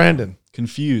shit come Brandon. from?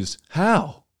 Confused.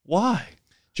 How? Why?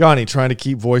 Johnny trying to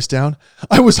keep voice down.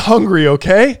 I was hungry,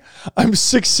 okay? I'm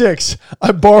 6'6".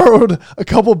 I borrowed a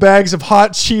couple bags of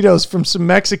hot Cheetos from some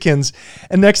Mexicans,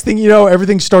 and next thing you know,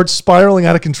 everything starts spiraling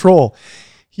out of control.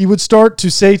 He would start to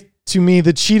say to me,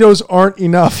 the Cheetos aren't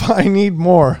enough. I need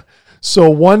more. So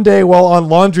one day while on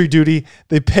laundry duty,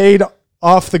 they paid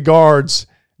off the guards,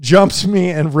 jumped me,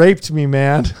 and raped me,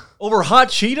 man. Over hot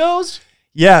Cheetos?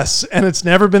 Yes, and it's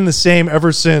never been the same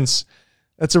ever since.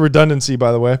 That's a redundancy,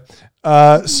 by the way.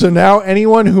 So now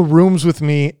anyone who rooms with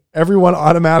me, everyone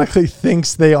automatically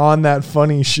thinks they on that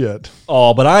funny shit.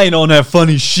 Oh, but I ain't on that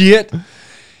funny shit.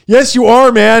 Yes, you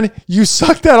are, man. You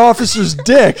sucked that officer's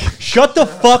dick. Shut the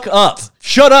fuck up.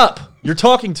 Shut up. You're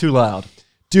talking too loud.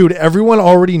 Dude, everyone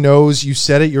already knows you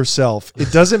said it yourself.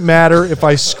 It doesn't matter if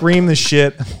I scream the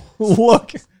shit.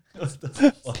 Look,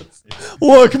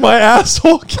 my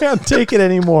asshole can't take it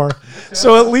anymore.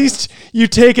 So at least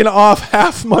you've taken off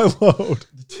half my load.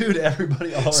 Dude,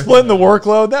 everybody already splitting the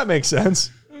workload. That makes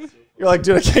sense. You're like,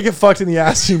 dude, I can't get fucked in the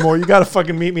ass anymore. You got to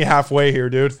fucking meet me halfway here,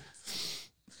 dude.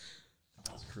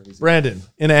 Brandon,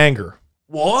 in anger.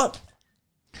 What?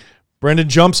 Brendan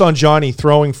jumps on Johnny,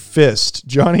 throwing fist.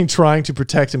 Johnny, trying to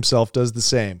protect himself, does the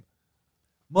same.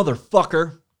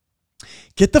 Motherfucker.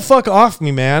 Get the fuck off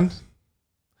me, man.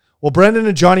 While Brendan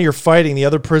and Johnny are fighting, the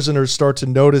other prisoners start to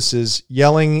notice his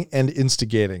yelling and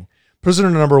instigating. Prisoner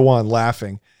number 1,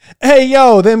 laughing. Hey,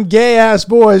 yo, them gay-ass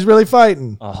boys really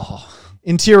fighting. Oh.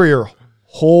 Interior,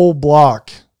 whole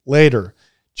block. Later,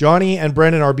 Johnny and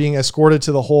Brendan are being escorted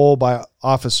to the hole by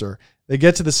officer. They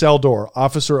get to the cell door.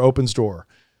 Officer opens door.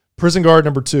 Prison guard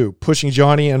number 2, pushing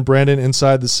Johnny and Brandon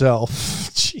inside the cell.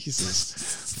 Jesus.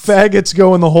 Faggots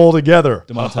go in the hole together.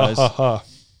 Demonetized.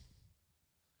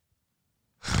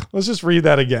 Let's just read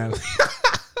that again.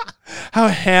 How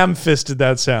ham-fisted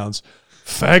that sounds.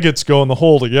 Faggots go in the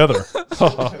hole together.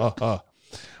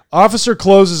 Officer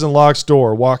closes and locks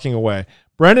door, walking away.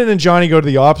 Brendan and Johnny go to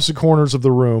the opposite corners of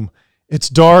the room. It's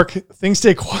dark. Things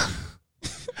stay quiet.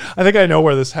 I think I know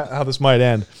how this might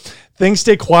end. Things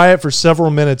stay quiet for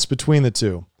several minutes between the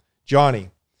two. Johnny.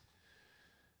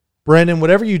 Brendan,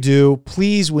 whatever you do,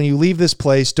 please, when you leave this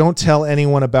place, don't tell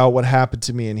anyone about what happened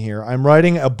to me in here. I'm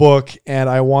writing a book, and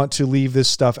I want to leave this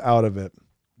stuff out of it.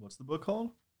 What's the book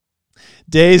called?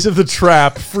 Days of the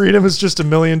Trap. Freedom is just $1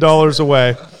 million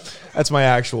away. That's my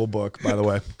actual book, by the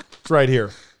way. It's right here.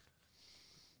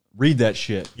 Read that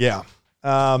shit. Yeah.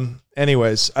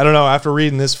 Anyways, I don't know. After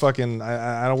reading this fucking,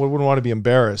 I wouldn't want to be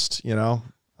embarrassed, you know,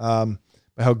 by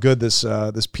how good this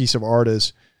piece of art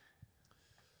is.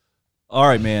 All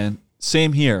right, man.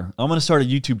 Same here. I'm going to start a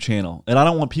YouTube channel, and I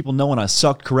don't want people knowing I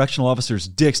sucked correctional officers'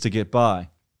 dicks to get by.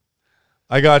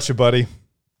 I got you, buddy.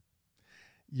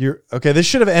 Okay, this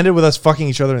should have ended with us fucking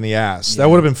each other in the ass. Yeah. That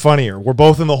would have been funnier. We're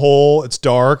both in the hole. It's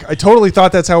dark. I totally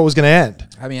thought that's how it was going to end.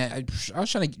 I mean, I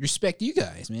was trying to respect you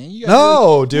guys, man. You guys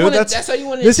no, dude. That's how you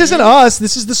want to. This isn't us.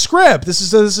 This is the script. This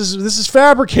is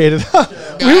fabricated.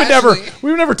 we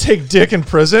would never take dick in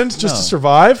prison just to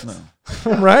survive.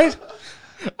 No. Right?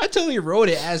 I totally wrote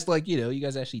it as like, you know, you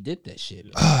guys actually did that shit.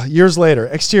 Years later,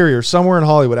 exterior, somewhere in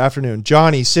Hollywood, afternoon.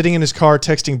 Johnny sitting in his car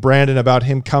texting Brandon about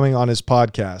him coming on his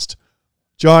podcast.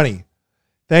 Johnny,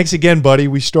 thanks again, buddy.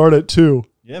 We start at 2.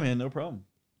 Yeah, man, no problem.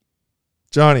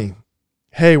 Johnny,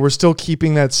 hey, we're still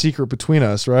keeping that secret between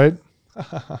us, right?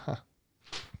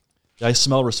 I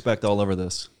smell respect all over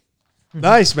this.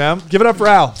 Nice, man. Give it up for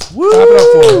Al. Woo! Clap it up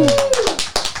for him.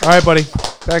 All right, buddy.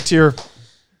 Back to your...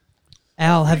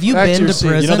 Al, have you been to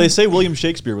prison? You know, they say William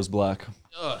Shakespeare was black.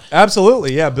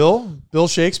 Absolutely, yeah. Bill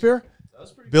Shakespeare,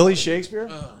 Billy Shakespeare.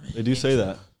 They do say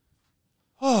that.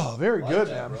 Oh, very good,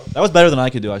 man. That was better than I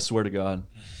could do. I swear to God.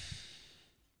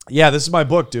 Yeah, this is my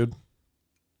book, dude.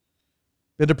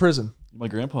 Been to prison. My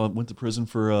grandpa went to prison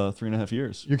for 3.5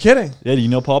 years. You're kidding? Yeah, do you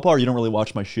know Pawpaw, or you don't really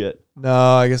watch my shit? No,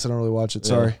 I guess I don't really watch it.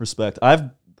 Sorry. Yeah, respect. I've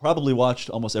probably watched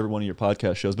almost every one of your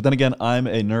podcast shows, but then again, I'm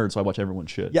a nerd, so I watch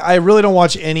everyone's shit. Yeah, I really don't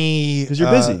watch any because you're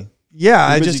busy. Yeah, You're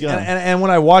a I busy just guy. and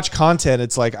when I watch content,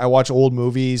 it's like I watch old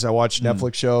movies, I watch Mm.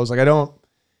 Netflix shows. Like I don't,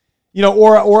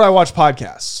 or I watch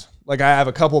podcasts. Like I have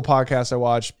a couple of podcasts I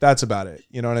watch. That's about it.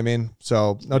 You know what I mean?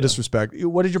 So no disrespect.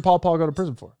 What did your Paul go to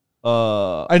prison for?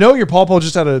 I know your Paul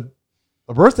just had a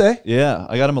birthday. Yeah,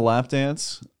 I got him a lap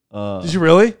dance. Did you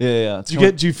really? Yeah. It's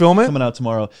Did you film it? Coming out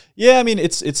tomorrow. Yeah, I mean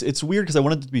it's weird because I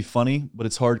wanted it to be funny, but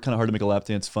it's kind of hard to make a lap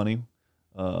dance funny.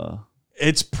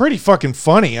 It's pretty fucking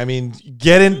funny. I mean,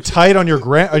 get in tight on your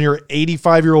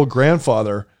 85-year-old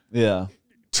grandfather. Yeah.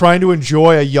 Trying to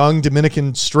enjoy a young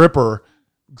Dominican stripper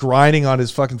grinding on his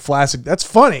fucking flask. That's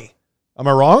funny. Am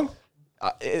I wrong?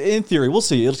 In theory, we'll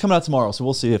see. It'll come out tomorrow, so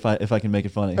we'll see if I can make it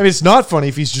funny. I mean, it's not funny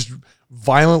if he's just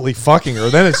violently fucking her.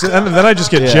 Then I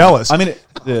just get jealous. I mean,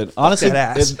 dude, honestly,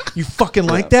 that ass. You fucking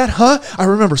like that, huh? I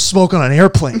remember smoking on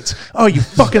airplanes. Oh, you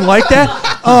fucking like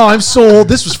that? Oh, I'm so old.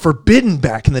 This was forbidden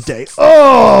back in the day.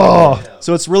 Oh,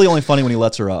 so it's really only funny when he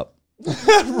lets her up.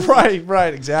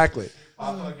 right, exactly.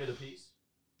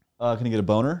 Can he get a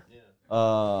boner?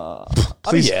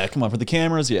 Please. Yeah, come on, for the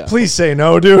cameras, yeah. Please say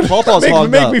no, dude. Pawpaw's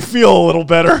hogged make up. me feel a little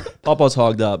better. Pawpaw's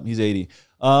hogged up. He's 80.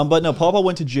 But no, Pawpaw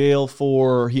went to jail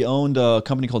he owned a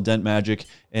company called Dent Magic,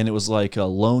 and it was like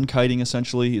loan kiting,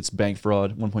 essentially. It's bank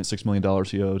fraud, $1.6 million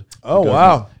he owed. Oh,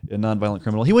 wow. A nonviolent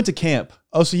criminal. He went to camp.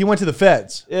 Oh, so you went to the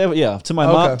feds? Yeah. To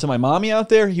my mommy out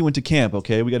there, he went to camp,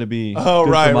 okay? We got to be good for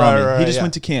right. mommy. He just yeah.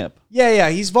 went to camp. Yeah.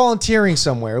 He's volunteering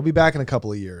somewhere. He'll be back in a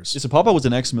couple of years. Yeah, so Pawpaw was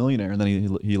an ex-millionaire, and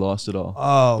then he lost it all.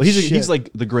 Oh, but he's shit.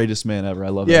 like the greatest man ever. I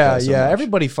love that Yeah, guy so much.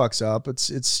 Everybody fucks up.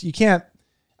 It's you can't.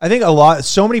 I think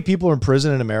so many people are in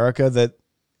prison in America that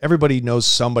everybody knows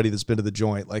somebody that's been to the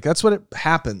joint. Like that's what it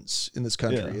happens in this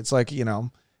country. Yeah. It's like, we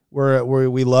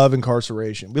love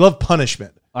incarceration. We love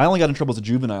punishment. I only got in trouble as a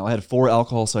juvenile. I had 4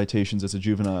 alcohol citations as a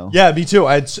juvenile. Yeah, me too.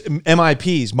 I had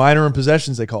MIPs, minor in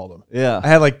possessions, they called them. Yeah. I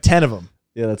had like 10 of them.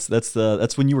 Yeah,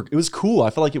 that's when it was cool.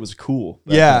 I felt like it was cool.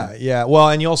 Yeah. Well,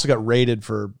 and you also got raided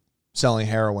for selling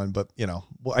heroin, but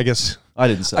I guess I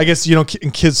didn't say. I guess you don't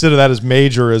consider that as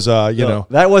major as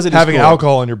that wasn't as having cool.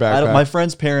 alcohol in your backpack. My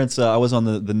friend's parents, I was on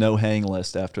the no hang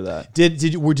list after that. Did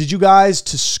you guys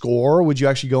to score? Would you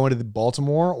actually go into the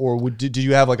Baltimore, or did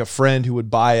you have like a friend who would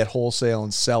buy it wholesale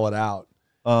and sell it out,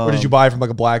 or did you buy it from like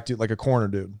a black dude, like a corner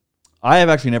dude? I have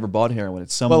actually never bought heroin.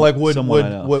 It's someone. But like someone I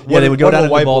know. they would go down to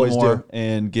white boys Baltimore do?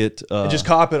 and get And just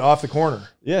cop it off the corner.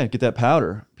 Yeah, get that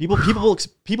powder.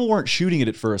 People weren't shooting it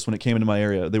at first when it came into my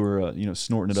area. They were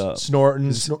snorting it up.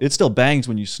 It still bangs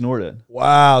when you snort it.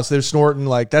 Wow, so they're snorting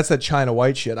like that's that China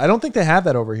white shit. I don't think they have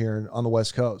that over here on the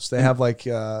West Coast. They have like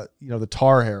the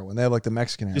tar heroin. They have like the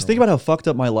Mexican heroin. Just think about how fucked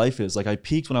up my life is. Like I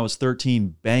peaked when I was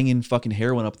 13, banging fucking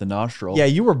heroin up the nostril. Yeah,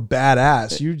 you were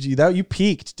badass. You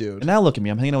peaked, dude. And now look at me.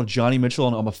 I'm hanging out with Johnny Mitchell,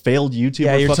 and I'm a failed YouTuber.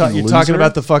 Yeah, you're talking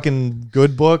about the fucking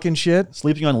good book and shit.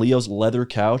 Sleeping on Leo's leather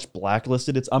couch,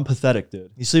 blacklisted. I'm pathetic, dude.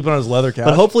 You sleeping on his leather couch.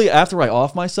 But hopefully, after I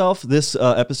off myself, this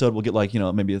episode will get like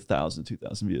maybe 1,000,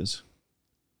 2,000 views.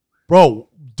 Bro,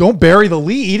 don't bury the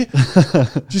lead.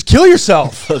 Just kill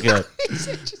yourself. Okay.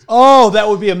 Oh, that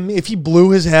would be if he blew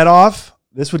his head off.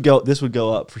 This would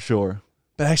go up for sure.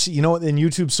 But actually, you know what? And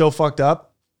YouTube's so fucked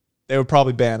up, they would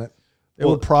probably ban it. They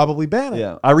would probably ban it.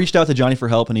 Yeah, I reached out to Johnny for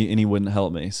help, and he wouldn't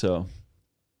help me. So,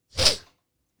 is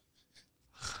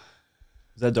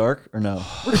that dark or no?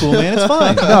 We're cool, man. It's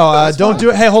fine. No, don't do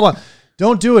it. Hey, hold on.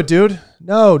 Don't do it, dude.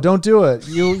 No, don't do it.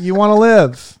 You want to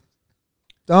live.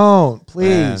 Don't,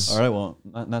 please. All right, well,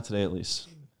 not today at least.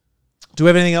 Do we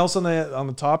have anything else on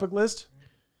the topic list?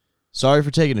 Sorry for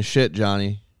taking a shit,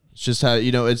 Johnny. It's just how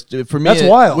it's for me. That's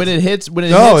wild. When it hits,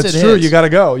 it's true. Hits. You gotta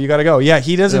go. Yeah,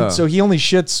 he doesn't. Yeah. So he only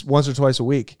shits once or twice a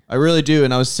week. I really do.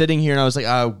 And I was sitting here and I was like,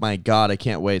 oh my God, I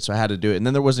can't wait. So I had to do it. And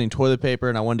then there wasn't any toilet paper,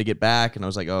 and I wanted to get back, and I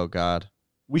was like, oh God.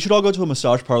 We should all go to a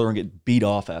massage parlor and get beat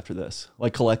off after this,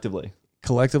 like collectively.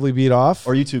 Collectively beat off?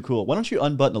 Or are you too cool? Why don't you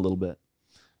unbutton a little bit?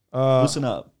 Loosen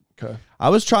up. Okay. I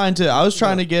was trying to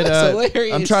get. That's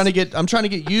hilarious. I'm trying to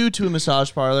get you to a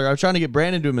massage parlor. I was trying to get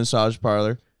Brandon to a massage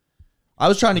paror. I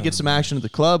was trying to get some action at the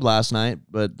club last night,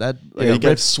 but that you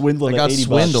got swindled. I got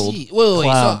swindled. Wait,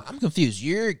 so I'm confused.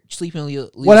 You're sleeping on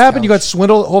Leo's what happened? couch. You got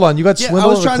swindled. Hold on, you got swindled. I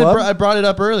was at the club? I brought it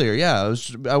up earlier. Yeah,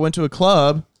 I went to a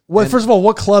club. First of all,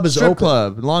 what club is strip open?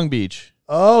 club in Long Beach.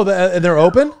 Oh, and they're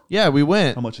open? Yeah, we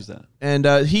went. How much is that? And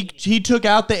he took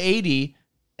out the 80,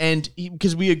 and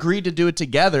because we agreed to do it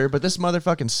together, but this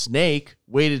motherfucking snake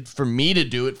waited for me to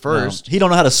do it first. He don't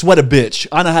know how to sweat a bitch.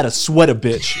 I know how to sweat a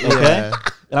bitch. Okay. Yeah.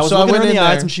 And I was So I looking her went in the in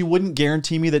eyes, there. and she wouldn't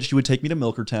guarantee me that she would take me to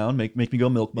Milkertown, make me go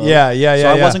milk mode. Yeah. So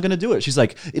I yeah. wasn't going to do it. She's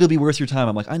like, it'll be worth your time.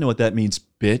 I'm like, I know what that means,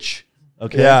 bitch.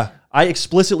 Okay. Yeah. I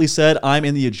explicitly said I'm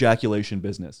in the ejaculation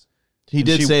business. He And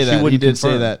did she- say she that. He wouldn't did say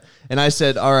confirm. that. And I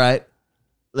said, all right,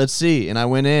 let's see. And I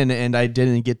went in, and I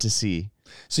didn't get to see.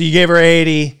 So you gave her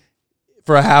 80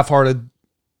 for a half-hearted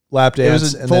lap It dance.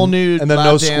 was a and full then, nude and then lap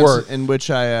no dance squirt. in which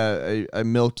I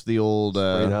milked the old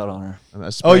Sprayed out on her.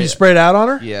 Oh, you sprayed out on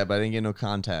her? Yeah, but I didn't get no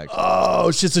contact.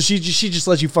 Oh shit! So she just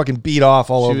let you fucking beat off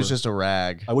all over. She was just a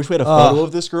rag. I wish we had a photo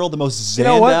of this girl, the most You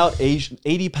know zanned what? out Asian,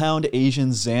 80-pound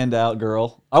Asian zanned out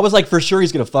girl. I was like, for sure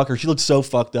he's gonna fuck her. She looked so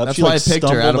fucked up. That's she why like I picked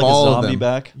her stumbled out of like all a of zombie them.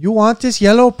 back. You want this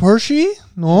yellow Pershie?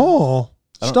 No.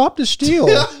 Stop the steal.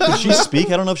 Could she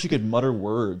speak? I don't know if she could mutter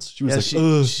words. She was Yeah,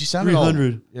 like, she sounded all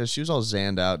 300. yeah. She was all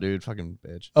zanned out, dude. Fucking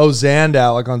bitch. Oh,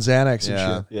 Zandow, like on Xanax and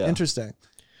Yeah. shit. Yeah. Interesting.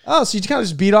 Oh, so you kind of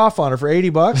just beat off on her for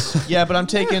 $80? Yeah, but I'm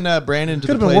taking Brandon to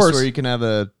Could've the been place worse. where you can have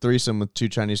a threesome with 2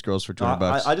 Chinese girls for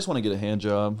 $200. I just want to get a hand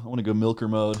job. I want to go milker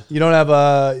mode. You don't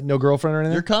have no girlfriend or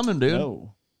anything? You're coming, dude.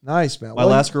 No. Nice, man. My Well,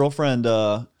 last girlfriend,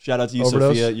 shout out to you,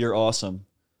 Overdose? Sophia. You're awesome.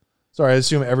 Sorry, I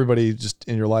assume everybody just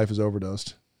in your life is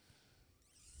overdosed.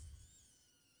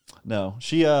 No,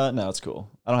 no, it's cool.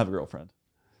 I don't have a girlfriend.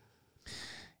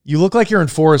 You look like you're in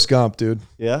Forrest Gump, dude.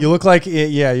 Yeah? You look like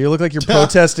you look like you're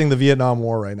protesting the Vietnam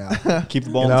War right now. Keep the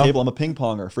ball You on the know? table. I'm a ping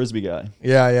ponger, frisbee guy.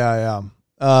 Yeah.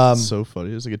 So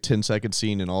funny. It was like a 10-second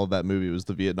scene in all of that movie. It was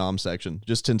the Vietnam section.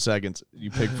 Just 10 seconds. You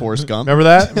pick Forrest Gump. Remember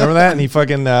that? And he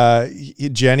fucking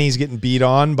Jenny's getting beat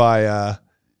on by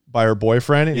her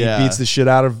boyfriend, and Yeah. he beats the shit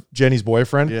out of Jenny's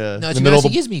boyfriend. Yeah. No, in to the be middle honest,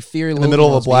 of he gives me fear in the middle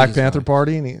of a Las Black Vegas Panther vibe.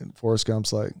 party, and Forrest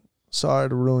Gump's like, "Sorry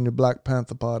to ruin your Black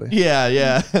Panther party."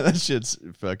 Yeah. That shit's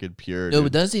fucking pure. No, dude.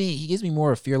 but doesn't he gives me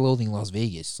more of fear loathing Las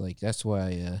Vegas. Like that's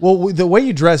why Well, the way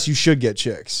you dress, you should get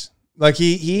chicks. Like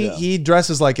he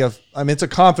dresses like it's a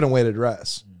confident way to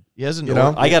dress. He hasn't. You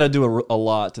know? I got to do a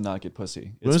lot to not get pussy.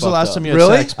 When It's was the fucked last up. time you had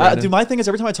Really? sex, Brandon? Dude, my thing is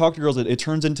every time I talk to girls, it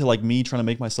turns into like me trying to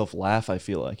make myself laugh. I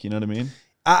feel like, you know what I mean?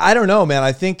 I don't know, man.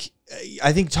 I think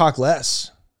talk less.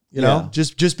 You know, Yeah.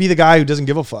 just be the guy who doesn't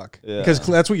give a fuck. Yeah. Because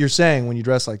that's what you're saying when you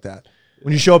dress like that.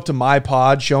 When you show up to my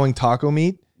pod showing taco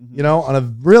meat, you know, on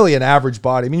an average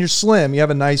body. I mean, you're slim. You have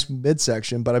a nice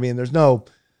midsection, but I mean, there's no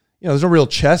real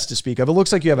chest to speak of. It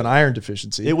looks like you have an iron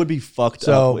deficiency. It would be fucked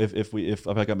So- up if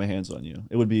I got my hands on you.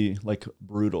 It would be like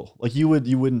brutal. Like you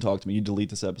wouldn't talk to me. You'd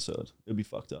delete this episode. It would be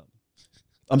fucked up.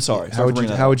 I'm sorry. How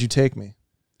would you take me?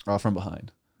 From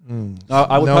behind? Mm.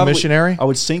 I would No probably, missionary? I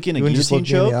would sink in a You wouldn't just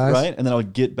guillotine look me in choke, the eyes? right? And then I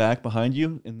would get back behind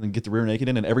you and then get the rear naked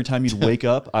in. And every time you'd wake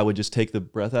up, I would just take the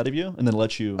breath out of you and then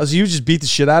let you. Oh, so you just beat the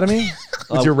shit out of me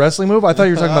with your wrestling move? I thought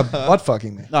you were talking about butt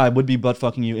fucking me. No, I would be butt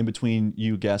fucking you in between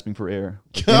you gasping for air,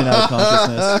 like in and out of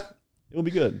consciousness. It would be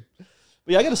good. But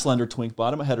yeah, I got a slender twink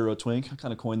bottom, a hetero twink. I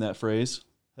kind of coined that phrase.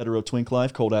 Hetero twink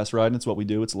life, cold ass riding. It's what we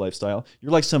do. It's a lifestyle.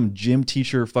 You're like some gym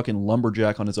teacher, fucking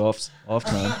lumberjack on his off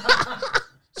time.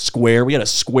 Square. We got a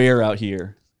square out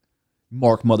here.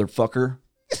 Mark, motherfucker.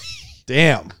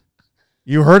 Damn.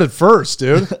 You heard it first,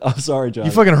 dude. I'm sorry, John.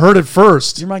 You fucking heard it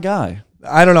first. You're my guy.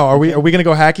 I don't know. Are we gonna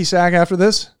go hacky sack after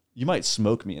this? You might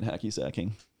smoke me in hacky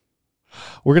sacking.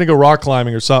 We're gonna go rock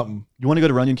climbing or something. You want to go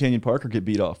to Runyon Canyon Park or get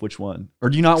beat off? Which one? Or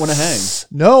do you not want to hang?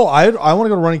 No, I want to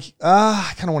go to running.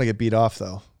 I kind of want to get beat off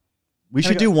though. We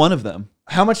should do one of them.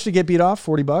 How much to get beat off?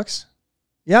 $40?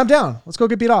 Yeah, I'm down. Let's go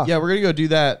get beat off. Yeah, we're gonna go do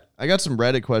that. I got some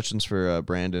Reddit questions for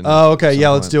Brandon. Oh, okay. at some Yeah,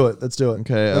 let's point. do it. Let's do it.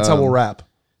 Okay, That's how we'll wrap.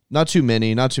 Not too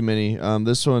many.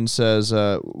 This one says,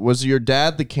 was your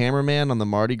dad the cameraman on the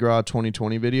Mardi Gras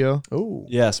 2020 video? Oh.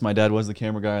 Yes, my dad was the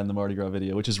camera guy in the Mardi Gras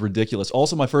video, which is ridiculous.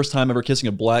 Also, my first time ever kissing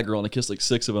a black girl, and I kissed like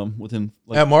 6 of them within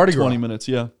like At Mardi 20 Gras? minutes.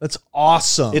 Yeah. That's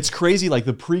awesome. It's crazy, like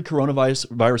the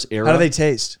pre-coronavirus era. How do they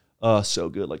taste? So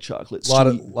good, like chocolate. A lot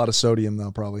sweet. of sodium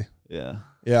though, probably. Yeah.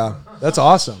 Yeah, that's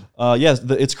awesome. Yes,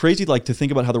 it's crazy like to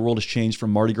think about how the world has changed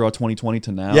from Mardi Gras 2020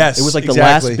 to now. Yes, it was like exactly.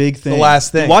 the last big thing. The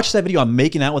last thing. Watch that video. I'm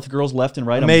making out with girls left and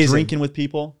right. Amazing. I'm drinking with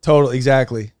people. Totally,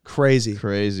 exactly. Crazy.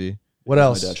 What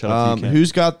else? My dad. Shout out to you, Ken.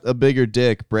 Who's got a bigger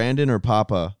dick, Brandon or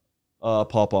Papa?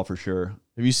 Pawpaw for sure.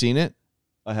 Have you seen it?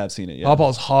 I have seen it. Yeah,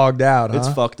 Pawpaw's hogged out. It's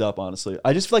huh? fucked up, honestly.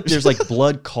 I just feel like there's like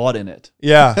blood caught in it.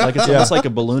 Yeah, like it's yeah. almost like a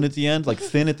balloon at the end, like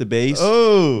thin at the base.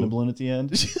 Oh, and a balloon at the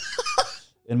end.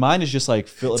 And mine is just like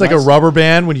It's like a rubber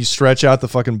band when you stretch out the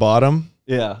fucking bottom.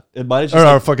 Yeah, and mine is Or just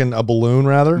like, fucking a balloon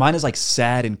rather. mine is like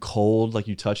sad and cold. Like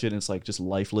you touch it, and it's like just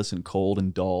lifeless and cold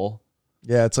and dull.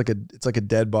 Yeah, it's like a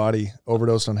dead body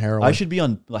overdosed on heroin. I should be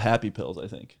on the happy pills. I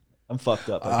think I'm fucked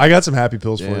up. I got some happy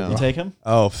pills for you. You bro. take them?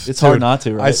 Oh, it's hard not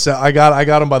to. Right? I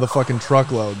got them by the fucking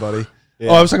truckload, buddy.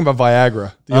 Yeah. Oh, I was talking about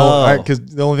Viagra. Because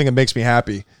the only thing that makes me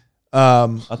happy. I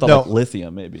thought like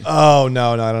lithium maybe. Oh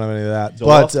no, I don't have any of that.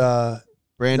 Zoloft? But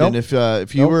Brandon, nope.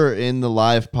 if you were in the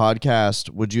live podcast,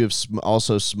 would you have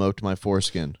also smoked my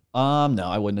foreskin? No,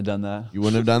 I wouldn't have done that. You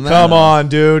wouldn't have done that? Come on,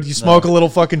 dude. You smoke a little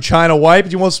fucking China white,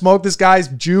 but you won't smoke this guy's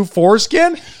Jew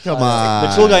foreskin? Come on.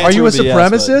 The cool guy Are you a answer would be yes,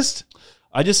 supremacist?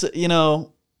 I just,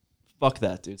 fuck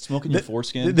that, dude. Smoking your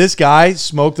foreskin. This guy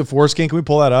smoked the foreskin. Can we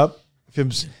pull that up?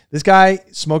 This guy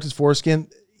smoked his foreskin.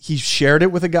 He shared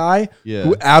it with a guy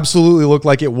who absolutely looked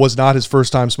like it was not his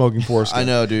first time smoking foreskin. I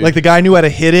know, dude. Like the guy knew how to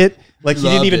hit it. Like he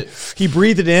didn't Loved even, it. he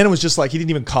breathed it in and was just like, he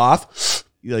didn't even cough.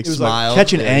 You like It was smiled.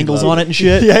 catching angles on it and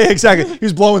shit. Yeah, exactly. He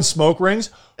was blowing smoke rings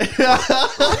of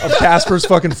Casper's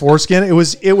fucking foreskin. It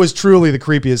was truly the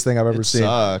creepiest thing I've ever seen.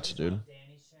 Sucks, dude.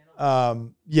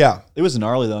 Yeah. It was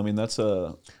gnarly though. I mean, that's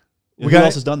who got-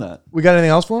 else has done that? We got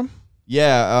anything else for him?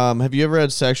 Yeah. Have you ever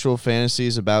had sexual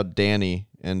fantasies about Danny?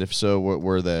 And if so, what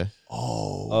were they?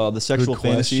 The sexual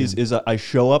fantasies is I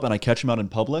show up and I catch him out in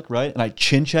public, right? And I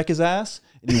chin check his ass,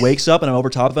 and he wakes up and I'm over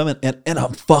top of him and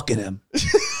I'm fucking him.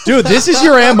 Dude, this is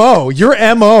your MO. Your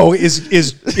MO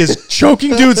is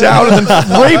choking dudes out and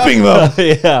then raping them.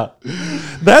 Yeah.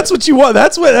 That's what you want.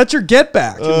 That's your get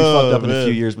back. It's gonna be fucked up in a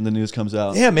few years when the news comes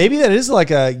out. Yeah, maybe that is like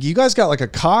you guys got like a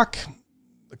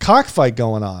cockfight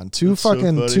going on. Two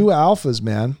alphas,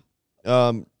 man.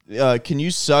 Can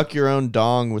you suck your own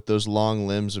dong with those long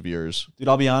limbs of yours? Dude,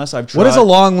 I'll be honest, I've tried. What does a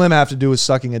long limb have to do with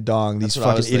sucking a dong? These That's what I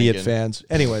fucking was idiot thinking. fans.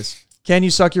 Anyways, can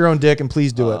you suck your own dick? And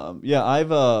please do it. Yeah,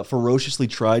 I've ferociously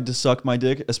tried to suck my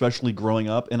dick, especially growing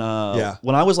up. And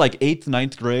when I was like 8th,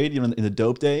 9th grade, in the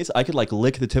dope days, I could like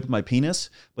lick the tip of my penis,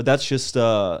 but that's just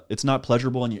it's not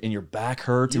pleasurable, and your back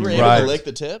hurts. You and were your able to back- lick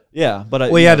the tip? Yeah,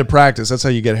 but Well, you had to practice. That's how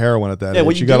you get heroin at that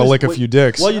age. You got to lick a few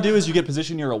dicks. What you do is you get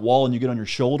positioned near a wall and you get on your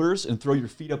shoulders and throw your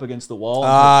feet up against the wall.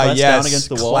 And press down against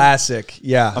the wall. Classic.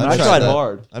 Yeah, I mean, I tried that.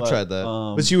 hard. I've tried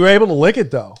that. but you were able to lick it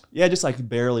though. Yeah, just like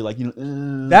barely, like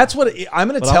That's what I'm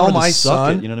going to But I tell wanted to my suck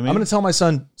son. it, you know what I mean? I'm going to tell my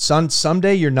son,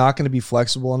 someday you're not going to be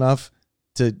flexible enough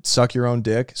to suck your own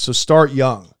dick. So start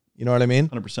young. You know what I mean?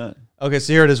 100%. Okay,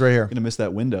 so here it is right here. Gonna miss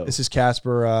that window. This is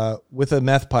Casper with a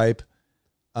meth pipe,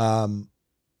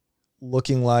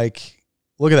 looking like,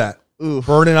 look at that,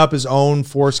 burning up his own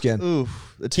foreskin.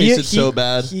 Oof, it tasted so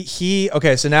bad.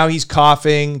 Okay, so now he's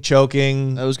coughing,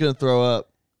 choking. I was gonna throw up.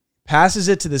 Passes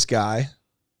it to this guy.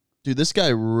 Dude, this guy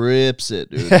rips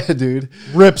it, dude. Yeah, dude.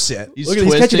 Rips it. Look at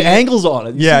he's catching angles on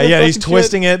it. You see Yeah, that yeah, he's fucking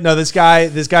twisting it. No, this guy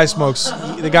smokes.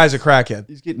 The guy's a crackhead.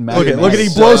 He's getting mad. Look at he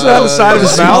blows it out the side of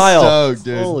his mouth. Stoked,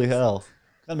 dude. Holy hell.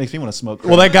 That makes me want to smoke.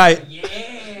 Well, that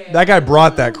guy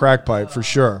brought that crack pipe for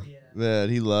sure. Man,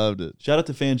 he loved it. Shout out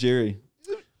to Fan Jerry.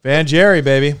 Van Jerry,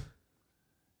 baby.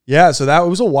 Yeah, so that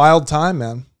was a wild time,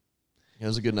 man. It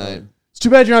was a good night. It's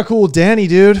too bad you're not cool with Danny,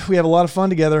 dude. We had a lot of fun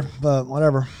together, but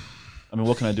whatever. I mean,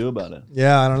 what can I do about it?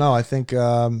 Yeah, I don't know. I think give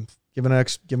him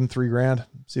 $3,000.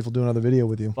 See if we'll do another video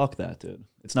with you. Fuck that, dude.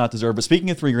 It's not deserved. But speaking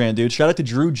of $3,000, dude, shout out to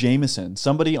Drew Jameson.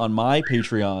 Somebody on my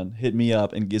Patreon hit me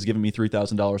up and is giving me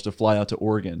 $3,000 to fly out to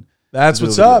Oregon. That's to do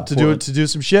what's a video. up to do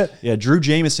some shit. Yeah, Drew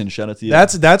Jameson. Shout out to you.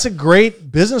 That's a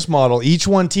great business model. Each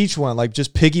one teach one. Like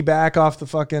just piggyback off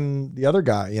the other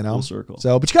guy. You know, Full circle.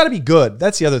 So, but you got to be good.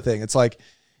 That's the other thing. It's like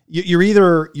you're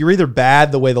either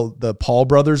bad the way the Paul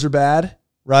brothers are bad,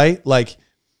 right? Like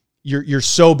you're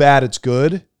so bad it's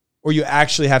good, or you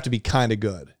actually have to be kind of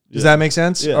good. Does that make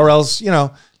sense? Yeah. Or else,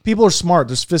 people are smart.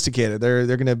 They're sophisticated.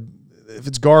 They're gonna, if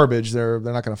it's garbage, they're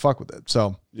not gonna fuck with it.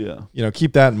 So Yeah.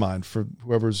 Keep that in mind for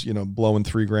whoever's blowing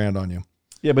 $3,000 on you.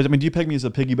 Yeah, but I mean, do you peg me as a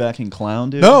piggybacking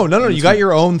clown, dude? No. You got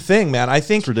your own thing, man. I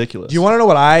think it's ridiculous. Do you want to know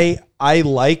what I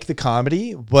like the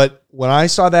comedy, but when I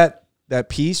saw that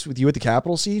piece with you at the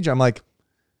Capitol Siege, I'm like,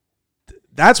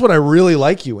 that's what I really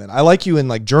like you in. I like you in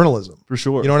like journalism. For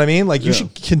sure. You know what I mean? Like you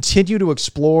should continue to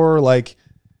explore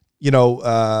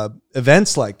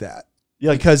events like that.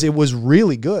 Yeah, because it was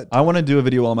really good. I want to do a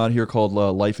video while I'm out here called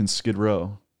Life in Skid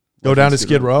Row. Go down to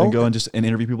Skid Row? And go and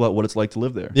interview people about what it's like to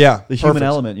live there. Yeah. The human perfect.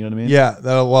 element, you know what I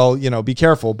mean? Yeah. Be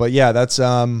careful. But yeah, that's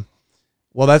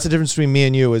that's the difference between me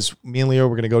and you is me and Leo,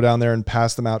 we're going to go down there and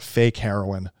pass them out fake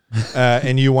heroin.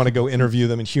 And you want to go interview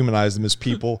them and humanize them as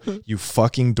people, you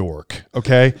fucking dork.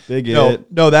 Okay. They get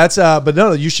it. No, that's, but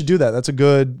no, you should do that. That's a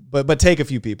good, but take a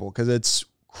few people because it's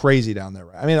crazy down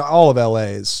there. I mean, all of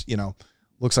LA is,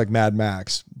 looks like Mad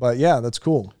Max, but yeah, that's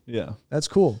cool. Yeah. That's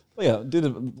cool. But yeah,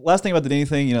 dude. Last thing about the Danny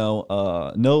thing,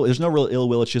 no, there's no real ill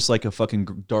will. It's just like a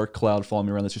fucking dark cloud following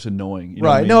me around. That's just annoying. You know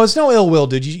what I Right. mean? No, it's no ill will,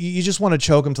 dude. You just want to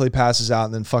choke him till he passes out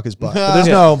and then fuck his butt. But there's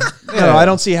no, I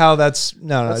don't see how that's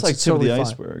That's it's like tip of totally the fine.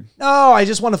 iceberg. No, I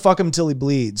just want to fuck him until he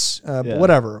bleeds. Yeah.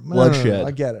 Whatever. No, Bloodshed.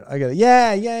 I get it.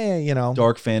 Yeah. You know.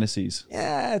 Dark fantasies.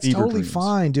 Yeah, it's Fever totally dreams.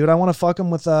 fine, dude. I want to fuck him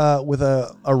with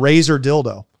a razor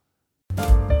dildo.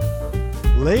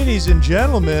 Ladies and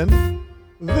gentlemen,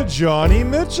 the Johnny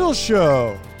Mitchell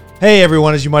Show. Hey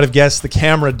everyone, as you might have guessed, the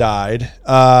camera died.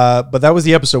 But that was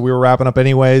the episode. We were wrapping up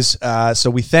anyways.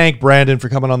 So we thank Brandon for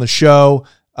coming on the show.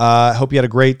 Hope you had a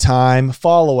great time.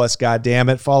 Follow us,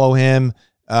 goddammit. Follow him.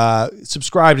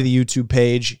 Subscribe to the YouTube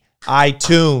page.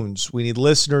 iTunes. We need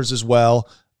listeners as well.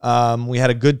 We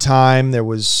had a good time. There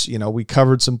was, we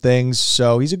covered some things.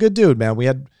 So he's a good dude, man. We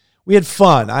had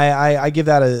fun. I give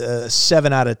that a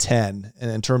 7 out of 10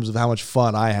 in terms of how much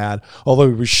fun I had. Although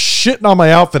he was shitting on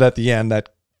my outfit at the end, that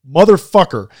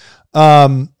motherfucker.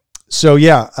 So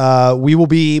yeah, we will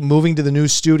be moving to the new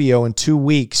studio in 2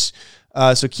 weeks.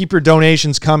 So keep your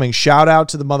donations coming. Shout out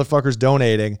to the motherfuckers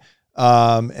donating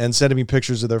and sending me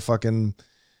pictures of their fucking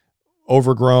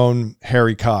overgrown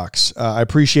hairy cocks. I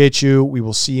appreciate you. We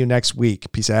will see you next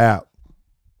week. Peace out.